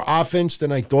bit more offense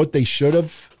than I thought they should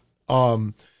have.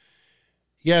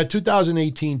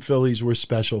 2018 Phillies were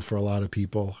special for a lot of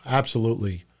people.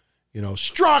 Absolutely.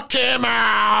 Struck him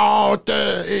out.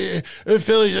 The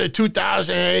Phillies are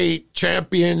 2008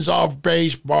 champions of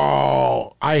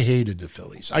baseball. I hated the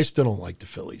Phillies. I still don't like the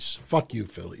Phillies. Fuck you,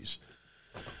 Phillies.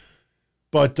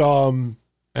 But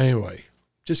anyway,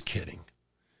 just kidding.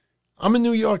 I'm a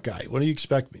New York guy. What do you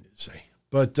expect me to say?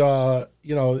 But, I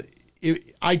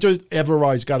just,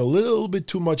 Everrise got a little bit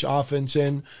too much offense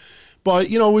in.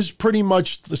 But, it was pretty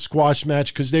much the squash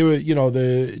match because they were,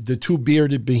 the two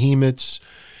bearded behemoths,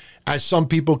 as some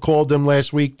people called them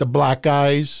last week, the black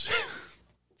guys.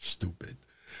 Stupid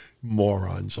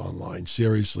morons online.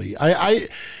 Seriously. There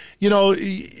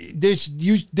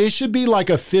should be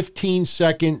like a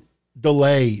 15-second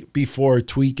delay before a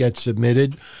tweet gets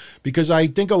submitted, because I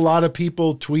think a lot of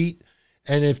people tweet,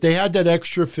 and if they had that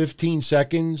extra 15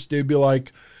 seconds, they'd be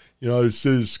like, this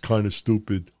is kind of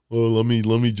stupid. Well, let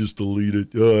me just delete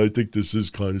it. I think this is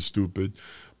kind of stupid.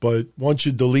 But once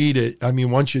you delete it,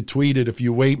 once you tweet it, if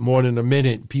you wait more than a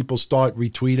minute, people start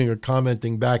retweeting or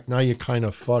commenting back. Now you're kind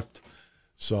of fucked.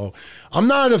 So I'm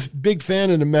not a big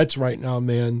fan of the Mets right now,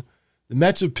 man. The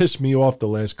Mets have pissed me off the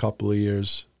last couple of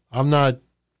years. I'm not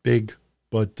big,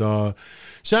 but so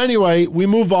anyway, we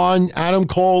move on. Adam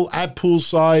Cole at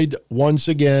poolside once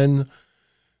again,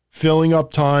 filling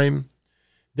up time.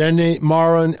 Then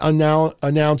Mara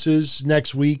announces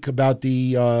next week about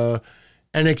the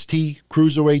NXT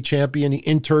Cruiserweight Champion, the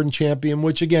intern champion,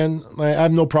 which again, I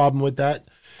have no problem with that.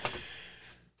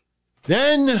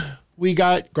 Then we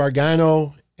got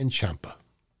Gargano and Ciampa.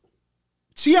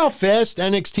 See how fast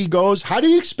NXT goes? How do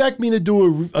you expect me to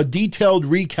do a detailed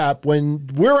recap when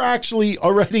we're actually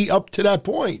already up to that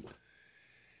point?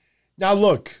 Now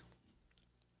look,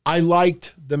 I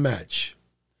liked the match.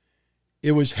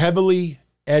 It was heavily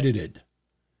edited.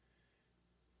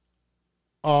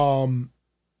 It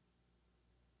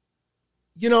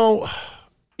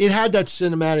had that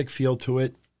cinematic feel to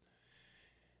it.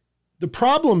 The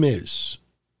problem is,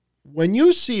 when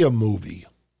you see a movie,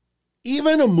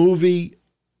 even a movie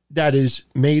that is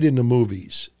made in the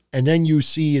movies, and then you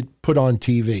see it put on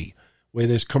TV where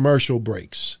there's commercial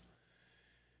breaks,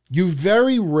 you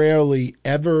very rarely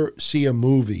ever see a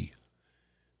movie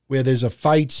where there's a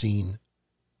fight scene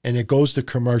and it goes to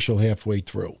commercial halfway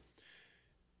through.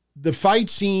 The fight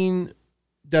scene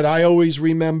that I always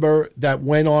remember that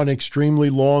went on extremely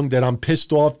long, that I'm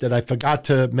pissed off that I forgot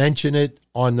to mention it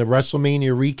on the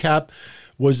WrestleMania recap,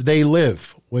 was They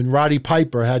Live, when Roddy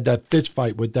Piper had that fist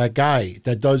fight with that guy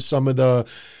that does some of the,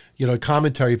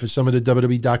 commentary for some of the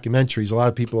WWE documentaries. A lot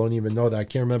of people don't even know that. I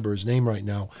can't remember his name right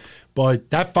now. But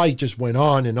that fight just went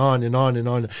on and on and on and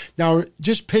on. Now,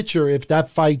 just picture if that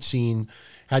fight scene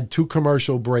had 2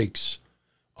 commercial breaks.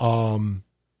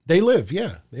 They Live,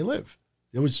 yeah, They Live.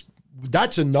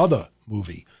 That's another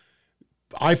movie.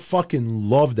 I fucking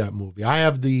love that movie. I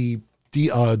have the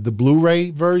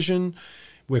Blu-ray version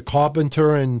where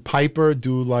Carpenter and Piper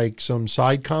do like some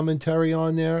side commentary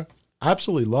on there.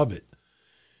 Absolutely love it.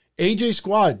 AJ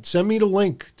Squad, send me the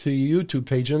link to your YouTube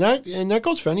page. And that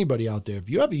goes for anybody out there. If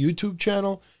you have a YouTube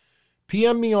channel,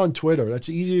 PM me on Twitter. That's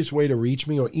the easiest way to reach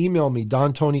me. Or email me,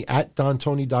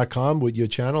 dontony@dontony.com with your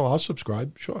channel. I'll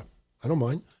subscribe. Sure. I don't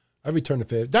mind. I return the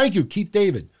favor. Thank you, Keith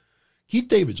David. Keith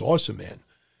David's awesome, man.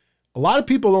 A lot of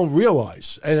people don't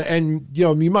realize, and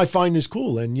you might find this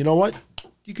cool. And you know what?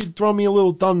 You could throw me a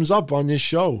little thumbs up on this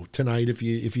show tonight if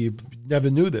you never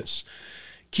knew this.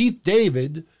 Keith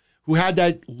David, who had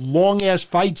that long-ass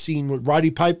fight scene with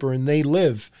Roddy Piper and They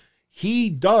Live, he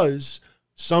does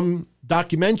some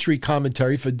documentary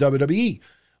commentary for WWE.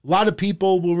 A lot of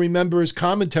people will remember his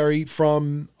commentary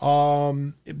from,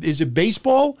 is it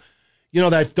baseball?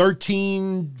 That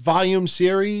 13-volume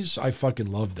series. I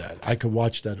fucking love that. I could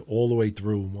watch that all the way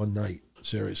through in one night,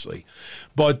 seriously.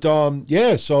 But,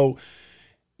 so,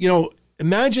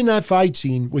 imagine that fight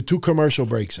scene with 2 commercial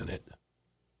breaks in it.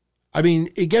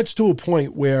 It gets to a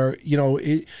point where,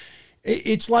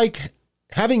 it's like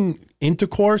having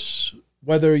intercourse,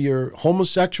 whether you're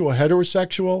homosexual or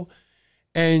heterosexual,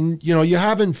 and, you're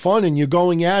having fun and you're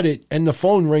going at it, and the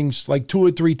phone rings like 2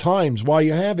 or 3 times while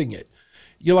you're having it.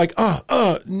 You're like,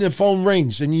 and the phone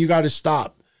rings and you got to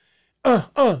stop.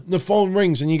 And the phone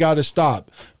rings and you got to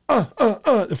stop.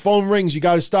 The phone rings, you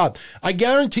got to stop. I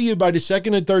guarantee you by the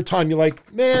second and third time, you're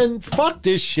like, man, fuck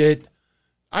this shit.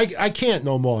 I can't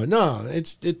no more. No,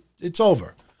 it's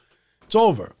over. It's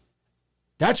over.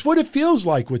 That's what it feels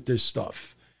like with this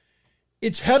stuff.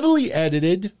 It's heavily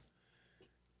edited.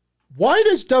 Why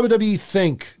does WWE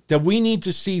think that we need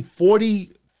to see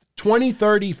 20,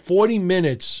 30, 40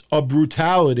 minutes of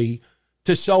brutality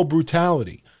to sell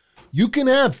brutality? You can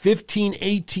have 15,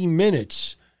 18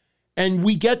 minutes and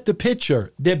we get the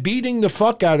picture. They're beating the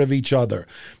fuck out of each other.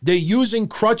 They're using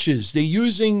crutches. They're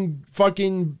using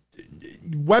fucking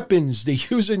weapons. They're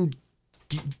using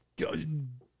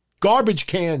garbage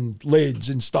can lids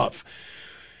and stuff.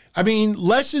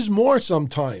 Less is more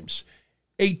sometimes.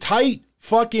 A tight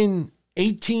fucking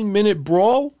 18-minute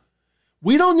brawl,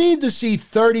 we don't need to see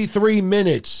 33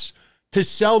 minutes to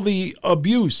sell the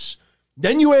abuse.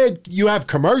 Then you have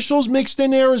commercials mixed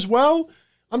in there as well.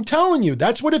 I'm telling you,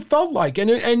 that's what it felt like. And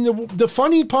the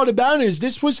funny part about it is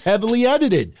this was heavily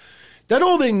edited. That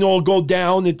all didn't all go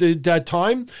down at that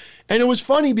time. And it was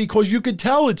funny because you could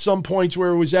tell at some points where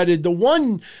it was edited. The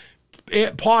one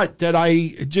part that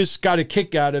I just got a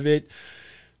kick out of it,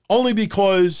 only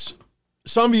because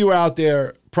some of you out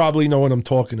there probably know what I'm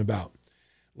talking about.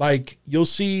 Like, you'll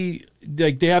see,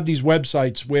 like, they have these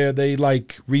websites where they,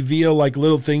 like, reveal, like,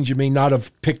 little things you may not have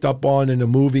picked up on in a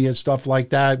movie and stuff like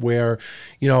that, where,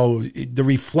 you know, the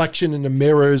reflection in the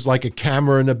mirror is like a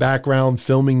camera in the background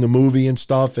filming the movie and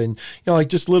stuff, and, you know, like,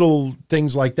 just little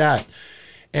things like that.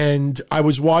 And I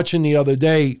was watching the other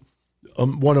day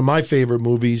one of my favorite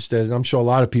movies that I'm sure a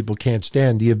lot of people can't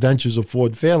stand, The Adventures of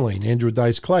Ford Fairlane, Andrew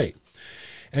Dice Clay.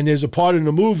 And there's a part in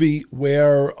the movie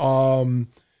where,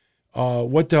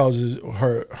 what the hell is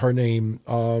her name?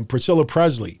 Priscilla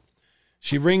Presley.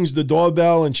 She rings the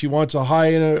doorbell and she wants to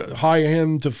hire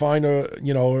him to find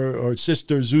her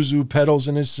sister Zuzu Petals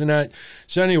and this and that.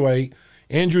 So anyway,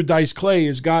 Andrew Dice Clay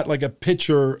has got like a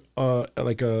pitcher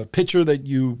that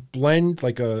you blend,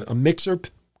 like a mixer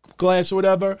glass or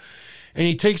whatever. And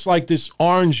he takes like this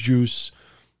orange juice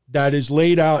that is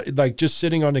laid out, like just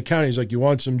sitting on the counter. He's like, "You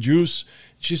want some juice?"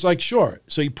 She's like, "Sure."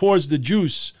 So he pours the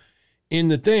juice in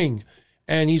the thing.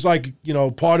 And he's like,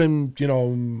 pardon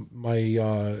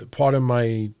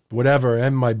my whatever,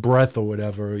 and my breath or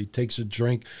whatever. He takes a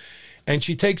drink. And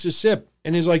she takes a sip.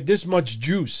 And there's like this much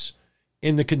juice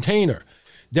in the container.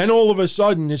 Then all of a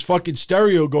sudden, his fucking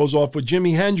stereo goes off with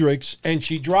Jimi Hendrix, and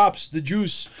she drops the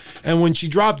juice. And when she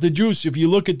dropped the juice, if you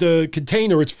look at the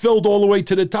container, it's filled all the way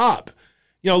to the top.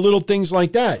 Little things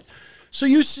like that. So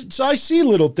I see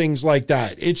little things like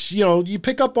that. It's, you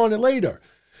pick up on it later.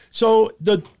 So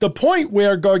the point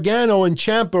where Gargano and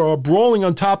Ciampa are brawling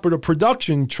on top of the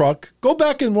production truck, go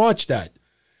back and watch that.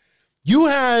 You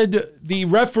had the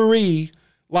referee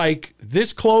like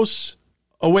this close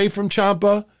away from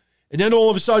Ciampa, and then all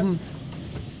of a sudden,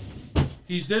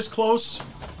 he's this close.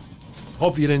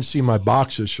 Hope you didn't see my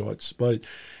boxer shorts, but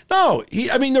no,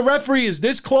 the referee is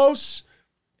this close,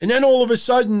 and then all of a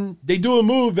sudden they do a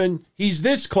move and he's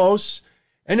this close,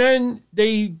 and then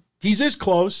he's this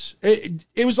close.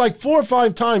 It was like 4 or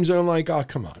 5 times, and I'm like, oh,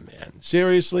 come on, man.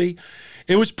 Seriously?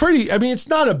 It was pretty, it's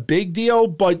not a big deal,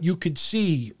 but you could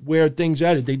see where things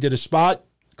ended. They did a spot,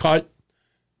 cut,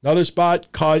 another spot,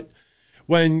 cut.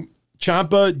 When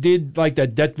Ciampa did like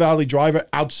that Death Valley driver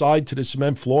outside to the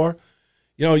cement floor,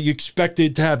 you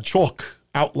expected to have chalk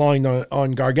outlined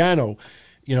on Gargano.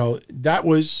 That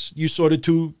was, you saw the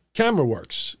two camera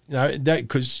works. That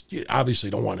because you obviously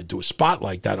don't want to do a spot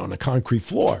like that on a concrete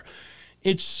floor.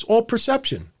 It's all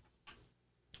perception.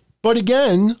 But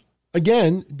again,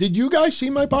 did you guys see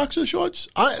my boxer shorts?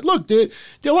 Look, they're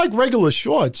like regular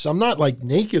shorts. I'm not like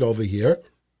naked over here.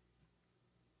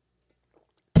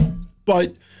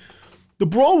 But the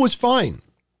brawl was fine.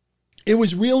 It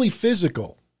was really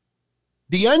physical.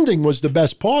 The ending was the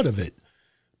best part of it.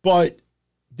 But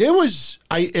there was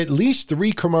at least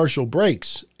 3 commercial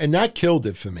breaks, and that killed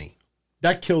it for me.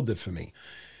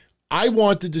 I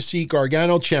wanted to see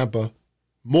Gargano Ciampa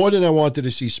more than I wanted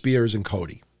to see Spears and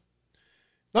Cody.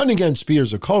 Nothing against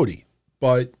Spears or Cody,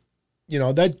 but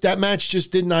that match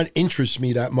just did not interest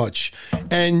me that much.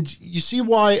 And you see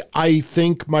why I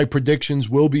think my predictions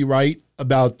will be right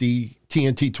about the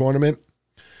TNT tournament?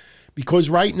 Because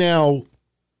right now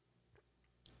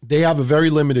they have a very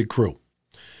limited crew.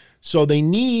 So they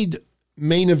need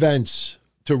main events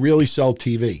to really sell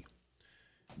TV.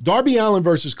 Darby Allin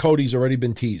versus Cody's already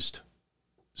been teased.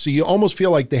 So you almost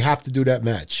feel like they have to do that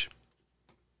match.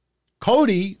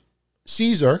 Cody,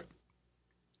 Caesar,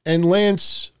 and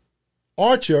Lance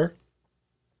Archer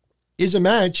is a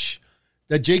match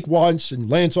that Jake wants and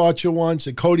Lance Archer wants,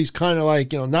 and Cody's kind of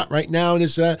like, not right now and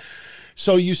this, that.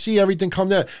 So you see everything come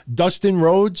there. Dustin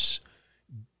Rhodes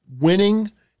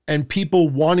winning and people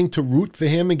wanting to root for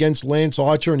him against Lance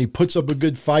Archer, and he puts up a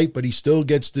good fight, but he still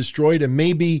gets destroyed. And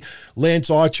maybe Lance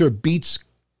Archer beats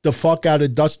the fuck out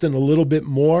of Dustin a little bit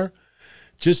more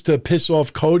just to piss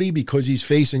off Cody because he's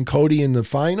facing Cody in the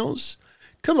finals.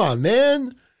 Come on,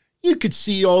 man. You could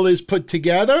see all this put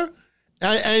together.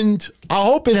 And I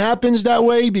hope it happens that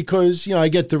way because, I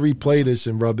get to replay this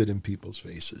and rub it in people's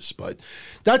faces. But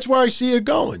that's where I see it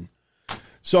going.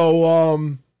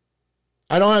 So,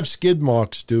 I don't have skid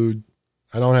marks, dude.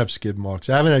 I don't have skid marks.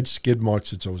 I haven't had skid marks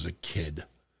since I was a kid.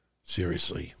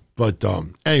 Seriously. But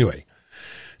anyway.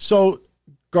 So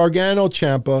Gargano,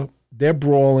 Ciampa, they're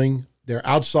brawling. They're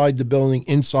outside the building,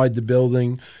 inside the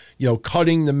building,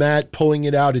 cutting the mat, pulling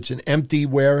it out. It's an empty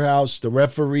warehouse. The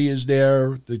referee is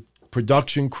there. The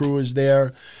production crew is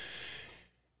there.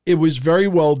 It was very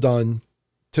well done.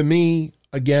 To me,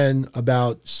 again,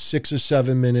 about 6 or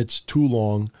 7 minutes too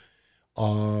long.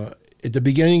 At the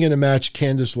beginning of the match,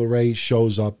 Candice LeRae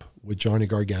shows up with Johnny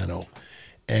Gargano.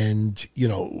 And,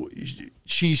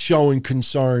 she's showing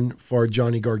concern for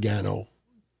Johnny Gargano.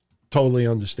 Totally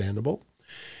understandable.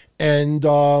 And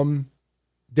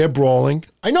They're brawling.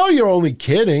 I know you're only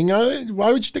kidding.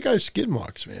 Why would you think I have skid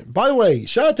marks, man? By the way,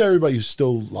 shout out to everybody who's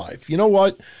still live. You know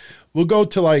what? We'll go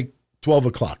to like 12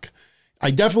 o'clock.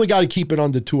 I definitely got to keep it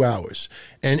under 2 hours.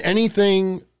 And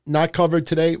anything not covered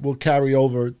today will carry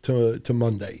over to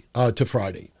Monday, to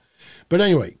Friday. But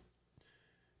anyway,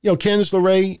 Candice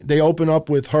LeRae, they open up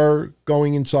with her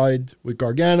going inside with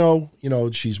Gargano.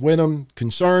 She's with him,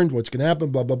 concerned, what's going to happen,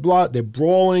 blah, blah, blah. They're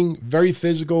brawling, very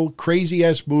physical,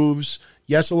 crazy-ass moves.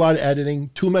 Yes, a lot of editing,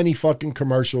 too many fucking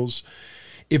commercials.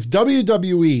 If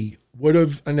WWE would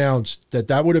have announced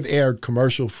that would have aired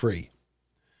commercial-free,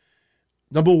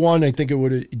 number one, I think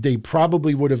they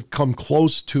probably would have come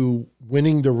close to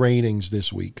winning the ratings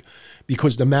this week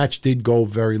because the match did go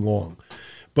very long.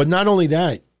 But not only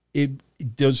that,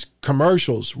 those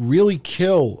commercials really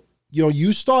kill.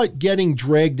 You start getting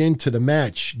dragged into the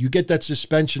match. You get that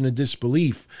suspension of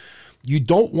disbelief. You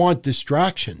don't want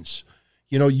distractions.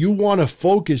 You want to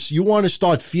focus. You want to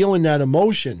start feeling that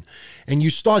emotion. And you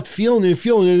start feeling it,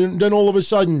 and then all of a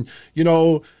sudden,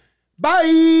 bye.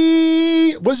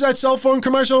 What's that cell phone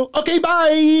commercial? Okay,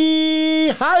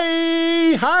 bye.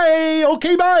 Hi.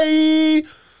 Okay, bye.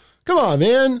 Come on,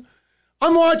 man.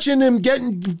 I'm watching them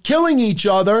killing each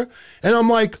other, and I'm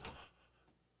like,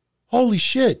 holy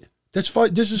shit, this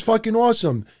is fucking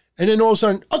awesome. And then all of a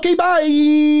sudden, okay,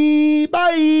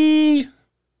 bye.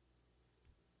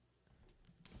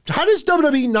 How does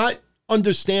WWE not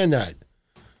understand that?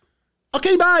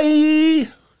 Okay, bye.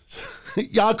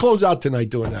 Yeah, I'll close out tonight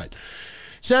doing that.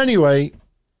 So anyway,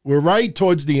 we're right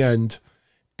towards the end,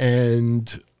 and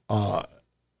Candice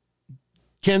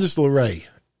LeRae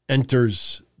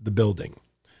enters the building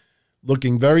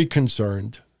looking very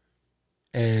concerned,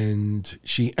 and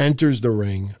she enters the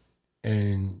ring,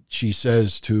 and she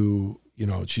says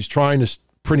she's trying to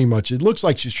pretty much, it looks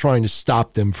like she's trying to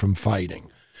stop them from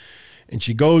fighting. And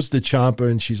she goes to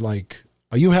Ciampa and she's like,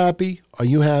 are you happy? Are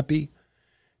you happy?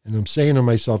 And I'm saying to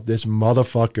myself, this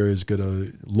motherfucker is going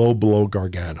to low blow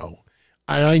Gargano.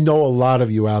 And I know a lot of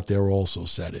you out there also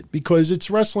said it because it's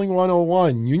Wrestling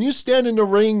 101. When you stand in the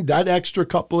ring that extra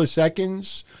couple of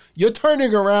seconds, you're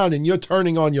turning around and you're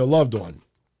turning on your loved one.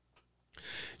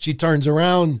 She turns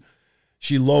around,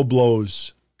 she low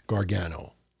blows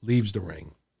Gargano, leaves the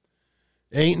ring.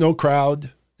 There ain't no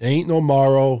crowd, there ain't no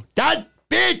Morrow. That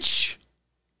bitch!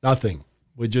 Nothing.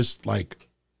 We're just like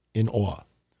in awe.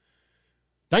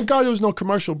 Thank God there was no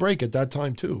commercial break at that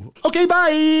time, too. Okay,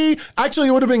 bye. Actually,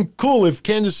 it would have been cool if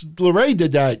Candice LeRae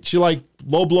did that. She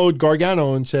low-blowed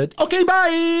Gargano and said, okay,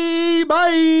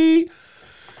 bye.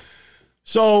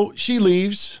 So she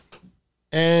leaves,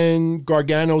 and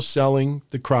Gargano's selling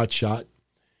the crotch shot,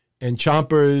 and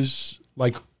Ciampa is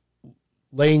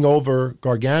laying over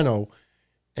Gargano,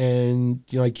 and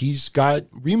he's got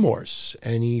remorse,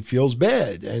 and he feels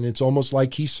bad, and it's almost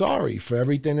like he's sorry for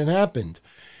everything that happened.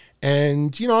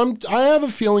 And, I have a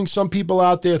feeling some people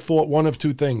out there thought one of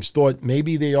two things. Thought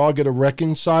maybe they are going to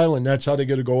reconcile and that's how they're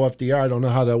going to go off the air. I don't know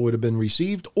how that would have been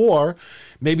received. Or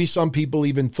maybe some people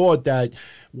even thought that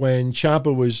when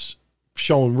Ciampa was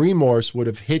showing remorse would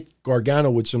have hit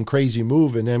Gargano with some crazy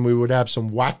move and then we would have some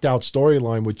whacked out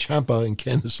storyline with Ciampa and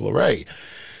Candice LeRae.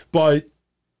 But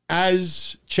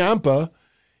as Ciampa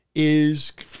is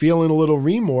feeling a little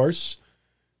remorse,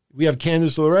 we have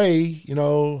Candice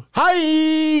LeRae,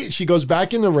 hi! She goes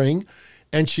back in the ring,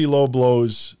 and she low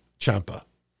blows Ciampa.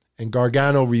 And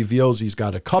Gargano reveals he's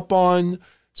got a cup on,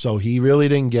 so he really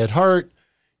didn't get hurt.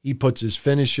 He puts his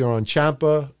finisher on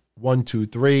Ciampa, 1, 2,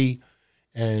 3,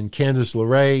 and Candice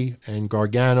LeRae and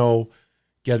Gargano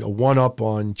get a one-up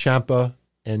on Ciampa,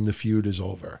 and the feud is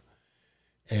over.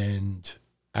 And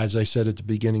as I said at the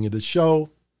beginning of the show,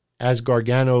 as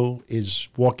Gargano is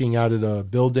walking out of the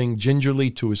building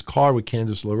gingerly to his car with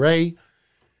Candice LeRae,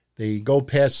 they go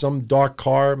past some dark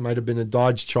car, might have been a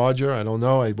Dodge Charger, I don't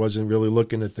know, I wasn't really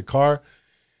looking at the car.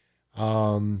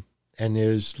 And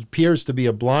there appears to be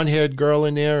a blonde-haired girl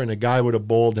in there and a guy with a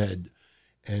bald head.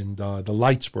 And the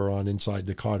lights were on inside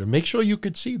the car to make sure you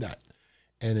could see that.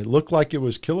 And it looked like it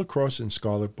was Killer Cross and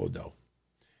Scarlett Bordeaux.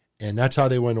 And that's how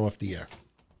they went off the air.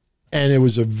 And it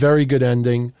was a very good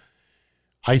ending.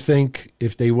 I think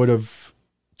if they would have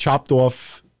chopped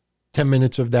off 10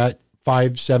 minutes of that,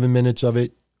 5, 7 minutes of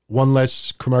it, one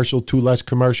less commercial, 2 less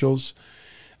commercials,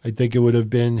 I think it would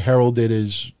have been heralded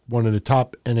as one of the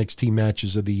top NXT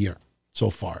matches of the year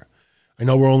so far. I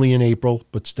know we're only in April,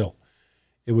 but still.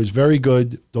 It was very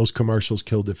good. Those commercials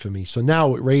killed it for me. So now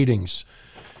with ratings,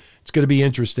 it's going to be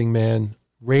interesting, man.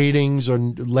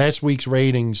 Last week's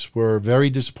ratings were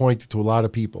very disappointing to a lot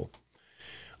of people.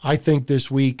 I think this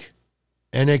week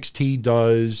NXT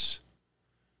does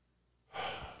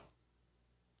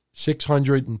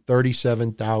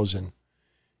 637,000.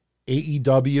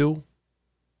 AEW,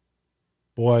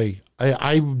 boy,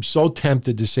 I'm so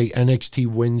tempted to say NXT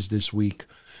wins this week,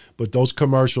 but those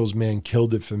commercials, man,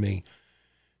 killed it for me.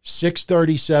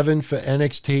 637 for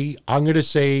NXT. I'm going to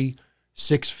say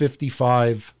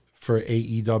 655 for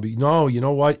AEW. No, you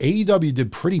know what? AEW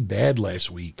did pretty bad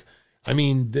last week. I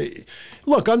mean,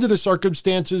 look, under the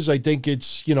circumstances, I think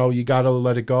it's, you got to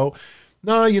let it go.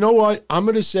 No, you know what? I'm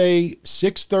going to say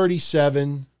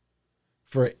 637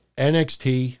 for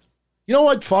NXT. You know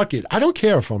what? Fuck it. I don't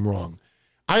care if I'm wrong.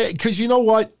 Because you know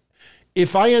what?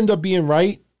 If I end up being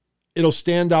right, it'll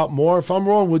stand out more. If I'm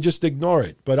wrong, we'll just ignore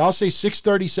it. But I'll say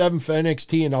 637 for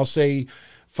NXT, and I'll say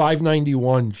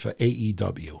 591 for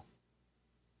AEW.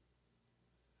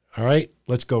 All right,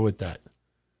 let's go with that.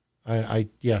 I'm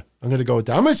going to go with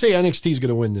that. I'm going to say NXT is going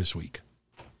to win this week.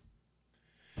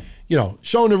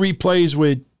 Showing the replays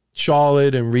with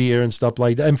Charlotte and Rhea and stuff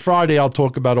like that. And Friday, I'll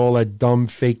talk about all that dumb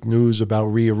fake news about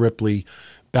Rhea Ripley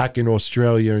back in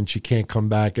Australia and she can't come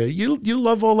back. You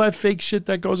love all that fake shit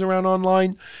that goes around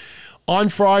online. On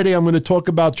Friday, I'm going to talk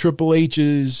about Triple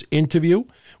H's interview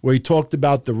where he talked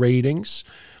about the ratings.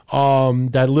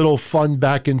 That little fun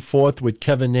back and forth with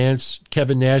Kevin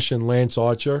Nash and Lance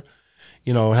Archer,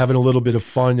 having a little bit of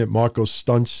fun at Marco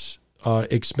Stunt's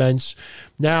expense.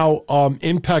 Now,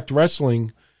 Impact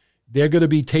Wrestling, they're going to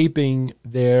be taping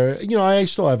their, I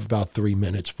still have about 4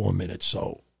 minutes.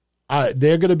 So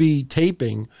they're going to be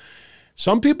taping.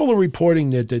 Some people are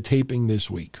reporting that they're taping this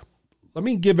week. Let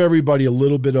me give everybody a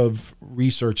little bit of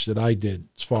research that I did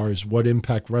as far as what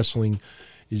Impact Wrestling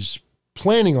is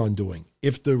planning on doing,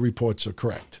 if the reports are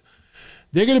correct.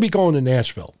 They're going to be going to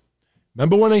Nashville.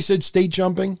 Remember when I said state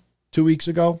jumping 2 weeks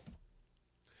ago?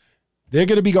 They're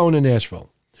going to be going to Nashville.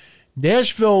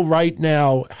 Nashville right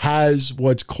now has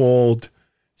what's called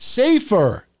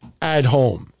Safer at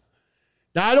Home.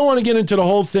 Now, I don't want to get into the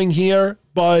whole thing here,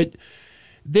 but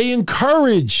they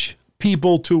encourage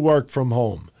people to work from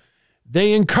home.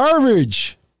 They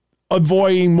encourage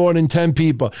avoiding more than 10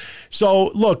 people. So,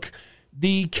 look,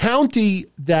 the county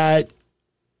that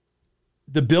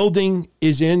the building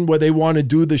is in where they want to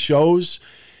do the shows,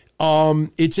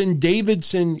 it's in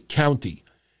Davidson County.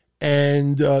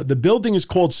 And the building is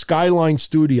called Skyline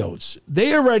Studios.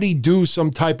 They already do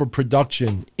some type of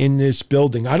production in this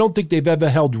building. I don't think they've ever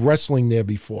held wrestling there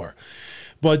before.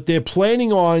 But they're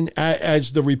planning on,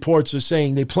 as the reports are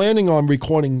saying, they're planning on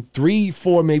recording 3,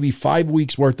 4, maybe 5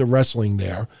 weeks worth of wrestling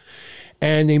there.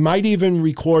 And they might even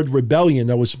record Rebellion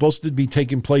that was supposed to be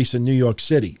taking place in New York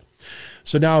City.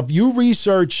 So now if you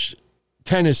research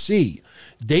Tennessee,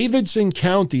 Davidson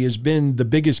County has been the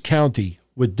biggest county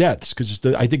with deaths because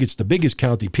I think it's the biggest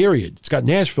county, period. It's got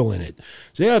Nashville in it.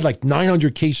 So they had like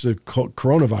 900 cases of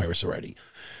coronavirus already.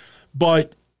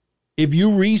 But if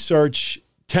you research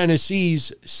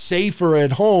Tennessee's Safer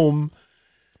at Home,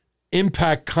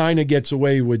 Impact kind of gets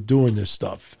away with doing this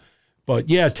stuff. But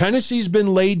yeah, Tennessee's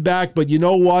been laid back, but you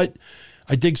know what?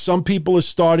 I think some people are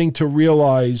starting to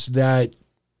realize that,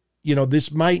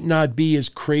 this might not be as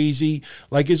crazy.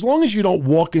 Like, as long as you don't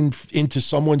walk into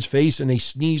someone's face and they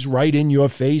sneeze right in your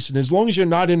face, and as long as you're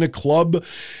not in a club,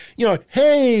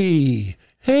 hey,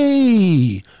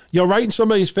 right in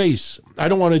somebody's face. I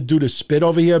don't want to do the spit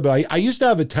over here, but I used to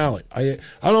have a talent. I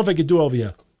don't know if I could do it over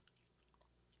here.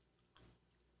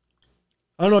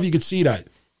 I don't know if you could see that.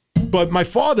 But my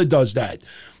father does that.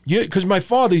 Because my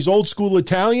father, he's old school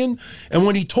Italian, and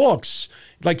when he talks,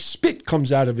 like spit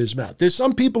comes out of his mouth. There's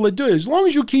some people that do it. As long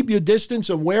as you keep your distance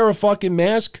and wear a fucking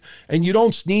mask and you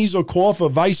don't sneeze or cough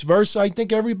or vice versa, I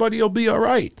think everybody will be all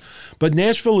right. But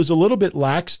Nashville is a little bit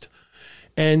laxed.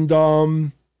 And,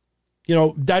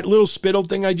 that little spittle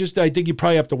thing I think you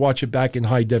probably have to watch it back in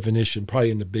high definition, probably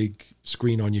in the big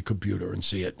screen on your computer and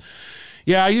see it.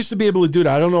 Yeah, I used to be able to do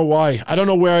that. I don't know why. I don't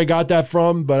know where I got that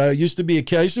from, but I used to be a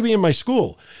kid. I used to be in my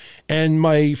school. And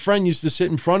my friend used to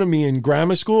sit in front of me in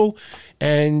grammar school.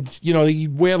 And,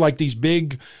 he'd wear like these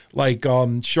big,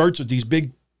 shirts with these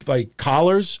big,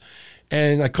 collars.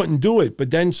 And I couldn't do it. But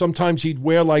then sometimes he'd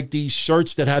wear like these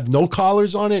shirts that have no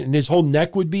collars on it. And his whole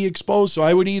neck would be exposed. So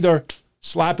I would either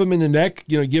slap him in the neck,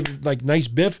 give like nice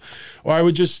biff. Or I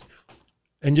would just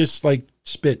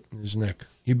spit in his neck.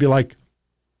 He'd be like,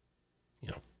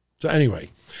 So anyway,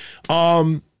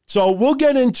 so we'll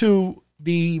get into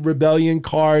the Rebellion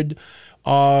card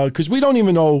because we don't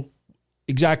even know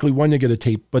exactly when they're going to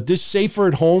tape. But this Safer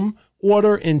at Home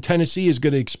order in Tennessee is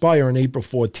going to expire on April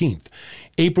 14th.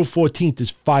 April 14th is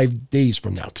 5 days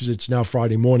from now because it's now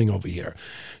Friday morning over here.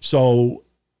 So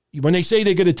when they say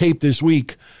they're going to tape this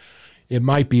week, it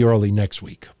might be early next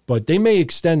week. But they may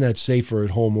extend that Safer at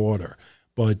Home order.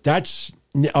 But that's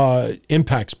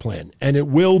Impact's plan, and it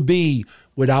will be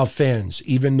without fans,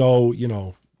 even though,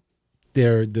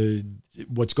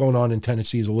 what's going on in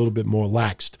Tennessee is a little bit more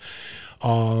laxed.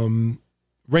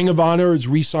 Ring of Honor has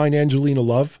re-signed Angelina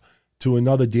Love to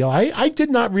another deal. I did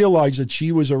not realize that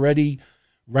she was already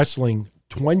wrestling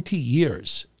 20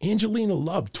 years. Angelina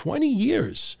Love, 20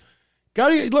 years.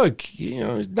 Look,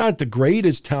 not the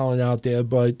greatest talent out there,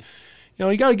 but,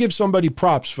 you got to give somebody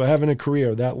props for having a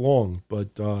career that long.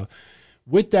 But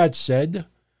with that said,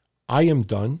 I am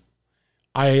done.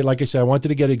 Like I said, I wanted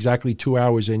to get exactly 2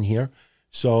 hours in here.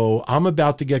 So I'm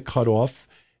about to get cut off.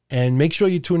 And make sure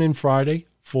you tune in Friday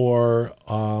for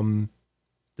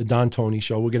the Don Tony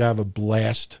Show. We're going to have a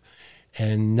blast.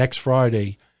 And next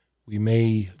Friday, we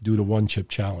may do the One Chip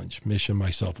Challenge, Mission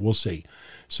myself. We'll see.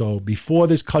 So before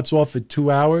this cuts off at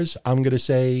 2 hours, I'm going to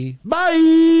say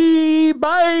bye.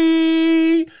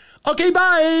 Bye. Okay,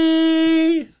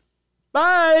 bye.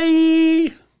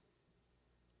 Bye.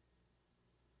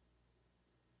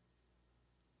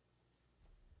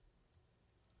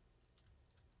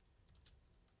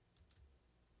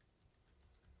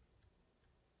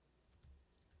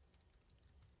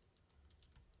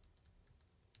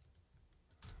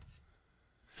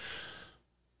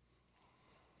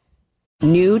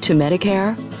 New to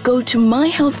Medicare? Go to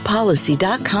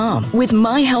myhealthpolicy.com. With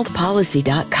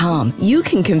myhealthpolicy.com, you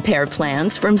can compare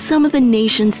plans from some of the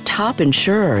nation's top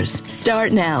insurers.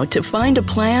 Start now to find a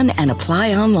plan and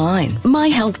apply online.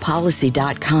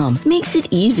 myhealthpolicy.com makes it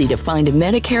easy to find a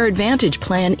Medicare Advantage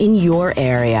plan in your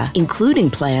area,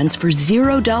 including plans for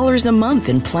 $0 a month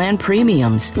in plan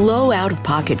premiums, low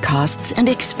out-of-pocket costs, and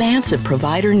expansive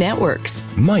provider networks.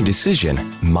 My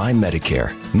decision, my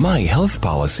Medicare.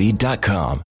 myhealthpolicy.com.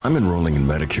 I'm enrolling in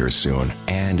Medicare soon,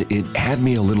 and it had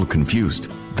me a little confused.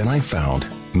 Then I found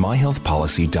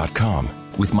myhealthpolicy.com.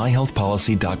 With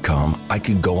myhealthpolicy.com, I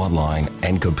could go online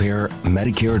and compare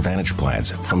Medicare Advantage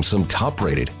plans from some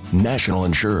top-rated national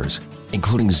insurers,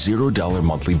 including $0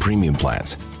 monthly premium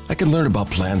plans. I can learn about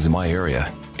plans in my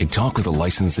area and talk with a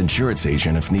licensed insurance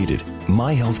agent if needed.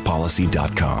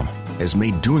 myhealthpolicy.com has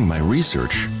made doing my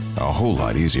research a whole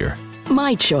lot easier.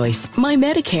 My choice, my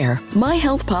Medicare,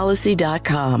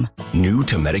 myhealthpolicy.com. New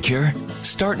to Medicare?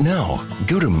 Start now.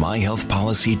 Go to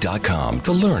myhealthpolicy.com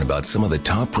to learn about some of the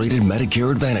top-rated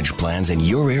Medicare Advantage plans in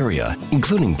your area,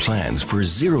 including plans for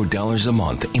 $0 a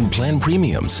month in plan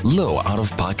premiums, low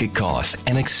out-of-pocket costs,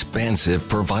 and expansive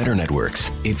provider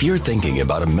networks. If you're thinking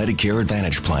about a Medicare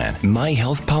Advantage plan,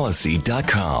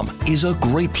 myhealthpolicy.com is a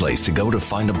great place to go to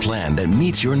find a plan that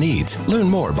meets your needs. Learn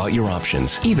more about your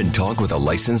options. Even talk with a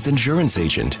licensed insurance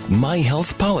agent.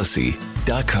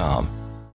 myhealthpolicy.com.